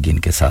होती रहेगी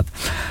इनके साथ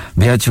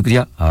बेहद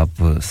शुक्रिया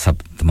आप सब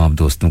तमाम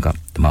दोस्तों का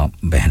तमाम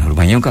बहन और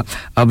भाइयों का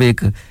अब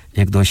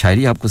एक दो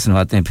शायरी आपको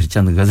सुनवाते हैं फिर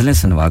चंद गजलें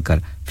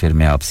सुनवाकर फिर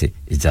मैं आपसे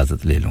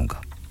इजाजत ले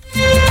लूंगा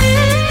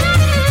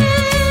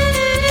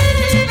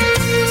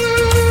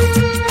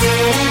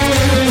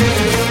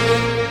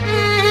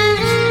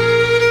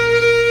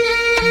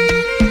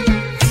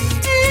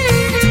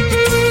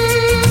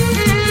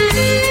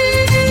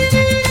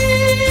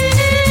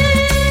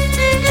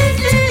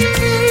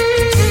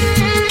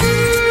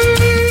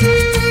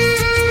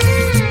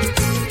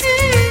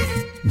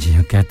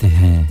कहते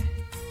हैं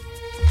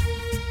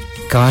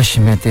काश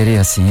मैं तेरे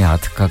हसी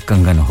हाथ का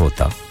कंगन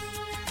होता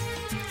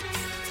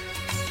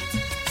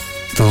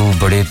तो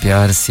बड़े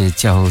प्यार से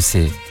चाहो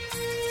से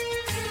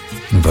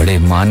बड़े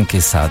मान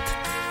के साथ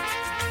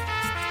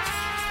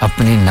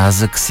अपनी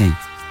नाजुक सी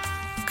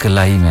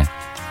कलाई में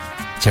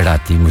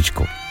चढ़ाती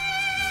मुझको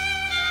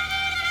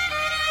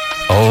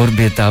और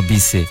बेताबी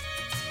से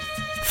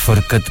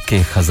फुरकत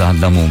के खजान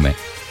लम्हों में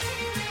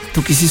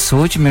तू किसी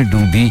सोच में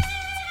डूबी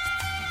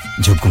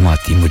जो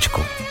घुमाती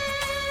मुझको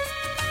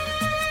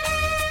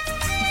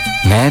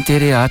मैं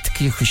तेरे हाथ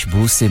की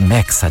खुशबू से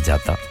महक सा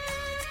जाता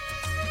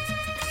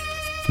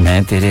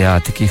मैं तेरे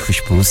हाथ की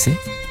खुशबू से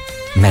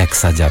महक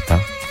सा जाता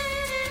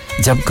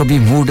जब कभी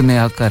मूड में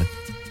आकर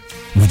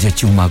मुझे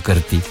चूमा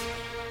करती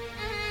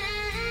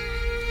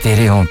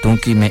तेरे होंठों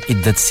की मैं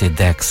इद्दत से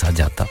दहक सा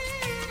जाता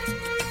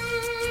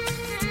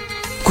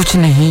कुछ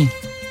नहीं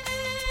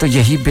तो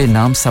यही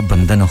बेनाम सा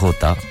बंधन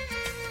होता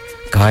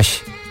काश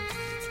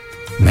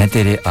मैं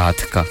तेरे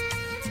हाथ का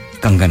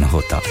कंगन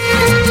होता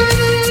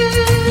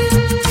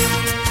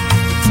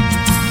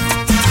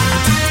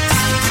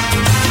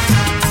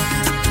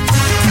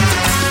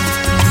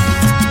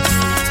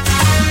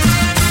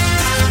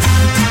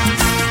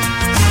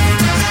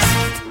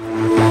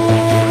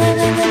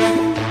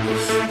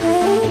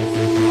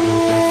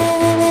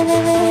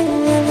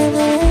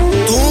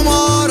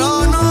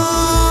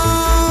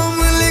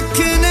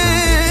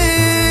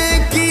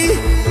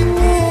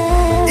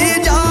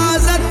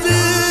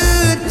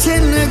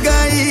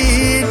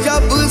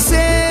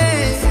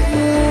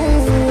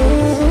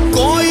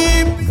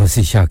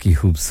वसीशा की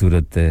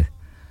खूबसूरत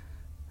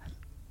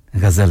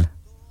गजल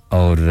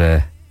और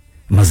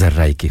मजर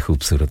राय की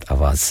खूबसूरत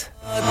आवाज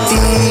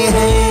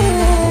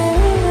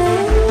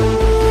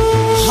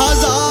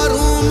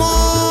हजारों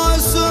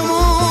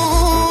मौसमों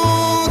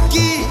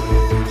की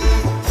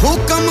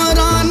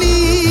हुक्मरानी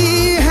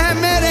है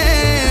मेरे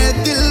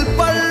दिल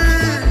पर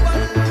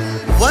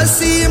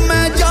वसी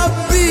मैं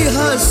जब भी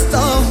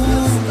हंसता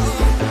हूँ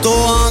तो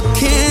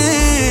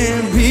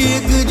आंखें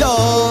भीग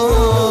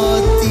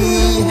जाती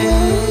हैं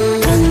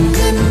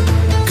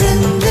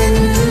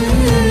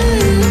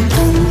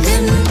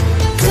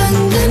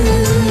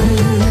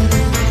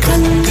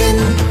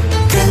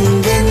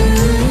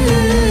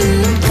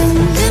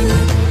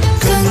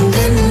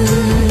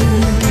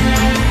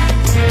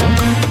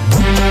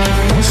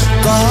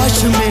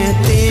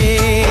में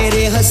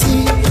तेरे हंसी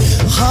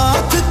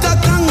हाथ का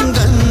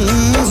कंगन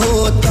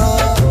होता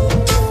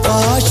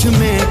काश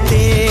में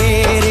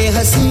तेरे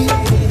हंसी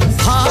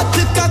हाथ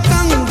का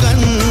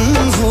कंगन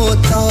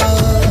होता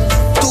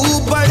तू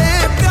बड़े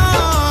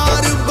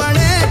प्यार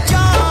बड़े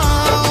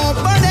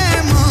चाव बड़े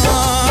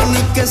मान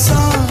के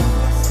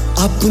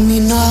साथ अपनी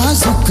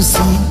नाजुक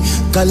सी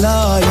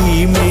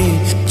कलाई में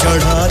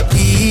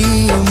चढ़ाती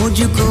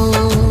मुझको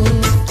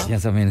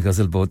यासमीन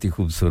गजल बहुत ही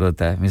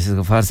खूबसूरत है मिसेस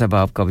गफार साहब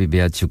आपका भी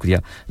बेहद शुक्रिया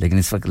लेकिन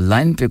इस वक्त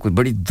लाइन पे कोई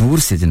बड़ी दूर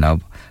से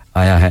जनाब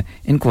आया है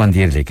इनको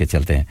अंधेर लेके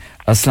चलते हैं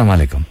अस्सलाम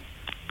वालेकुम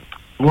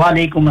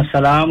वालेकुम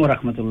अस्सलाम व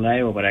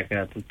रहमतुल्लाहि व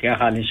बरकातहू क्या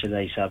हाल है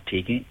शदाई साहब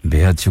ठीक हैं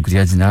बेहद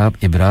शुक्रिया जनाब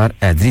इब्रार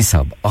ऐदरी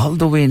साहब all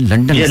the way in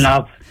London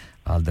जनाब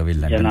ऑल द वे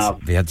लंदन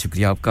बेहद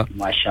शुक्रिया आपका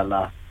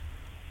माशाल्लाह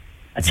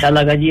अच्छा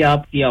लगा जी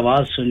आपकी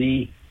आवाज सुनी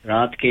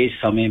रात के इस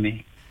समय में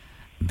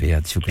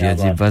बेहद शुक्रिया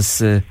जी बस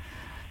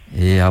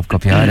ये आपका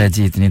प्यार है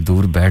जी इतनी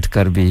दूर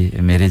बैठकर भी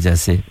मेरी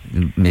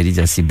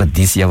जैसी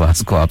बद्दी सी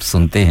आवाज को आप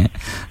सुनते हैं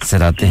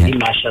सराहते हैं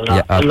माशाल्लाह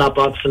अल्लाह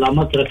पाक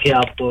सलामत रखे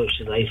आपको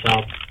शदाई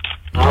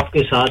साहब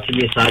आपके साथ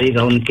ये सारी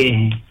रौनकें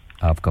हैं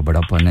आपका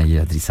बड़ापन है ये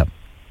अदरी साहब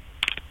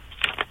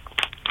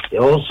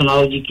और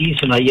सुनाओ जी की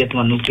सुनाइए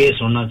ਤੁਹਾਨੂੰ के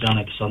सुनना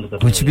चाहना पसंद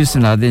करते कुछ भी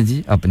सुना दें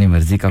जी अपनी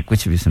मर्जी का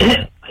कुछ भी सुना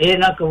ये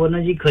ना कहो ना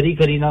जी खरी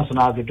खरी ना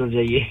सुना के टुर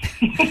जाइए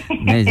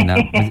नहीं जनाब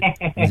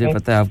मुझे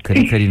पता है आप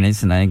खरी खरी नहीं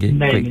सुनाएंगे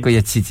कोई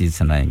अच्छी चीज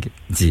सुनाएंगे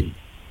जी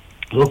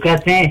वो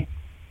कहते हैं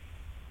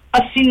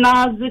ਅਸੀਂ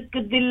ਨਾਜ਼ੁਕ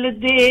ਦਿਲ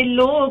ਦੇ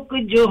ਲੋਕ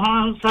ਜੋ ਹਾਂ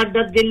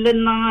ਸਾਡਾ ਦਿਲ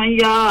ਨਾ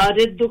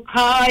ਯਾਰ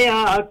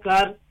ਦੁਖਾਇਆ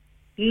ਕਰ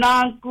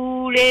ਨਾ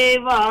ਕੂੜੇ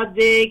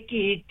ਵਾਦੇ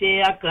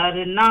ਕੀਤਿਆ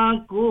ਕਰ ਨਾ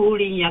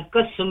ਕੂੜੀਆਂ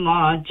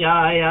ਕਸਮਾਂ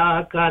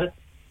ਚਾਇਆ ਕਰ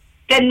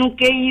ਤੈਨੂੰ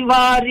ਕਈ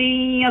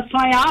ਵਾਰੀ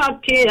ਅਸਾਂ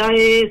ਆਖਿਆ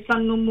ਏ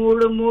ਸਾਨੂੰ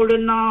ਮੁੜ ਮੁੜ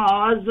ਨਾ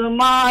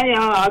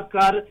ਅਜ਼ਮਾਇਆ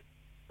ਕਰ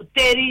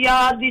ਤੇਰੀ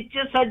ਯਾਦ ਵਿੱਚ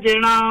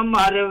ਸਜਣਾ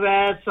ਮਰ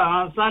ਵੈਸਾ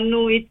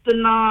ਸਾਨੂੰ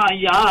ਇਤਨਾ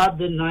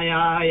ਯਾਦ ਨਾ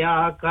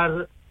ਆਇਆ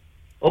ਕਰ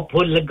ਉਹ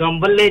ਫੁੱਲ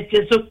ਗੰਬਲੇ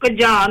ਚ ਸੁੱਕ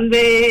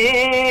ਜਾਂਦੇ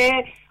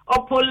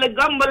ਉਹ ਫੁੱਲ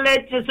ਗੰਬਲੇ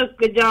ਚ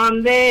ਸੁੱਕ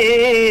ਜਾਂਦੇ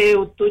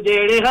ਉਤੋਂ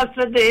ਜਿਹੜੇ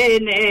ਹੱਸਦੇ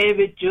ਨੇ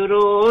ਵਿੱਚ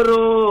ਰੋ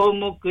ਰੋ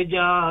ਮੁੱਕ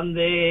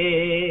ਜਾਂਦੇ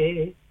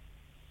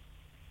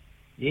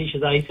ਜੀ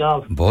ਸ਼ਦਾਈ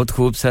ਸਾਹਿਬ ਬਹੁਤ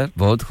ਖੂਬ ਸਰ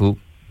ਬਹੁਤ ਖੂਬ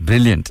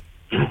ਬ੍ਰਿਲੀਅੰਟ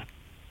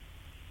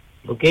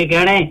ਓਕੇ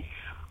ਕਹਿਣੇ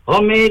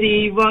ਉਹ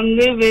ਮੇਰੀ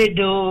ਵੰਗ ਵੇ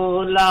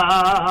ਢੋਲਾ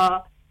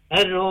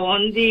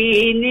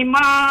ਰੋਂਦੀ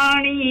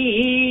ਨਿਮਾਣੀ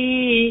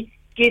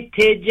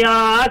ਕਿੱਥੇ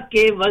ਜਾ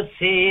ਕੇ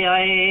ਵਸੇ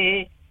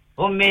ਆਏ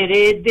ओ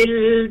मेरे दिल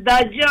दा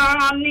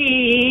जानी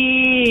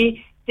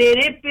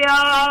तेरे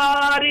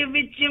प्यार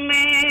विच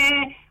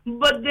में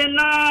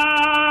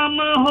बदनाम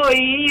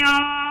होइयां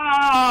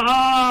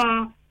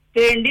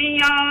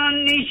तेंडियां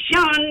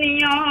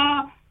निशानियां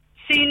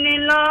सीने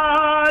ला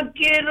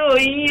के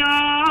रोइयां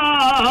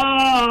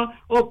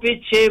ओ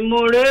पीछे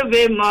मुड़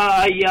वे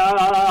माया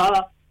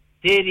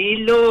तेरी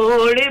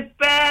लोड़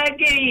पै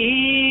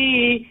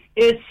गई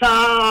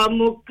ऐसा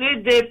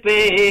मुकदे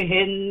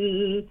पहन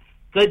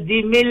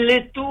कदी मिल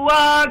तू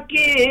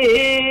आके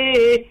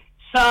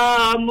सा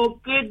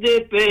मुकदे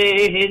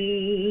पहन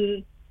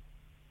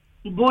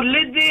बुल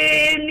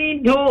दे नी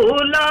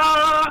ढोला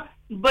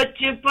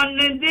बचपन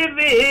दे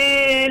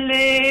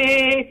वेले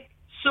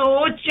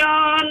सोचा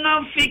न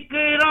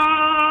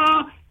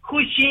फिकरां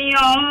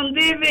खुशियां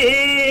दे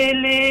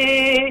वेले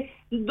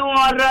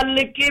दुआ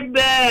रल के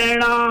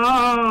बैणा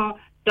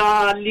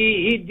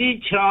टाली दी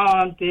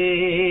छां ते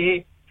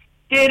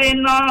तेरे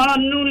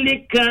नाम नू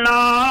लिखना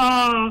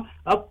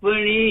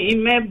अपनी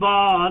मैं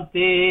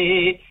बाते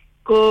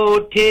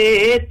कोठे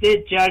ते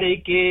चढ़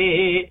के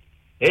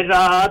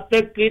रात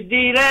तक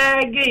दी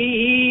रह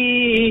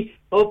गई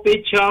ओ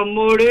पिछा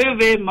मुड़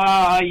वे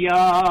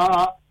माया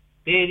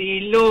तेरी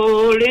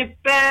लोड़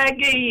पै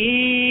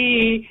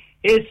गई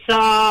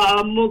ऐसा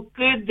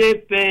मुकद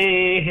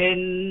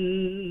पहन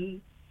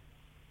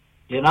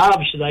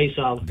जनाब शदाई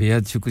साहब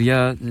बेहद शुक्रिया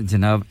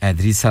जनाब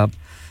हैदरी साहब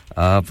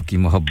आपकी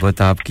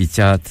मोहब्बत आपकी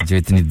चाहत जो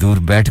इतनी दूर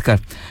बैठकर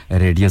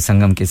रेडियो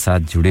संगम के साथ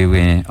जुड़े हुए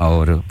हैं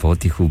और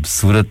बहुत ही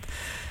खूबसूरत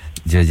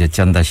जो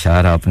चंद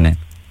अशार आपने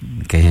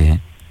कहे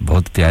हैं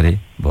बहुत प्यारे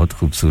बहुत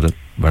खूबसूरत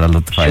बड़ा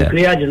लुत्फ आया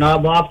शुक्रिया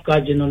जनाब आपका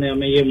जिन्होंने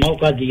हमें ये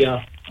मौका दिया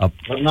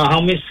वरना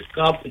हम इस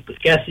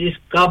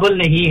काबिल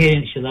नहीं है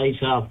शदाई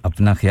साहब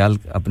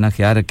अपना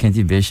ख्याल रखें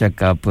जी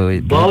बेशक आप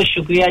बहुत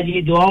शुक्रिया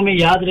जी दुआओं में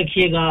याद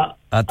रखिएगा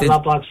अल्लाह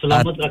पाक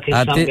सलामत रखे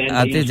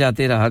आते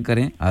जाते रहा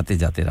करें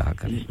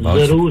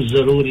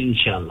जरूर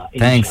इंशाल्लाह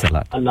थैंक्स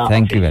अल्लाह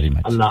थैंक यू वेरी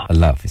मच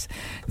अल्लाह हाफिज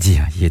जी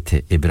हां ये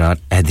थे इब्रार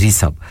हैदरी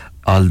साहब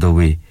all the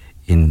way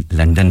in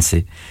London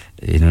से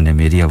इन्होंने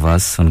मेरी आवाज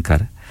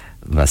सुनकर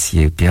बस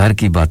ये प्यार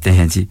की बातें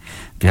हैं जी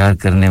प्यार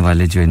करने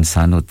वाले जो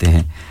इंसान होते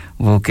हैं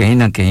वो कहीं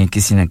ना कहीं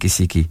किसी ना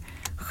किसी की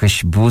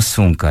खुशबू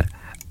सूंघकर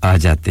आ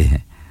जाते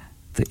हैं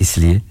तो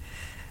इसलिए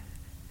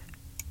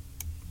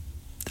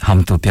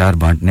हम तो प्यार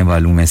बांटने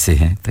वालों में से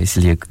हैं तो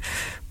इसलिए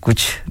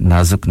कुछ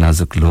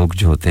नाजुक लोग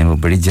जो होते हैं वो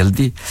बड़ी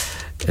जल्दी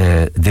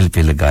दिल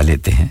पे लगा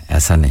लेते हैं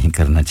ऐसा नहीं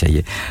करना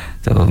चाहिए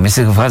तो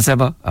मिसेस गफार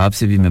साहबा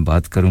आपसे भी मैं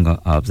बात करूंगा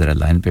आप जरा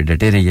लाइन पे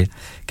डटे रहिए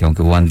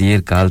क्योंकि वो ऑन द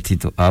एयर कॉल थी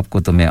तो आपको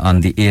तो मैं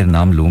ऑन द एयर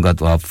नाम लूंगा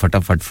तो आप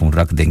फटाफट फोन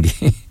रख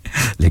देंगे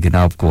लेकिन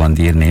आपको ऑन द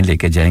एयर नहीं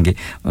लेके जाएंगे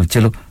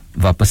चलो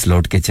वापस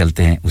लौट के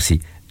चलते हैं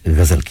उसी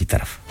गजल की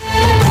तरफ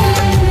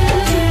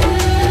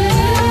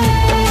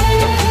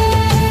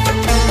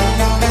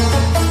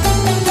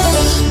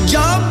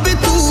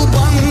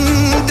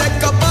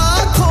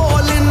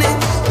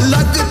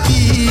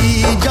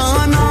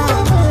जाना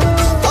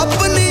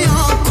अपनी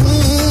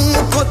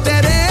आँखों को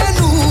तेरे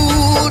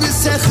नूर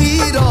से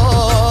खीरा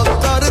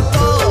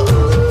करता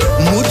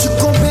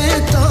मुझको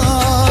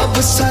बेताब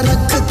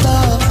सरकता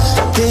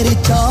तेरी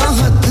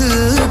चाहत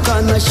का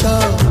नशा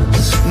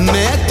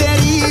मैं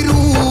तेरी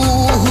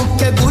रूह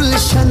के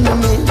गुलशन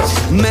में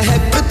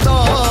महकता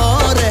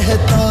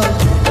रहता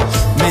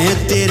मैं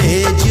तेरे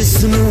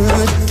जिस्म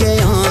के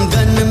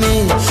आंगन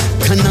में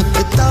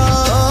खनकता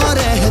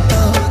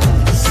रहता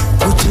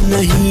कुछ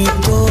नहीं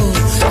तो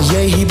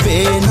यही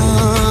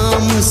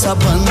बेनाम सा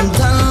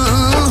बंधन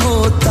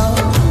होता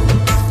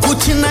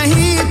कुछ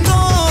नहीं तो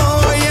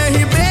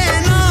यही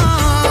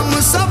बेनाम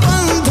सा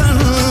बंधन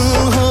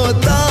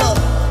होता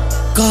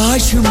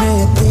काश मैं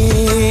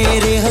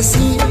तेरे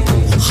हंसी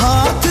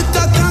हाथ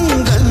का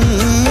कंगन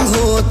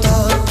होता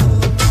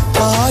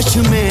काश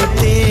मैं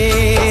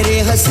तेरे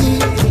हंसी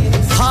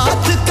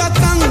हाथ का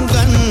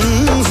कंगन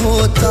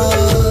होता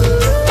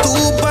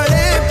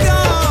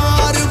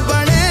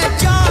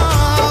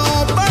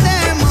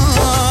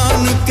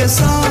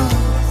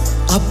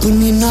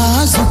अपनी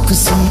नाजुक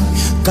सी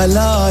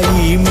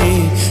कलाई में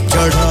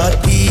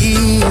चढ़ाती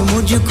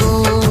मुझको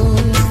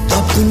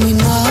अपनी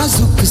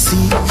नाजुक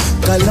सी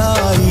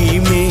कलाई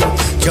में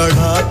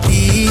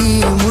चढ़ाती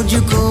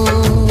मुझको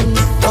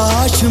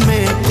काश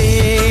मैं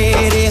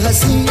तेरे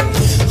हंसी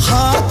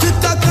हाथ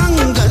का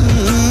कंगन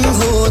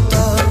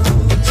होता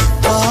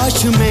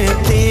काश मैं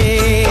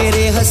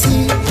तेरे हंसी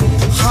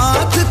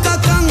हाथ का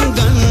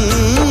कंगन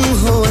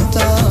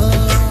होता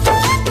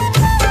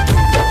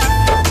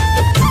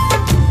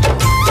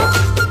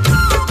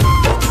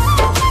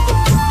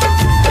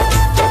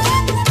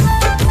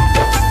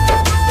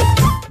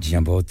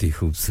बहुत ही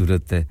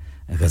खूबसूरत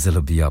गजल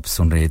अभी आप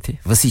सुन रहे थे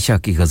वसीशा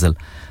की गजल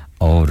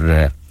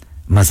और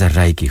मजर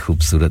राय की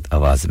खूबसूरत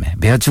आवाज में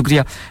बेहद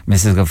शुक्रिया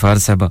मिसेस गफार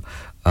साहब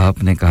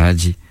आपने कहा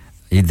जी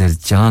इधर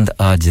चांद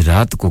आज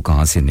रात को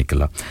कहां से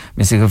निकला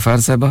मिसेस गफार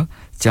साहब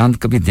चांद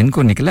कभी दिन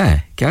को निकला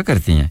है क्या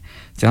करती हैं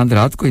चांद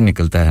रात को ही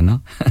निकलता है ना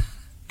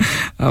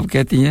आप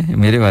कहती हैं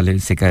मेरे वाले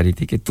से कह रही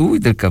थी कि तू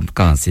इधर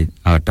कहां से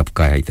आ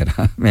टपका है इधर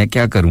मैं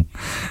क्या करूं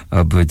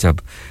अब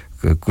जब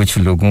कुछ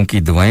लोगों की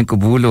दुआएं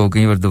कबूल हो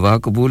गई और दुआ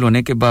कबूल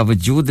होने के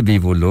बावजूद भी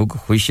वो लोग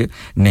खुश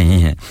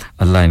नहीं हैं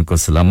अल्लाह इनको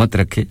सलामत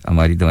रखे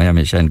हमारी दुआएं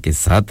हमेशा इनके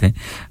साथ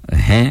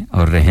हैं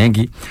और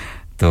रहेंगी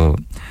तो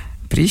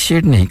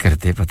अप्रिशिएट नहीं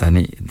करते पता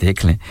नहीं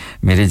देख लें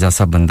मेरे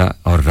जैसा बंदा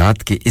और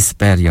रात के इस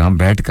पैर यहां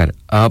बैठकर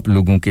आप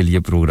लोगों के लिए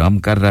प्रोग्राम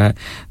कर रहा है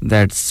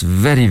दैट्स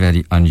वेरी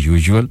वेरी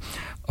अनयूजुअल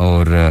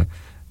और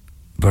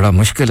बड़ा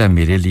मुश्किल है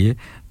मेरे लिए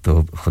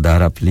तो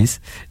खुदारा प्लीज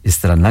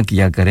इस तरह ना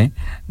किया करें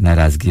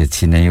नाराजगी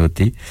अच्छी नहीं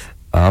होती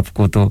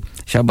आपको तो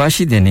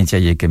शाबाशी देनी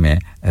चाहिए कि मैं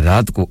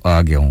रात को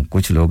आ गया हूं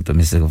कुछ लोग तो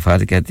मिसेस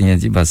गफार कहती हैं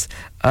जी बस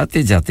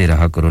आते जाते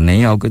रहा करो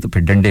नहीं आओगे तो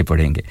फिर डंडे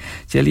पड़ेंगे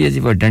चलिए जी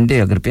वो डंडे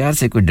अगर प्यार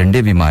से कोई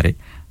डंडे भी मारे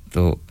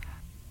तो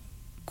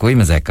कोई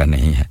मजाक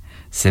नहीं है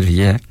सिर्फ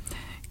ये है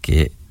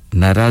कि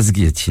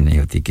नाराजगी अच्छी नहीं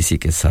होती किसी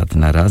के साथ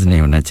नाराज नहीं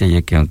होना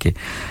चाहिए क्योंकि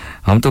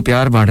हम तो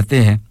प्यार बांटते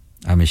हैं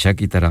हमेशा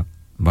की तरह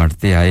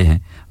बांटते आए हैं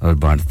और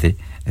बांटते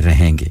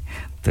रहेंगे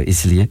तो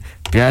इसलिए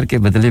प्यार के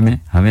बदले में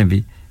हमें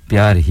भी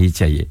प्यार ही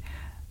चाहिए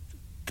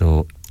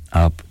तो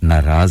आप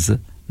नाराज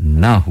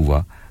ना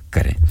हुआ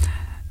करें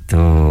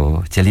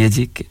तो चलिए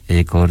जी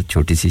एक और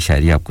छोटी सी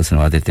शायरी आपको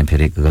सुनवा देते हैं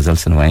फिर एक गजल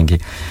सुनवाएंगे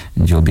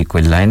जो भी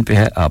कोई लाइन पे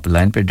है आप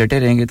लाइन पे डटे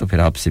रहेंगे तो फिर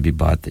आपसे भी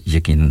बात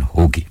यकीनन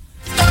होगी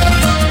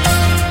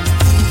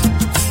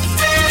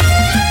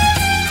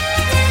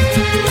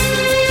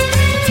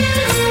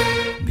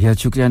बहुत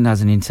शुक्रिया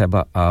नाज़रीन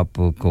साहबा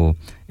आपको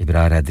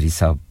इब्रार हैदरी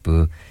साहब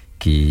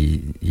की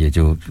ये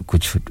जो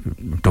कुछ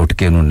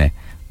टोटके उन्होंने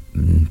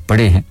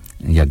पढ़े हैं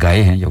या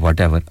गाए हैं या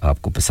व्हाटएवर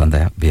आपको पसंद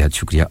आया बेहद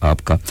शुक्रिया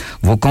आपका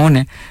वो कौन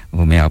है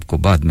वो मैं आपको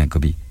बाद में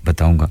कभी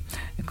बताऊंगा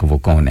कि वो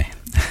कौन है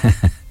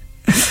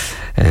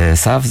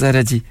साफ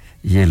ज़रा जी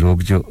ये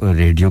लोग जो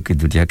रेडियो की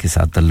दुनिया के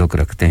साथ ताल्लुक़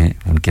रखते हैं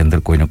उनके अंदर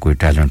कोई ना कोई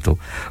टैलेंट तो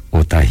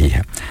होता ही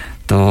है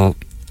तो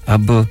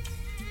अब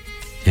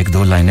एक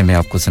दो लाइनें मैं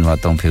आपको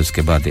सुनवाता हूं फिर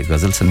उसके बाद एक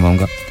गजल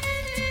सुनवाऊंगा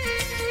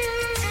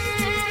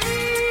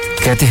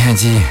कहते हैं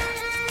जी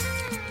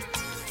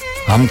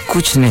हम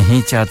कुछ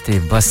नहीं चाहते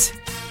बस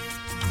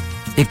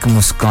एक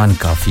मुस्कान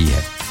काफी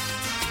है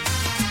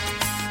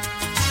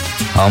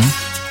हम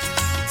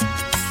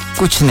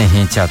कुछ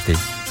नहीं चाहते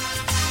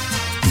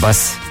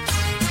बस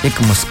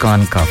एक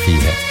मुस्कान काफी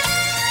है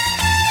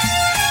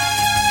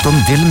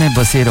तुम दिल में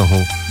बसे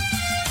रहो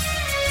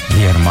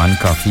ये अरमान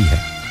काफी है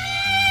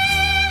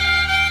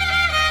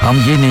हम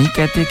ये नहीं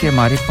कहते कि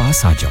हमारे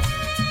पास आ जाओ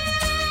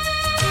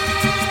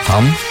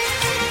हम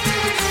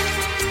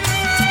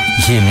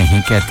ये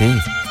नहीं कहते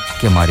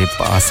कि हमारे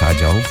पास आ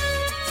जाओ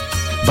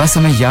बस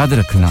हमें याद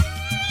रखना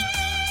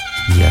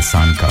ये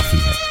आसान काफी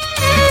है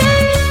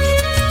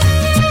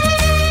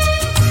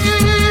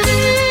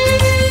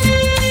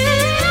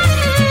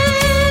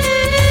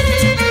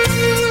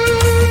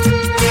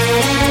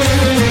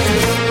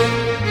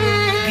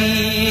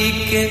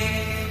के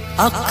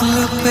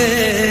अक्ल पे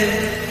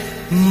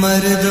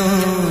मर्दों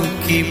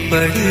की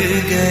पड़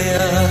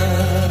गया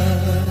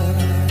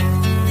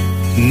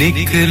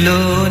निकलो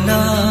ना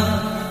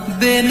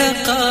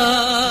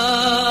बेनकाब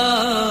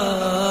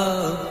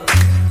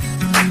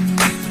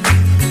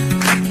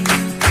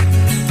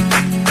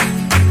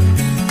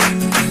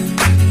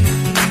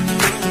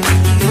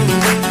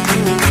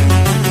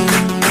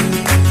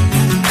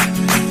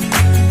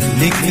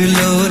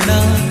निकलो ना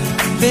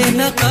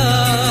बेनकाब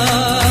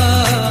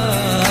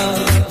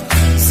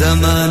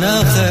ज़माना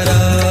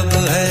खराब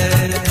है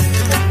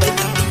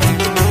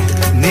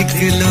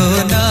निकलो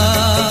ना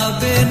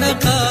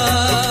बेनकाब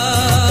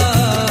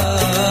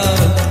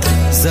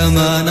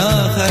ज़माना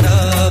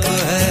खराब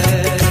है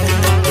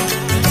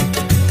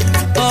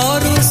और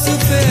उस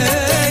पे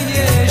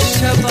ये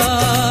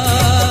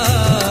शबाब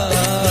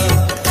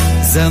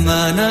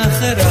ज़माना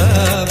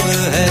खराब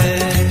है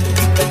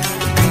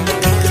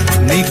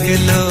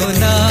निकलो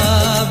ना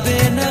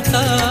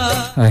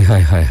बेनकाब हाय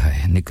हाय हाय हाय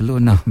निकलो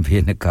ना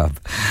बेनकाब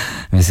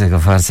वैसे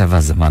गफार साहब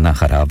ज़माना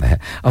खराब है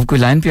अब कोई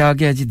लाइन पे आ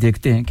गया जी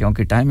देखते हैं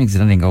क्योंकि टाइम इज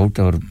रनिंग आउट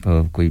और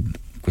कोई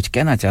कुछ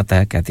कहना चाहता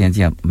है कहते हैं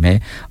जी मैं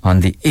ऑन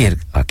द एयर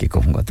आके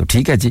कहूंगा तो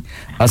ठीक है जी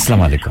अस्सलाम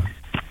वालेकुम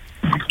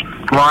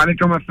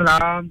वालेकुम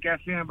अस्सलाम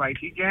कैसे हैं भाई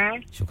ठीक हैं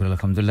शुक्र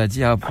अल्हम्दुलिल्लाह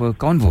जी आप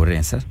कौन बोल रहे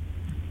हैं सर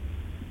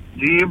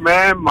जी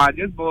मैं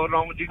माजिद बोल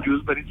रहा हूं जी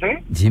ड्यूसबरी से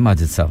जी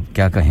माजिद साहब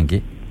क्या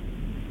कहेंगे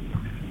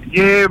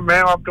ये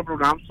मैं आपका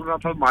प्रोग्राम सुन रहा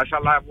था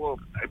माशाल्लाह वो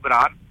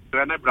इब्रार जो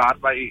है ना इब्रार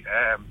भाई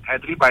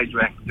हैदरी भाई जो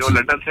है जो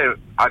लंदन से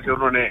आके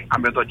उन्होंने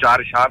हमें तो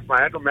 4 इशार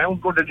सुनाए तो मैं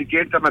उनको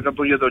डेडिकेट करना चाहता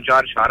हूं ये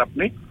 2-4 इशार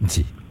अपने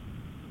जी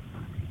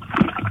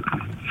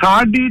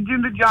साडी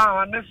जिंद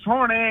जान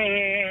सोने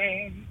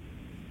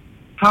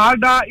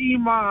साडा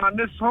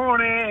ईमान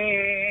सोने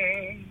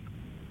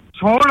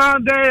सोना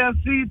दे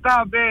असी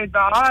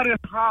ताबेदार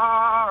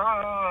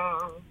हां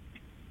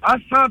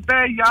असां ते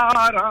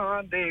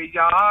यारां दे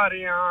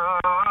यारियां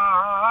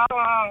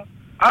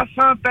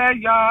असां ते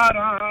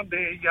यारां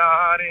दे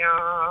यारियां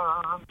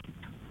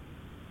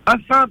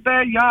असां ते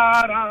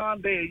यारां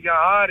दे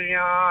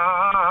यारियां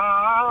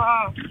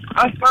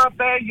असां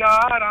ते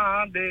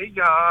यारां दे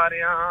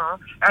यारियां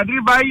हैदरी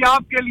भाई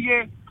आपके लिए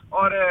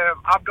और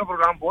आपका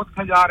प्रोग्राम बहुत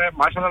सजा रहा है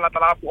माशाल्लाह अल्लाह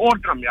ताला आपको और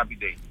कामयाबी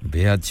दे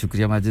बेहद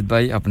शुक्रिया माजिद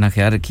भाई अपना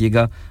ख्याल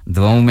रखिएगा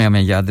दुआओं में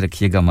हमें याद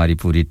रखिएगा हमारी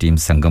पूरी टीम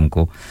संगम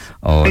को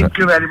और thank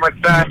you very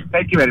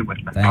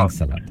much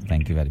thanks a lot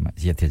thank you very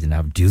much ये थे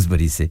जनाब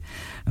ड्यूसबरी से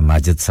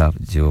माजिद साहब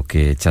जो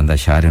कि चंद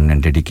अशार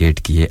उन्होंने डेडिकेट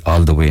किए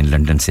all the way in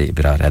London से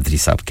इब्रार हैदरी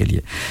साहब के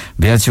लिए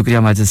बेहद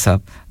शुक्रिया माजिद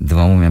साहब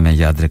दुआओं में हमें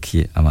याद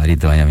रखिए हमारी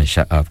दुआएं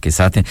हमेशा आपके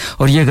साथ हैं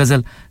और ये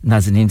गजल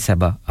नाज़नीन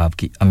साहबा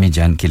आपकी अम्मी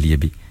जान के लिए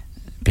भी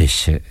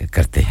पेश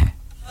करते हैं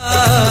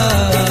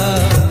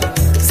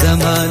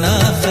ज़माना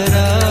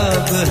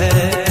खराब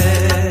है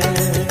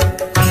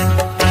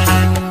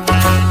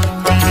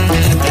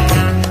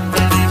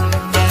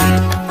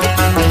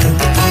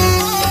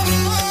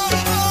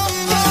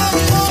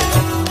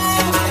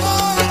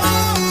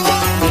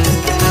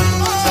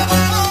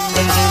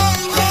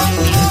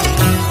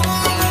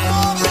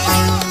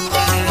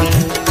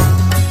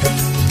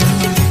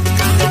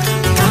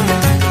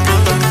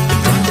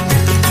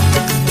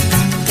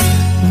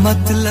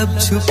मतलब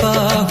छुपा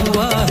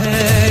हुआ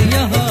है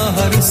यहाँ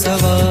हर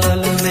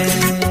सवाल में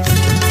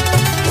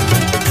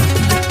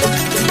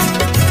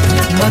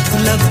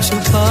मतलब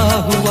छुपा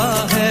हुआ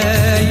है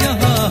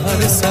यहाँ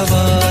हर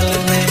सवाल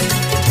में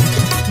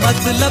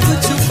मतलब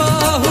छुपा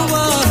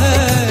हुआ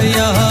है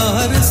यहाँ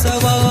हर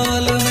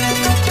सवाल में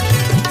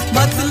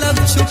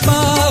मतलब छुपा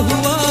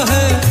हुआ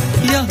है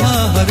यहाँ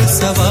हर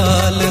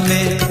सवाल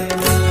में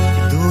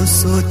दो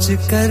सोच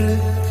कर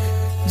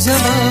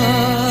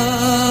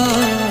जवाब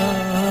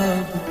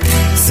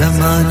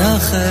ज़माना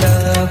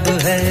खराब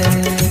है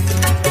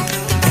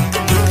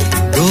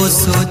दो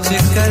सोच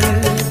कर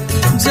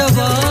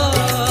जवाब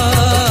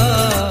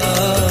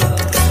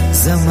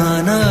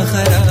ज़माना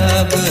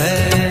खराब है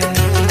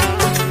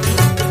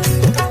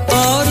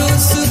और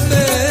उस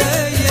पे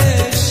ये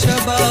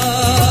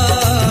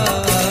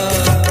शबाब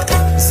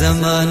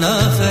ज़माना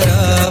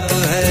खराब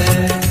है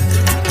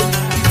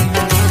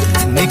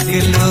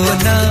निकलो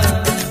ना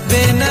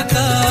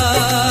बेनकाब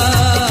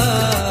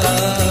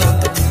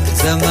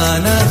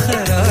ज़माना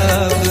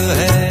खराब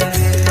है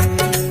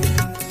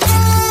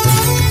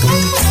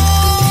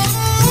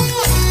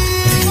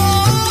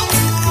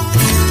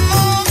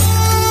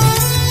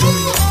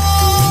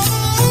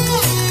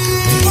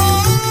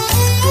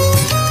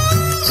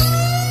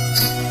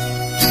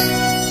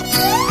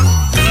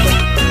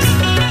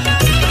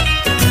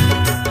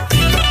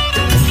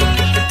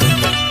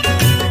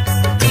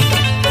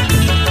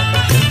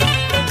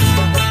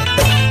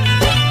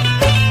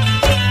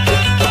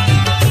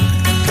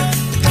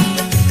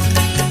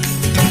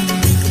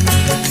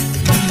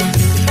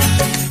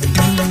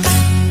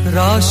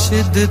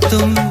राशिद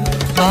तुम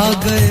आ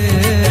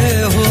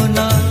गए हो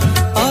ना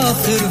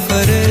आखिर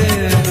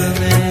फरेब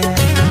में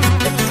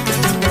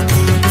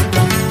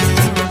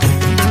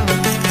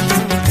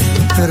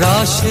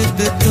राशिद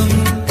तुम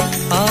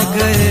आ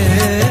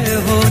गए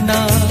हो ना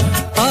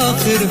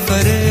आखिर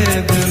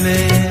फरेब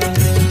में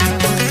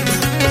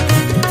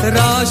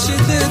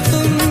राशिद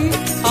तुम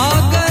आ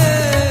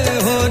गए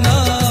हो ना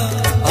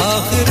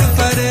आखिर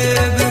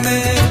फरेब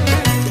में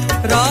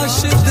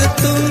राशिद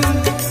तुम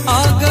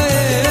आ गए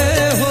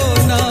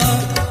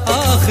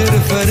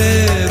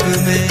फरेब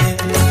में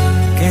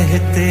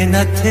कहते न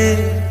थे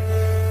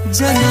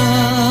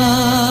जनाब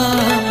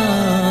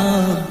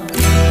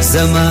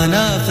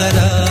ज़माना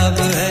खराब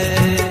है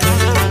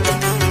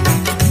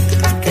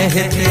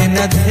कहते न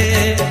थे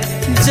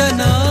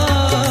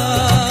जनाब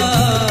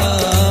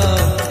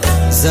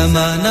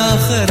ज़माना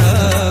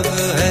खराब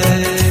है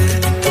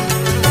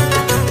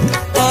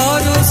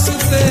और उस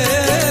पे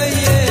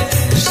ये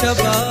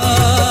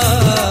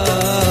शबाब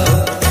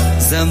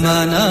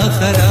ज़माना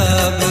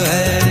खराब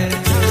है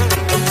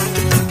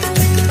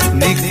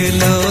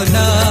निकलो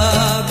ना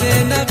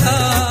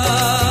बेनकाब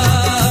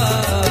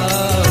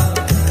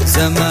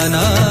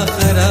ज़माना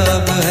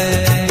खराब है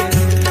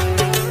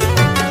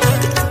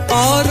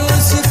और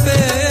उस पे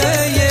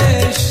ये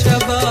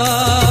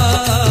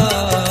शबाब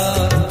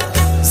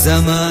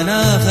ज़माना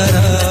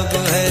खराब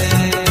है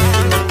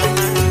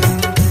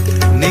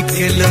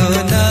निकलो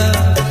ना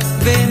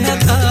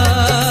बेनकाब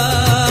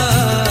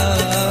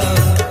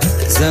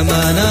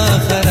ज़माना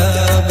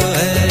खराब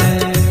है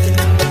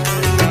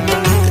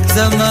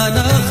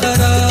ज़माना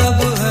खराब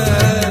है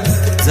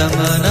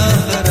ज़माना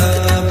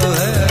खराब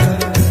है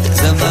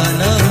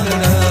ज़माना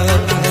खराब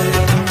है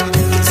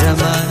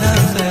ज़माना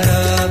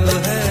खराब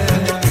है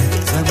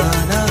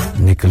ज़माना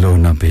निकलो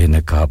ना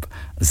बेनकाब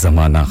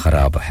ज़माना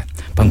खराब है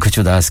पंकज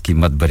उदास की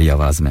मदबरी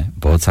आवाज में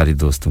बहुत सारे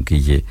दोस्तों की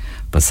ये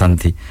पसंद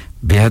थी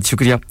बेहद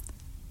शुक्रिया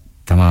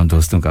तमाम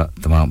दोस्तों का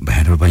तमाम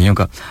बहन और भाइयों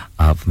का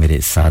आप मेरे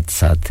साथ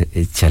साथ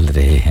चल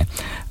रहे हैं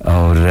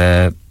और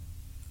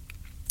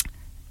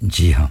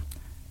जी हां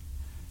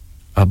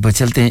अब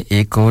चलते हैं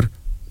एक और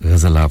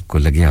गजल आपको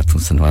लगे हाथों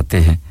सुनवाते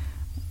हैं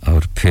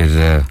और फिर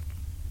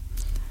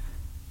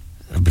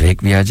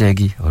ब्रेक भी आ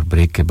जाएगी और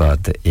ब्रेक के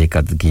बाद एक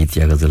आध गीत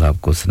या गजल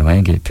आपको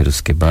सुनवाएंगे फिर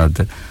उसके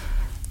बाद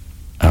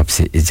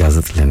आपसे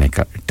इजाजत लेने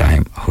का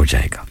टाइम हो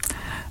जाएगा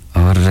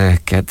और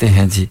कहते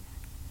हैं जी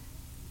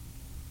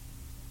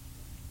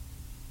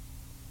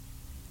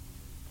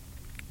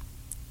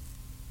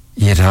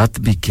ये रात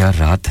भी क्या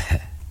रात है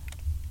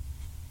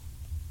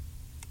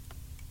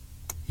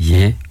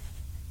ये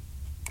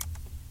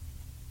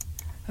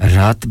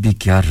रात भी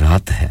क्या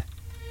रात है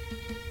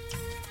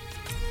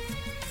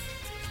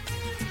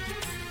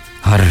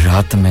हर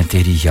रात में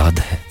तेरी याद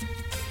है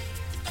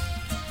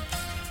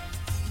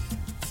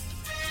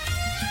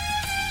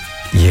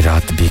ये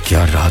रात भी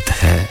क्या रात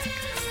है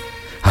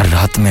हर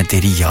रात में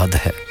तेरी याद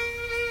है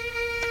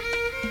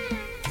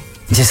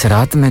जिस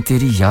रात में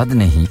तेरी याद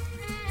नहीं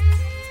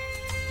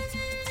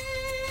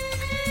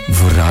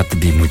वो रात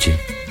भी मुझे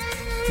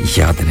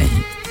याद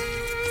नहीं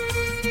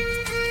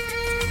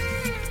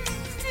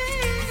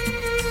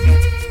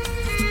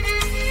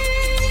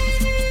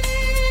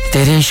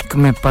तेरे इश्क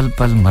में पल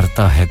पल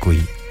मरता है कोई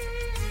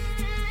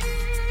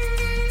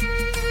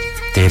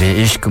तेरे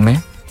इश्क में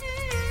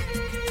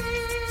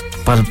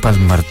पल पल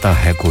मरता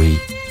है कोई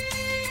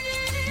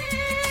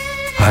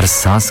हर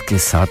सांस के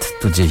साथ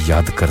तुझे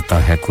याद करता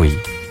है कोई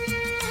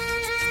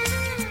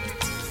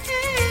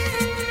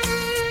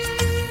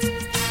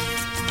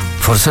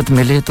फुर्सत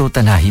मिले तो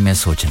तन्हाई में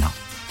सोचना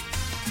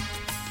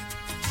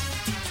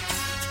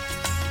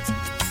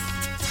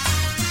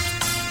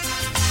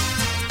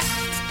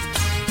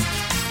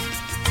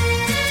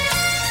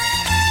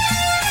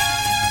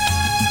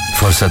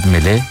फुर्सत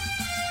मिले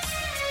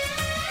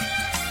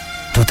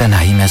तो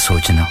तन्हाई में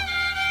सोचना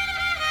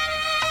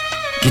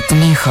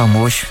कितनी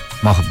खामोश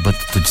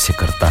मोहब्बत तुझसे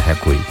करता है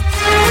कोई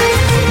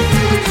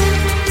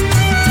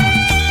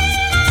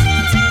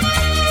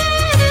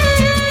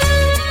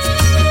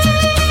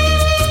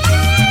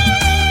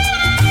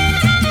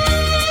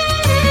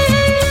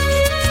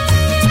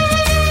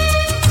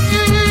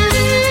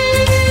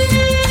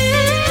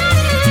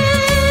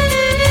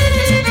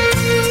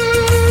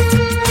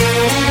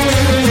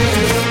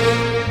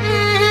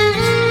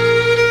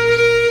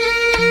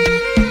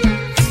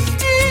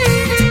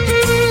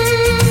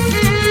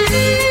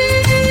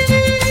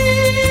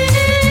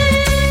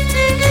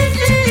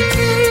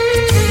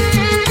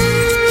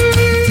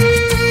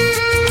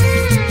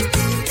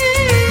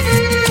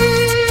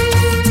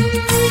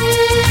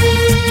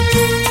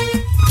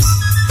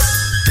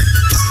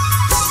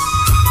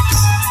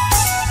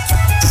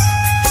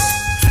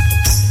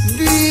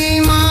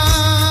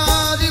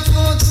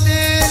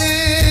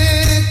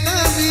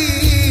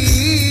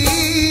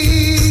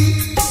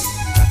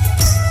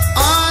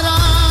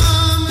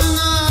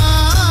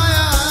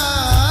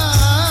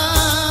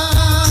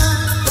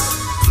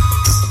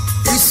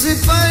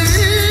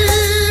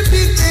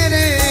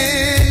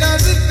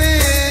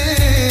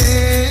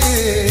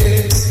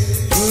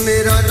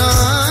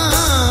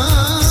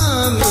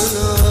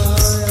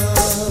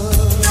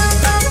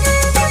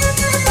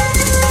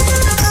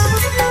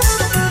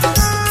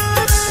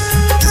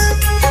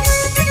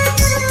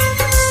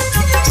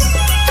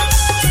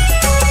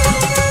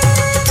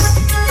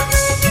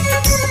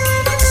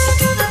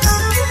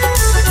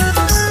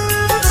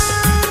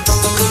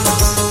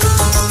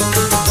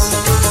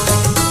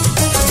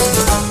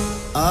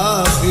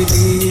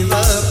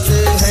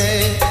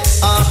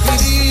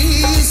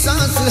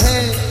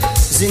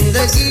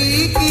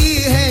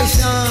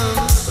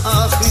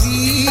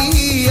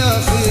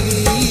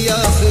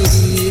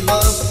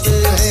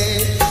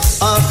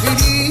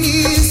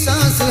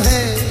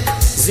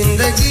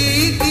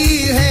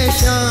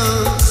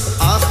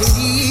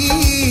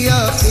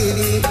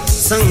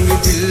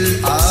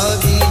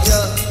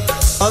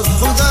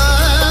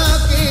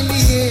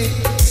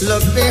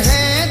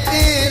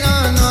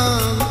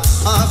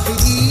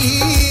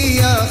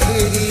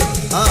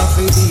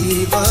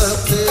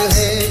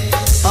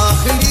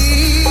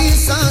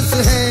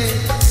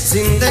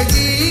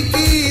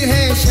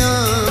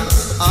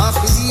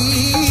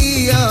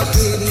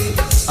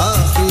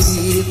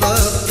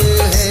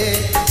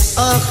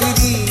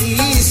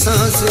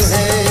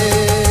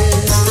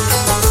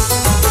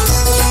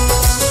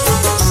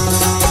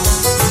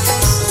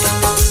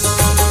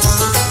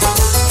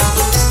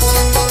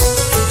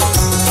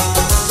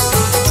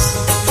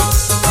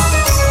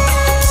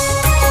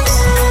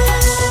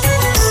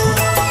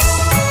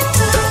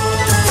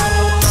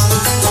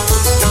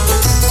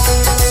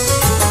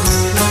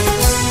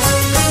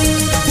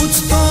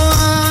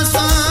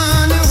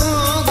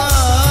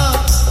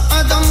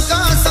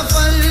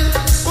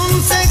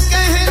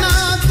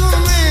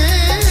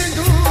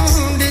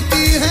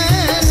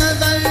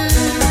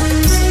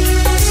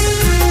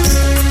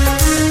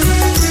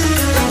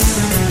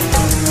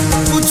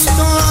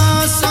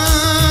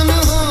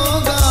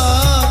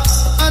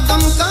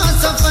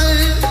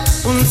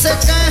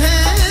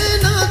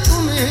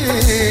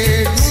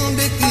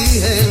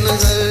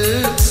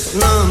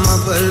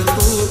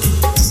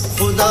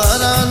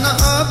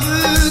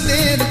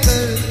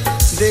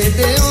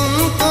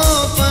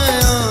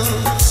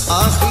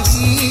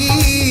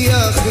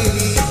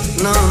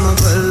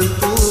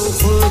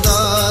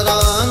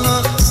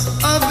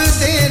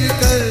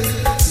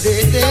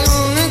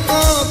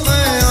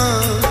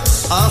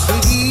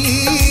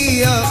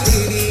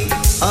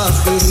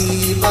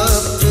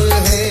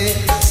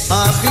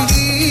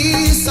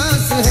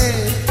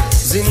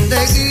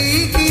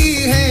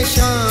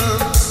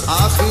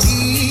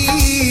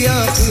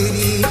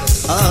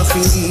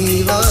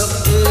आखिरी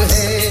वक्त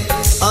है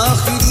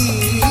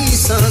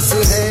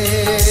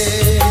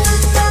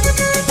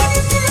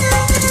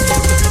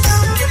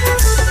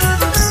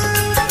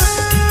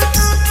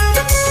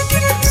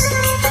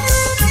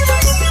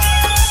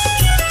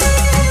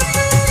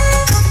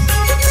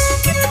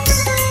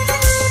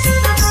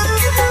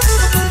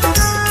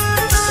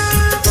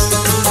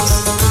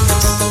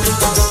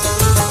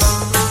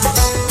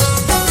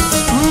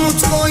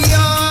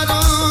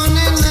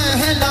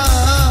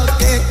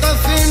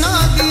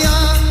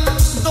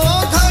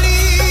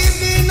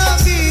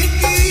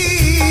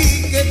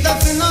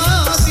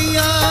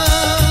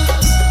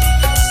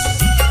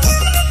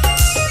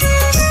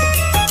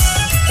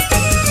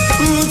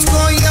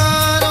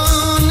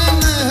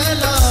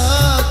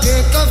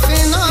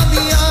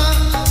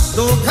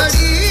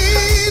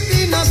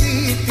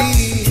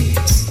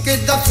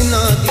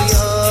ना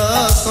दिया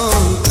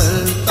कौन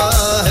करता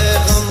है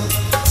गम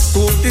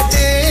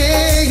टूटते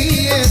ही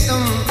ये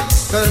दम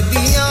कर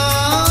दिया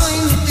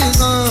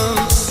इंतजाम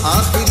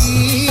आखिरी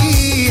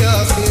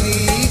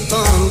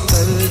कौन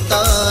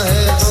करता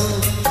है गम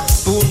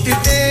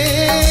टूटते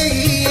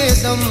ही ये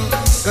दम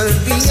कर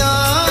दिया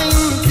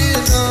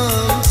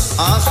इंतजाम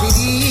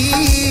आखिरी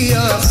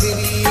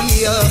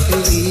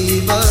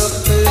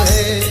वक्त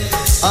है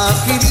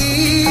आखिरी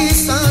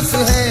सांस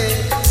है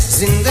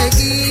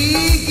जिंदगी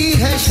की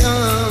है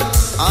शाम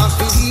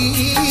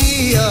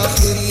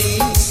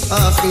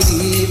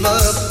आखिरी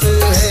वक्त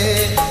है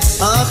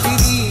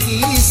आखिरी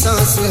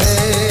सांस है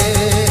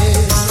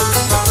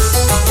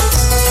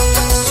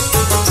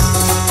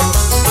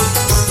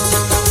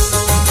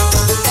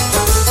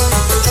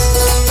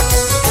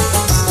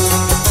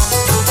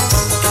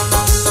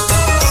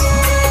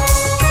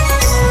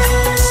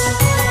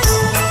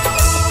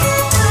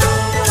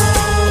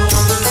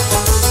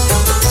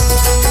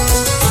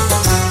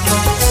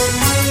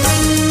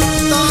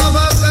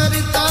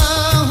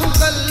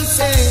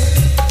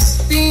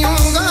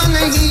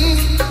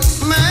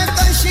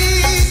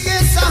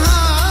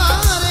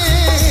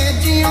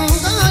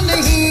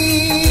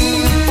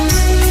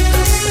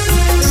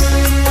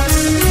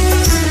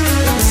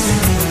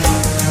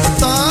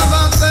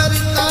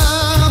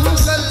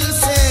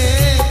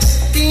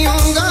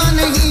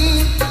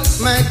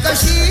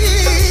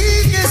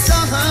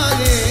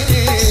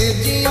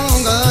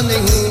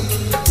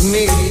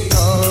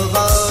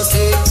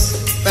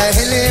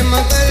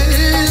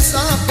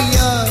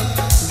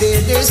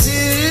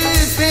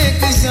सिर्फ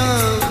एक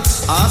जाम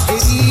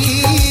आखिरी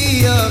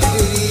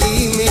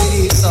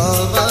मेरी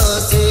तौबा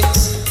से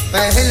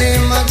पहले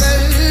मगर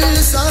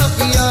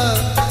साफिया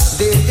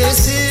देते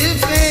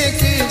सिर्फ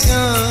एक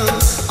जाम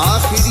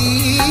आखिरी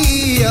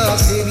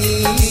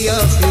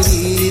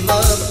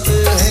वक्त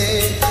है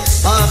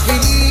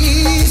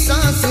आखिरी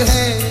सांस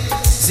है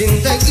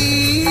जिंदगी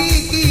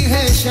की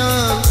है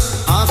शाम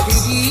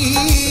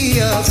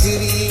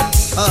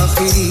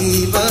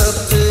आखिरी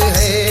वक्त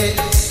है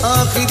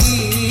आखिरी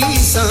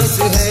सांस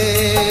है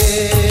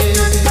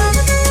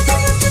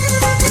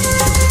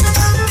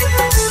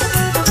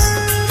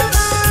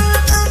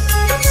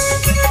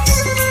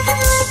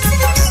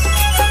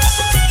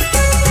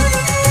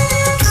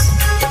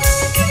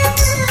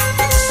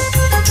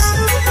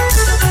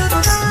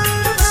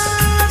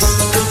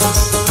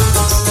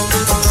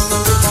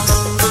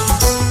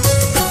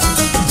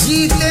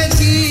जीते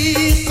जी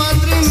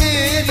कद्र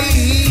मेरी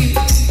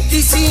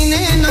किसी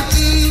ने न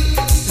की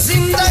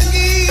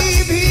जिंदगी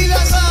भी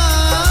लगा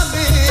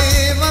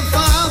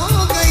बेवफा हो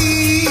गई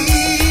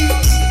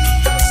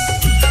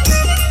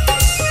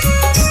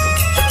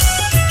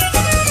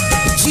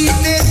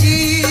जीते जी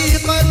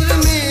कद्र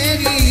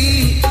मेरी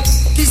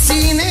किसी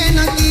ने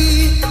न की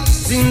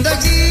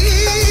जिंदगी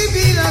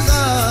भी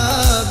लगा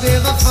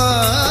बेवफा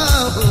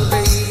हो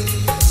गई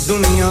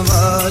दुनिया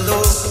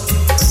वालों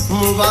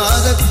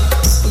मुबारक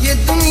ये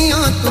दुनिया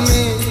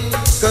तुम्हें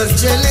कर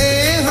चले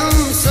हम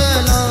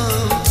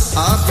सलाम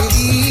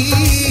आखिरी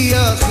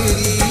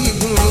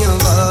दुनिया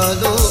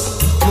वालों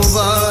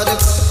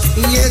मुबारक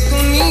ये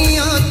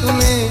दुनिया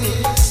तुम्हें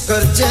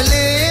कर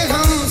चले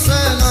हम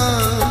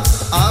सलाम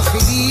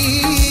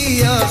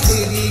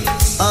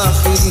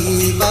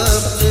आखिरी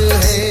वक्त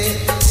है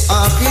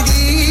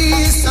आखिरी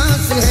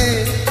सांस है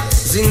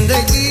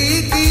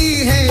जिंदगी की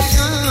है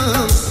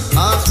शाम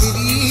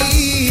आखिरी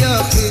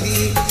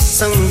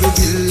संग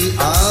दिल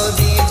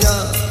आदि जा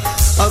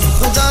अब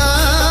खुदा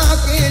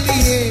के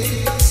लिए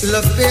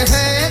लब पे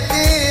है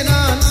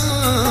तेरा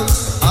नाम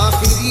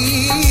आखिरी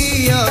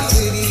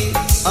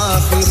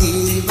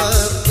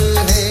वक्त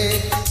है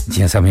जी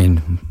सामीन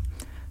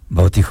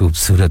बहुत ही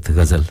खूबसूरत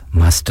गजल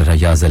मास्टर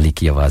अयाज अली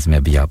की आवाज में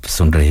अभी आप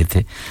सुन रहे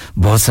थे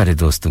बहुत सारे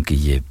दोस्तों की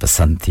ये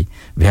पसंद थी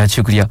बेहद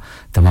शुक्रिया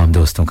तमाम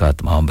दोस्तों का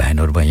तमाम बहन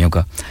और भाइयों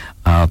का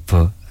आप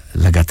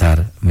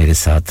लगातार मेरे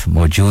साथ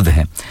मौजूद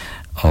हैं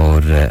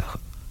और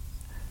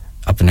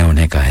अपने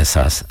होने का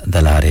एहसास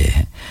दिला रहे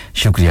हैं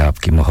शुक्रिया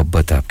आपकी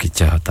मोहब्बत आपकी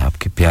चाहत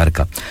आपके प्यार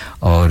का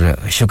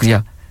और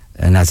शुक्रिया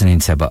नाज़रीन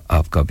साहब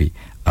आपका भी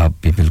आप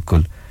भी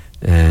बिल्कुल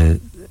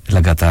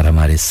लगातार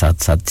हमारे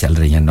साथ चल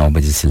रही हैं 9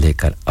 बजे से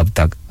लेकर अब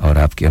तक और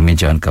आपकी अम्मी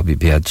जान का भी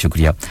बेहद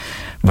शुक्रिया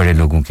बड़े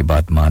लोगों की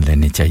बात मान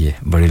लेनी चाहिए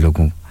बड़े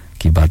लोगों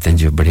की बातें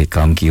जो बड़े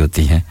काम की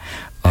होती हैं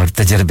और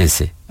तजर्बे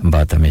से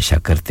बात हमेशा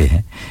करते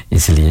हैं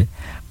इसलिए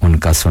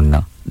उनका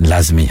सुनना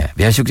लाजमी है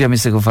बेहद शुक्रिया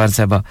मिस्टर गफार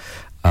साहब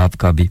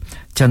आपका भी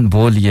चंद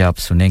बोल ये आप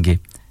सुनेंगे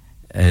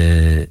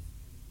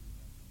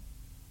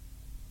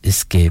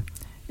इसके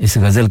इस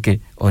गजल के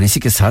और इसी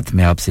के साथ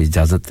मैं आपसे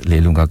इजाजत ले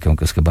लूंगा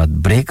क्योंकि उसके बाद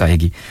ब्रेक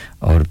आएगी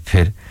और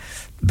फिर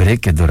ब्रेक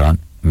के दौरान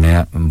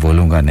मैं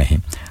बोलूंगा नहीं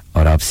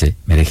और आपसे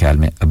मेरे ख्याल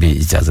में अभी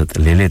इजाजत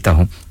ले लेता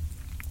हूं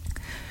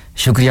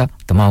शुक्रिया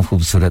तमाम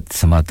खूबसूरत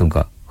समातों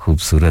का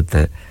खूबसूरत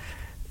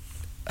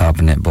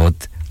आपने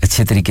बहुत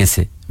अच्छे तरीके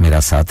से मेरा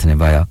साथ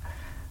निभाया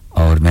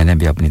और मैंने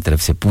भी अपनी तरफ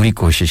से पूरी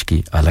कोशिश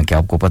की हालांकि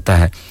आपको पता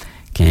है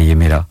कि ये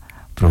मेरा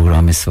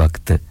प्रोग्राम इस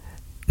वक्त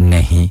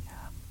नहीं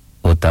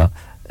होता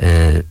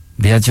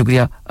बेहद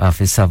शुक्रिया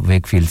हाफिज साहब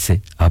वेकफील्ड से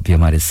आप भी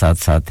हमारे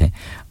साथ हैं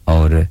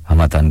और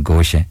हमतन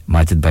गोश हैं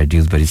माजिद भाई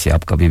ड्यूसबरी से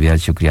आपका भी बेहद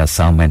शुक्रिया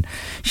सामन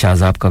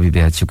शाहजाब का भी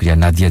बेहद शुक्रिया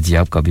नादिया जी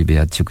आपका भी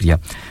बेहद शुक्रिया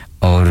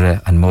और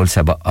अनमोल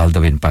साहब all the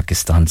way in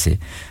Pakistan से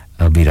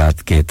अभी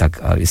रात के तक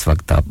और इस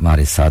वक्त आप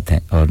हमारे साथ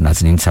हैं और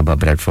नाज़रीन साहब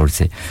ब्रेडफोर्ड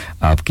से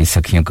आपकी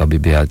सखियों का भी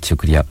बेहद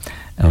शुक्रिया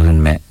और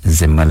उनमें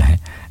जिम्मल हैं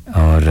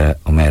और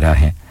उमेरा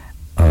हैं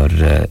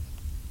और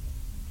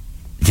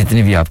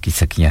जितनी भी आपकी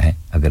सखियां हैं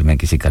अगर मैं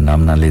किसी का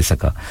नाम ना ले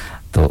सका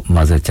तो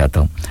माज़रत चाहता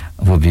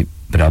हूं वो भी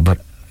बराबर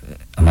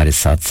हमारे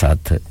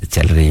साथ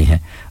चल रही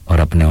हैं और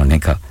अपने होने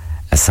का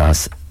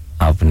एहसास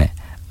आपने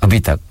अभी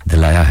तक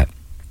दिलाया है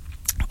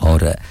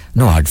और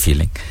नो हार्ड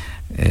फीलिंग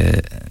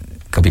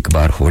कभी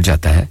कभार हो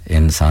जाता है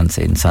इंसान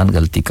से इंसान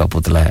गलती का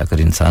पुतला है अगर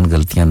इंसान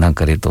गलतियां ना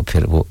करे तो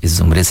फिर वो इस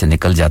ज़ुमरे से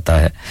निकल जाता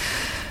है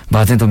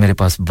बातें तो मेरे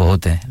पास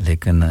बहुत हैं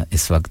लेकिन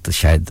इस वक्त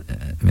शायद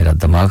मेरा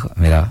दिमाग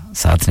मेरा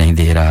साथ नहीं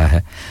दे रहा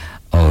है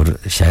और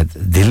शायद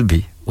दिल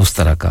भी उस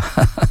तरह का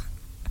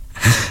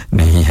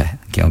नहीं है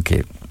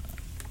क्योंकि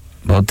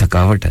बहुत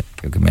थकावट है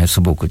क्योंकि मैं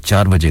सुबह को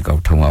 4 बजे का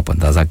उठा हूं आप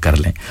अंदाजा कर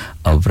लें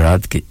अब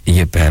रात के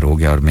ये पैर हो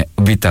गया और मैं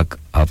अभी तक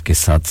आपके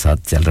साथ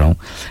चल रहा हूं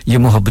ये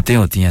मोहब्बतें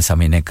होती हैं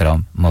सामीने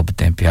करम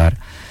मोहब्बतें प्यार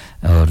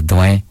और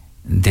दुआएं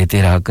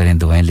देते रहा करें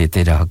दुआएं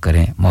लेते रहा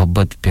करें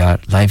मोहब्बत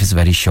प्यार लाइफ इज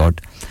वेरी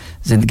शॉर्ट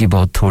जिंदगी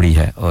बहुत थोड़ी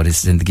है और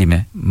इस जिंदगी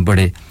में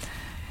बड़े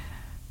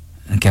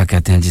क्या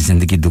कहते हैं जी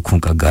जिंदगी दुखों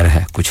का घर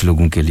है कुछ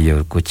लोगों के लिए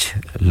और कुछ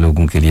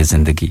लोगों के लिए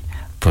जिंदगी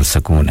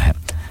पुरसकून है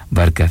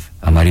बरकत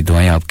हमारी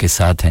दुआएं आपके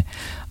साथ हैं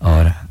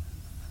और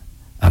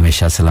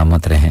हमेशा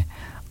सलामत रहें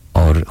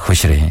और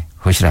खुश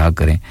रहा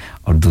करें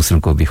और दूसरों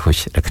को भी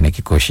खुश रखने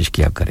की कोशिश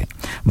किया करें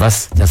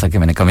बस जैसा कि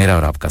मैंने कहा मेरा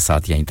और आपका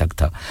साथ यहीं तक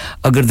था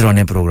अगर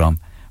दौरान प्रोग्राम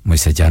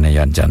मुझसे जाने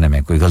या अनजाने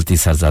में कोई गलती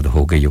सरज़द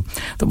हो गई हो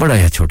तो बड़ा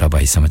या छोटा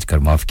भाई समझकर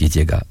माफ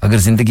कीजिएगा अगर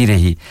जिंदगी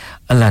रही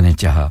अल्लाह ने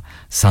चाहा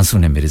सांसों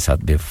ने मेरे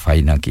साथ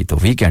बेवफाई ना की तो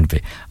वीकेंड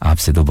पे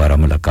आपसे दोबारा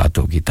मुलाकात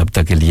होगी तब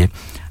तक के लिए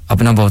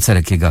अपना बहुत सा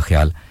रखिएगा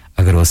ख्याल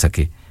अगर हो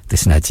सके तो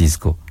इस नई चीज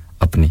को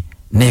अपनी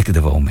नेक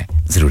दुआओं में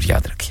जरूर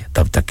याद रखिए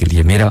तब तक के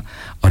लिए मेरा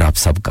और आप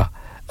सबका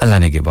अल्लाह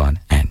ने निगहबान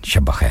एंड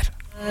शब बखैर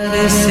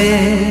से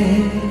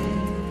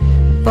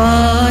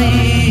पाई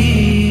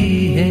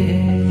है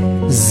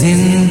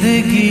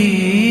जिंदगी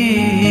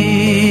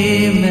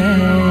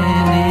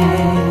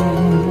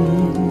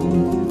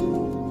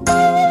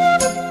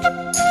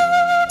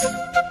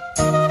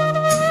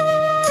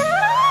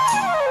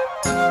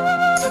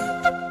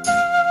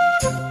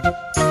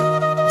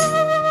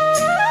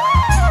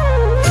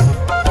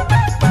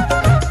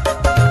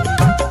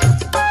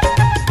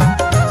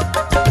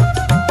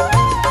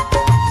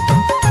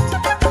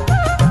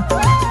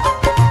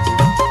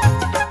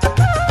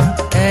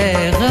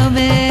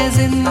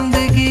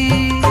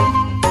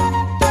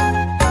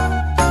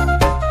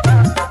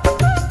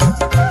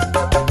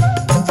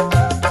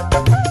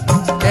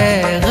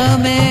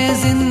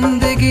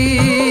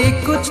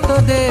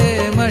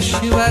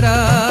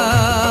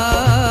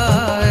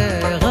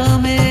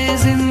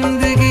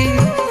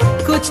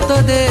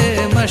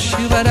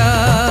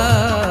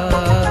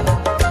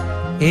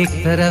एक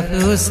तरफ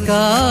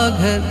उसका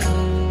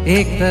घर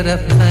एक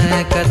तरफ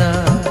मैं कदा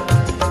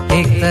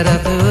एक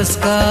तरफ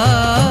उसका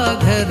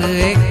घर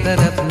एक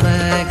तरफ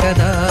मैं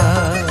कदा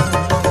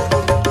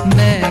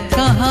मैं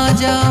कहां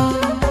जाऊं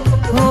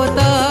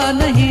होता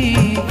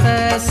नहीं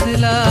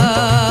फैसला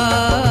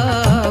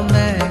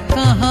मैं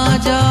कहां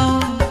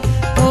जाऊं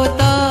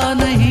होता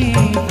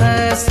नहीं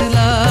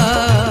फैसला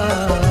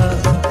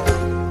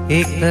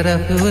एक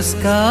तरफ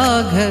उसका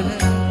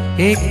घर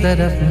एक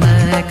तरफ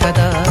मैं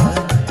कदा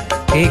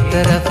एक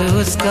तरफ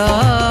उसका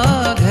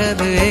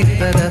घर एक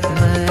तरफ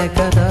मैं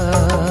कदा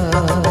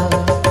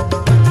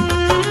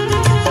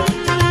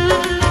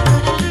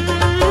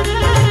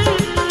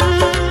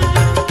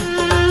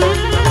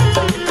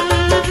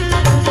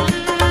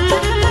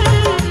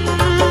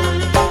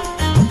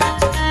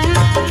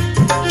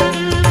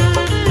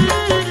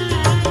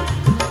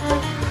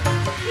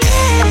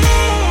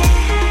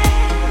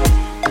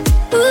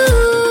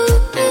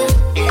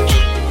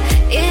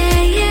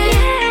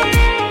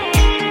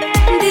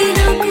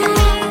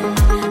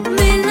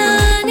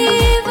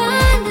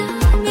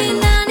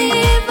मिलाने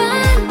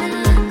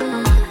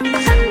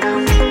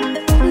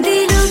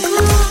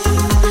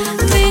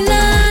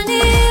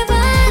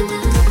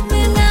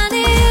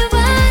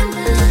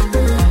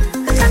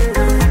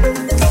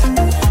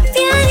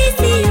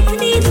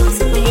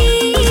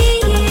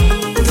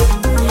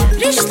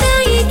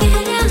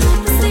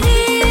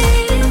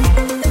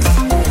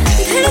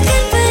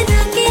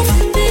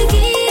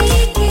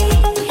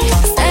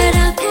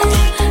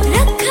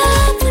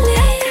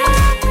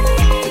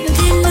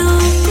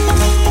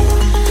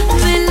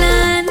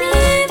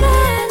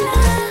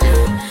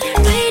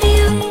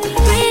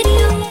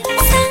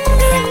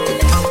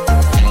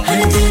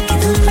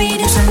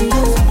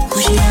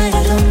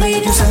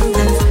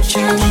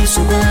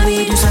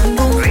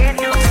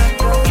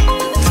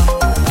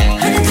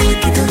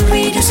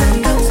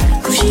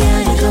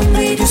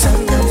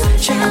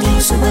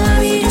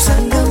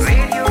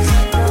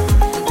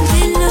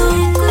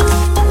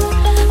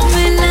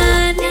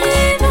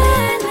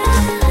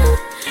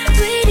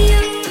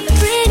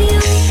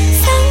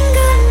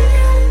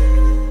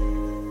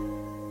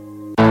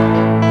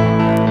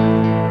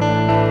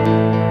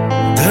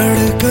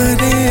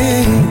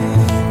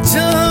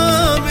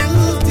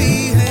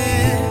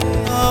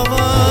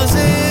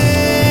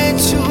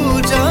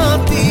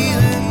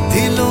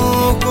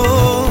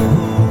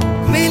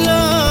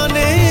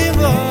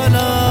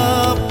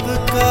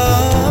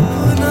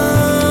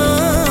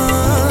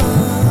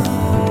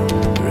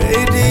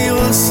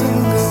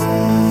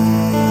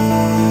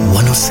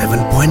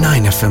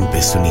 107.9 FM पे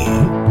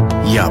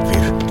सुनिए या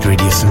फिर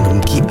रेडियो संगम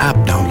की ऐप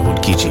डाउनलोड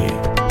कीजिए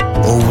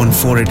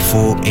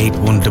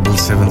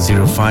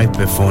 01484817705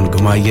 पे फोन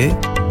घुमाइए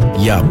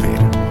या फिर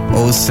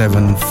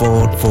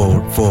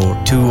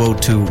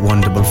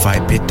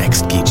 07444202155 पे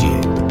टेक्स्ट कीजिए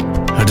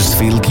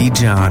हडर्सफील्ड की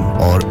जान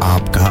और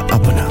आपका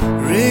अपना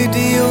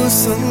रेडियो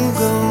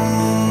संगम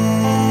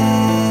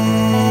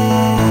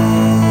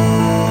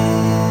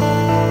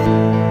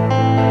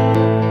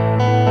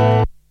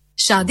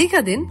शादी का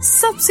दिन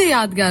सबसे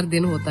यादगार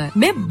दिन होता है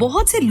मैं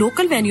बहुत से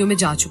लोकल वेन्यू में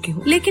जा चुकी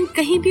हूँ लेकिन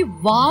कहीं भी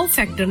वाव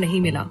फैक्टर नहीं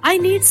मिला I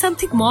need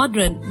something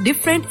modern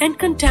different and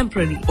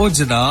contemporary ओ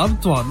जनाब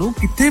ਤੁਹਾਨੂੰ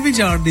ਕਿੱਥੇ ਵੀ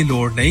ਜਾਣ ਦੀ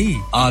ਲੋੜ ਨਹੀਂ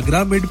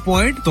ਆਗਰਾ ਮਿਡ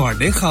ਪੁਆਇੰਟ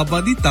ਤੁਹਾਡੇ ਖਾਬਾਂ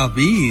ਦੀ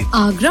ਤਾਬੀਰ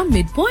आगरा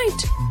मिड पॉइंट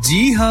जी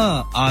हाँ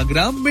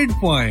आगरा मिड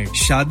पॉइंट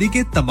शादी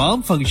के तमाम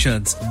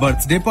functions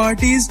birthday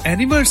parties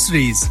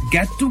anniversaries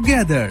get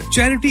together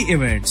charity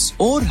events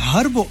और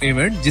हर वो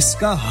इवेंट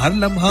जिसका हर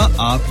लम्हा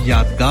आप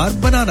यादगार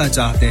बनाना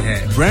चाहते हैं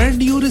ब्रांड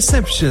न्यू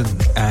रिसेप्शन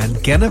एंड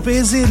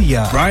कैनपेज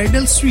एरिया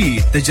ब्राइडल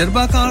स्वीट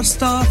तजर्बाकार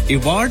स्टाफ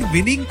अवार्ड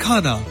विनिंग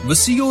खाना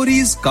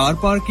वसीओरीज कार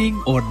पार्किंग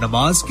और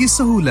नमाज की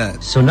सहूलत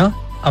सुना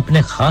अपने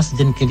खास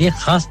दिन के लिए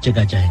खास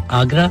जगह जाएं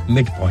Agra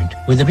Midpoint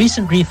with a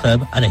recent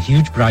refurb and a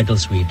huge bridal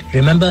suite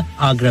remember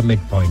Agra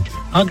Midpoint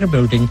Agra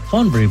Building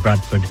Thornbury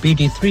Bradford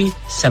BD3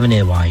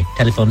 7AY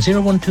telephone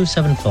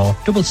 01274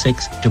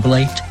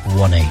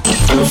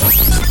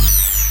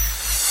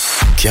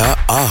 668818 क्या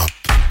आप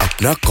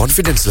अपना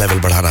कॉन्फिडेंस लेवल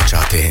बढ़ाना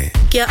चाहते हैं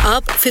क्या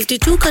आप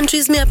 52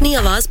 कंट्रीज में अपनी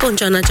आवाज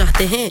पहुंचाना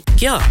चाहते हैं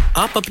क्या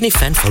आप अपनी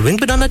फैन फॉलोइंग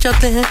बनाना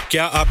चाहते हैं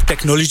क्या आप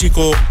टेक्नोलॉजी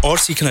को और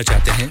सीखना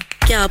चाहते हैं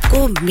क्या आपको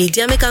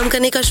मीडिया में काम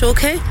करने का शौक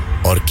है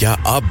और क्या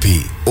आप भी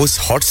उस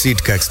हॉट सीट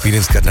का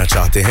एक्सपीरियंस करना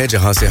चाहते हैं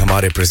जहां से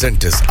हमारे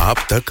प्रेजेंटर्स आप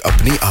तक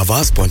अपनी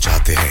आवाज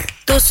पहुंचाते हैं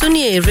तो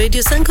सुनिए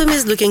radio Sangam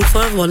is looking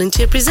for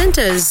volunteer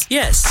presenters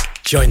yes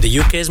join the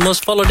UK's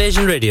most followed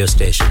Asian radio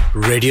station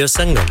Radio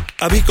Sangam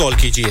abhi call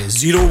kijiye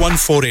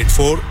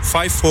 01484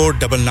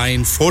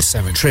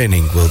 549947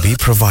 training will be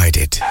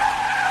provided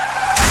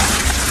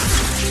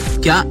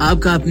क्या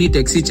आपका अपनी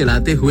टैक्सी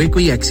चलाते हुए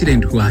कोई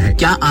एक्सीडेंट हुआ है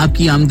क्या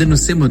आपकी आमदन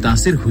उससे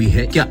मुतासिर हुई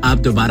है क्या आप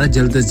दोबारा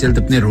जल्द से जल्द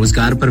अपने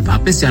रोजगार पर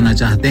वापस जाना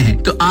चाहते हैं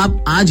तो आप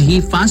आज ही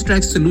फास्ट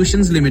ट्रैक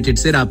सॉल्यूशंस लिमिटेड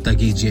से राब्ता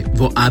कीजिए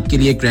वो आपके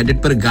लिए क्रेडिट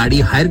पर गाड़ी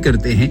हायर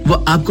करते हैं वो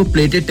आपको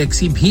प्लेटेड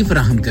टैक्सी भी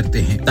फराहम करते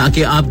हैं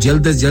ताकि आप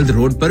जल्द से जल्द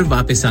रोड पर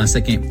वापस आ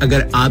सकें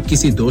अगर आप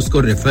किसी दोस्त को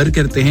रेफर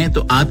करते हैं तो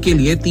आपके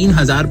लिए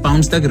 3000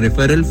 पाउंड तक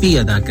रेफरल फी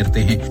अदा करते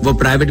हैं वो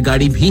प्राइवेट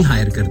गाड़ी भी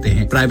हायर करते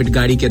हैं प्राइवेट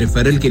गाड़ी के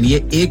रेफरल के लिए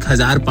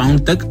 1000 पाउंड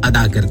तक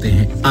अदा करते हैं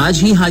आज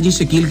ही हाजी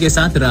शकील के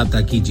साथ राब्ता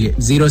कीजिए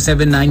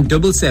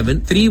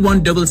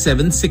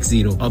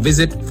 07977317760 और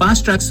visit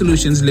fast track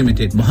solutions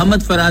limited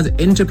Mohammad Faraz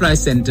enterprise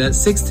centre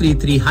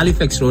 633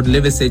 Halifax road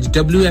Liversedge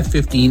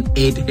WF15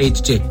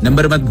 8HJ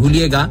number मत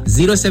भूलिएगा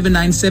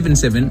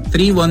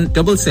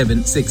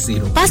 07977317760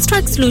 Fast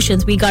Track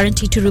Solutions we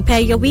guarantee to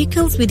repair your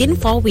vehicles within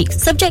 4 weeks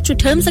subject to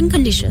terms and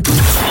conditions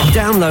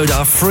Download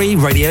our free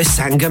Radio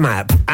Sangam app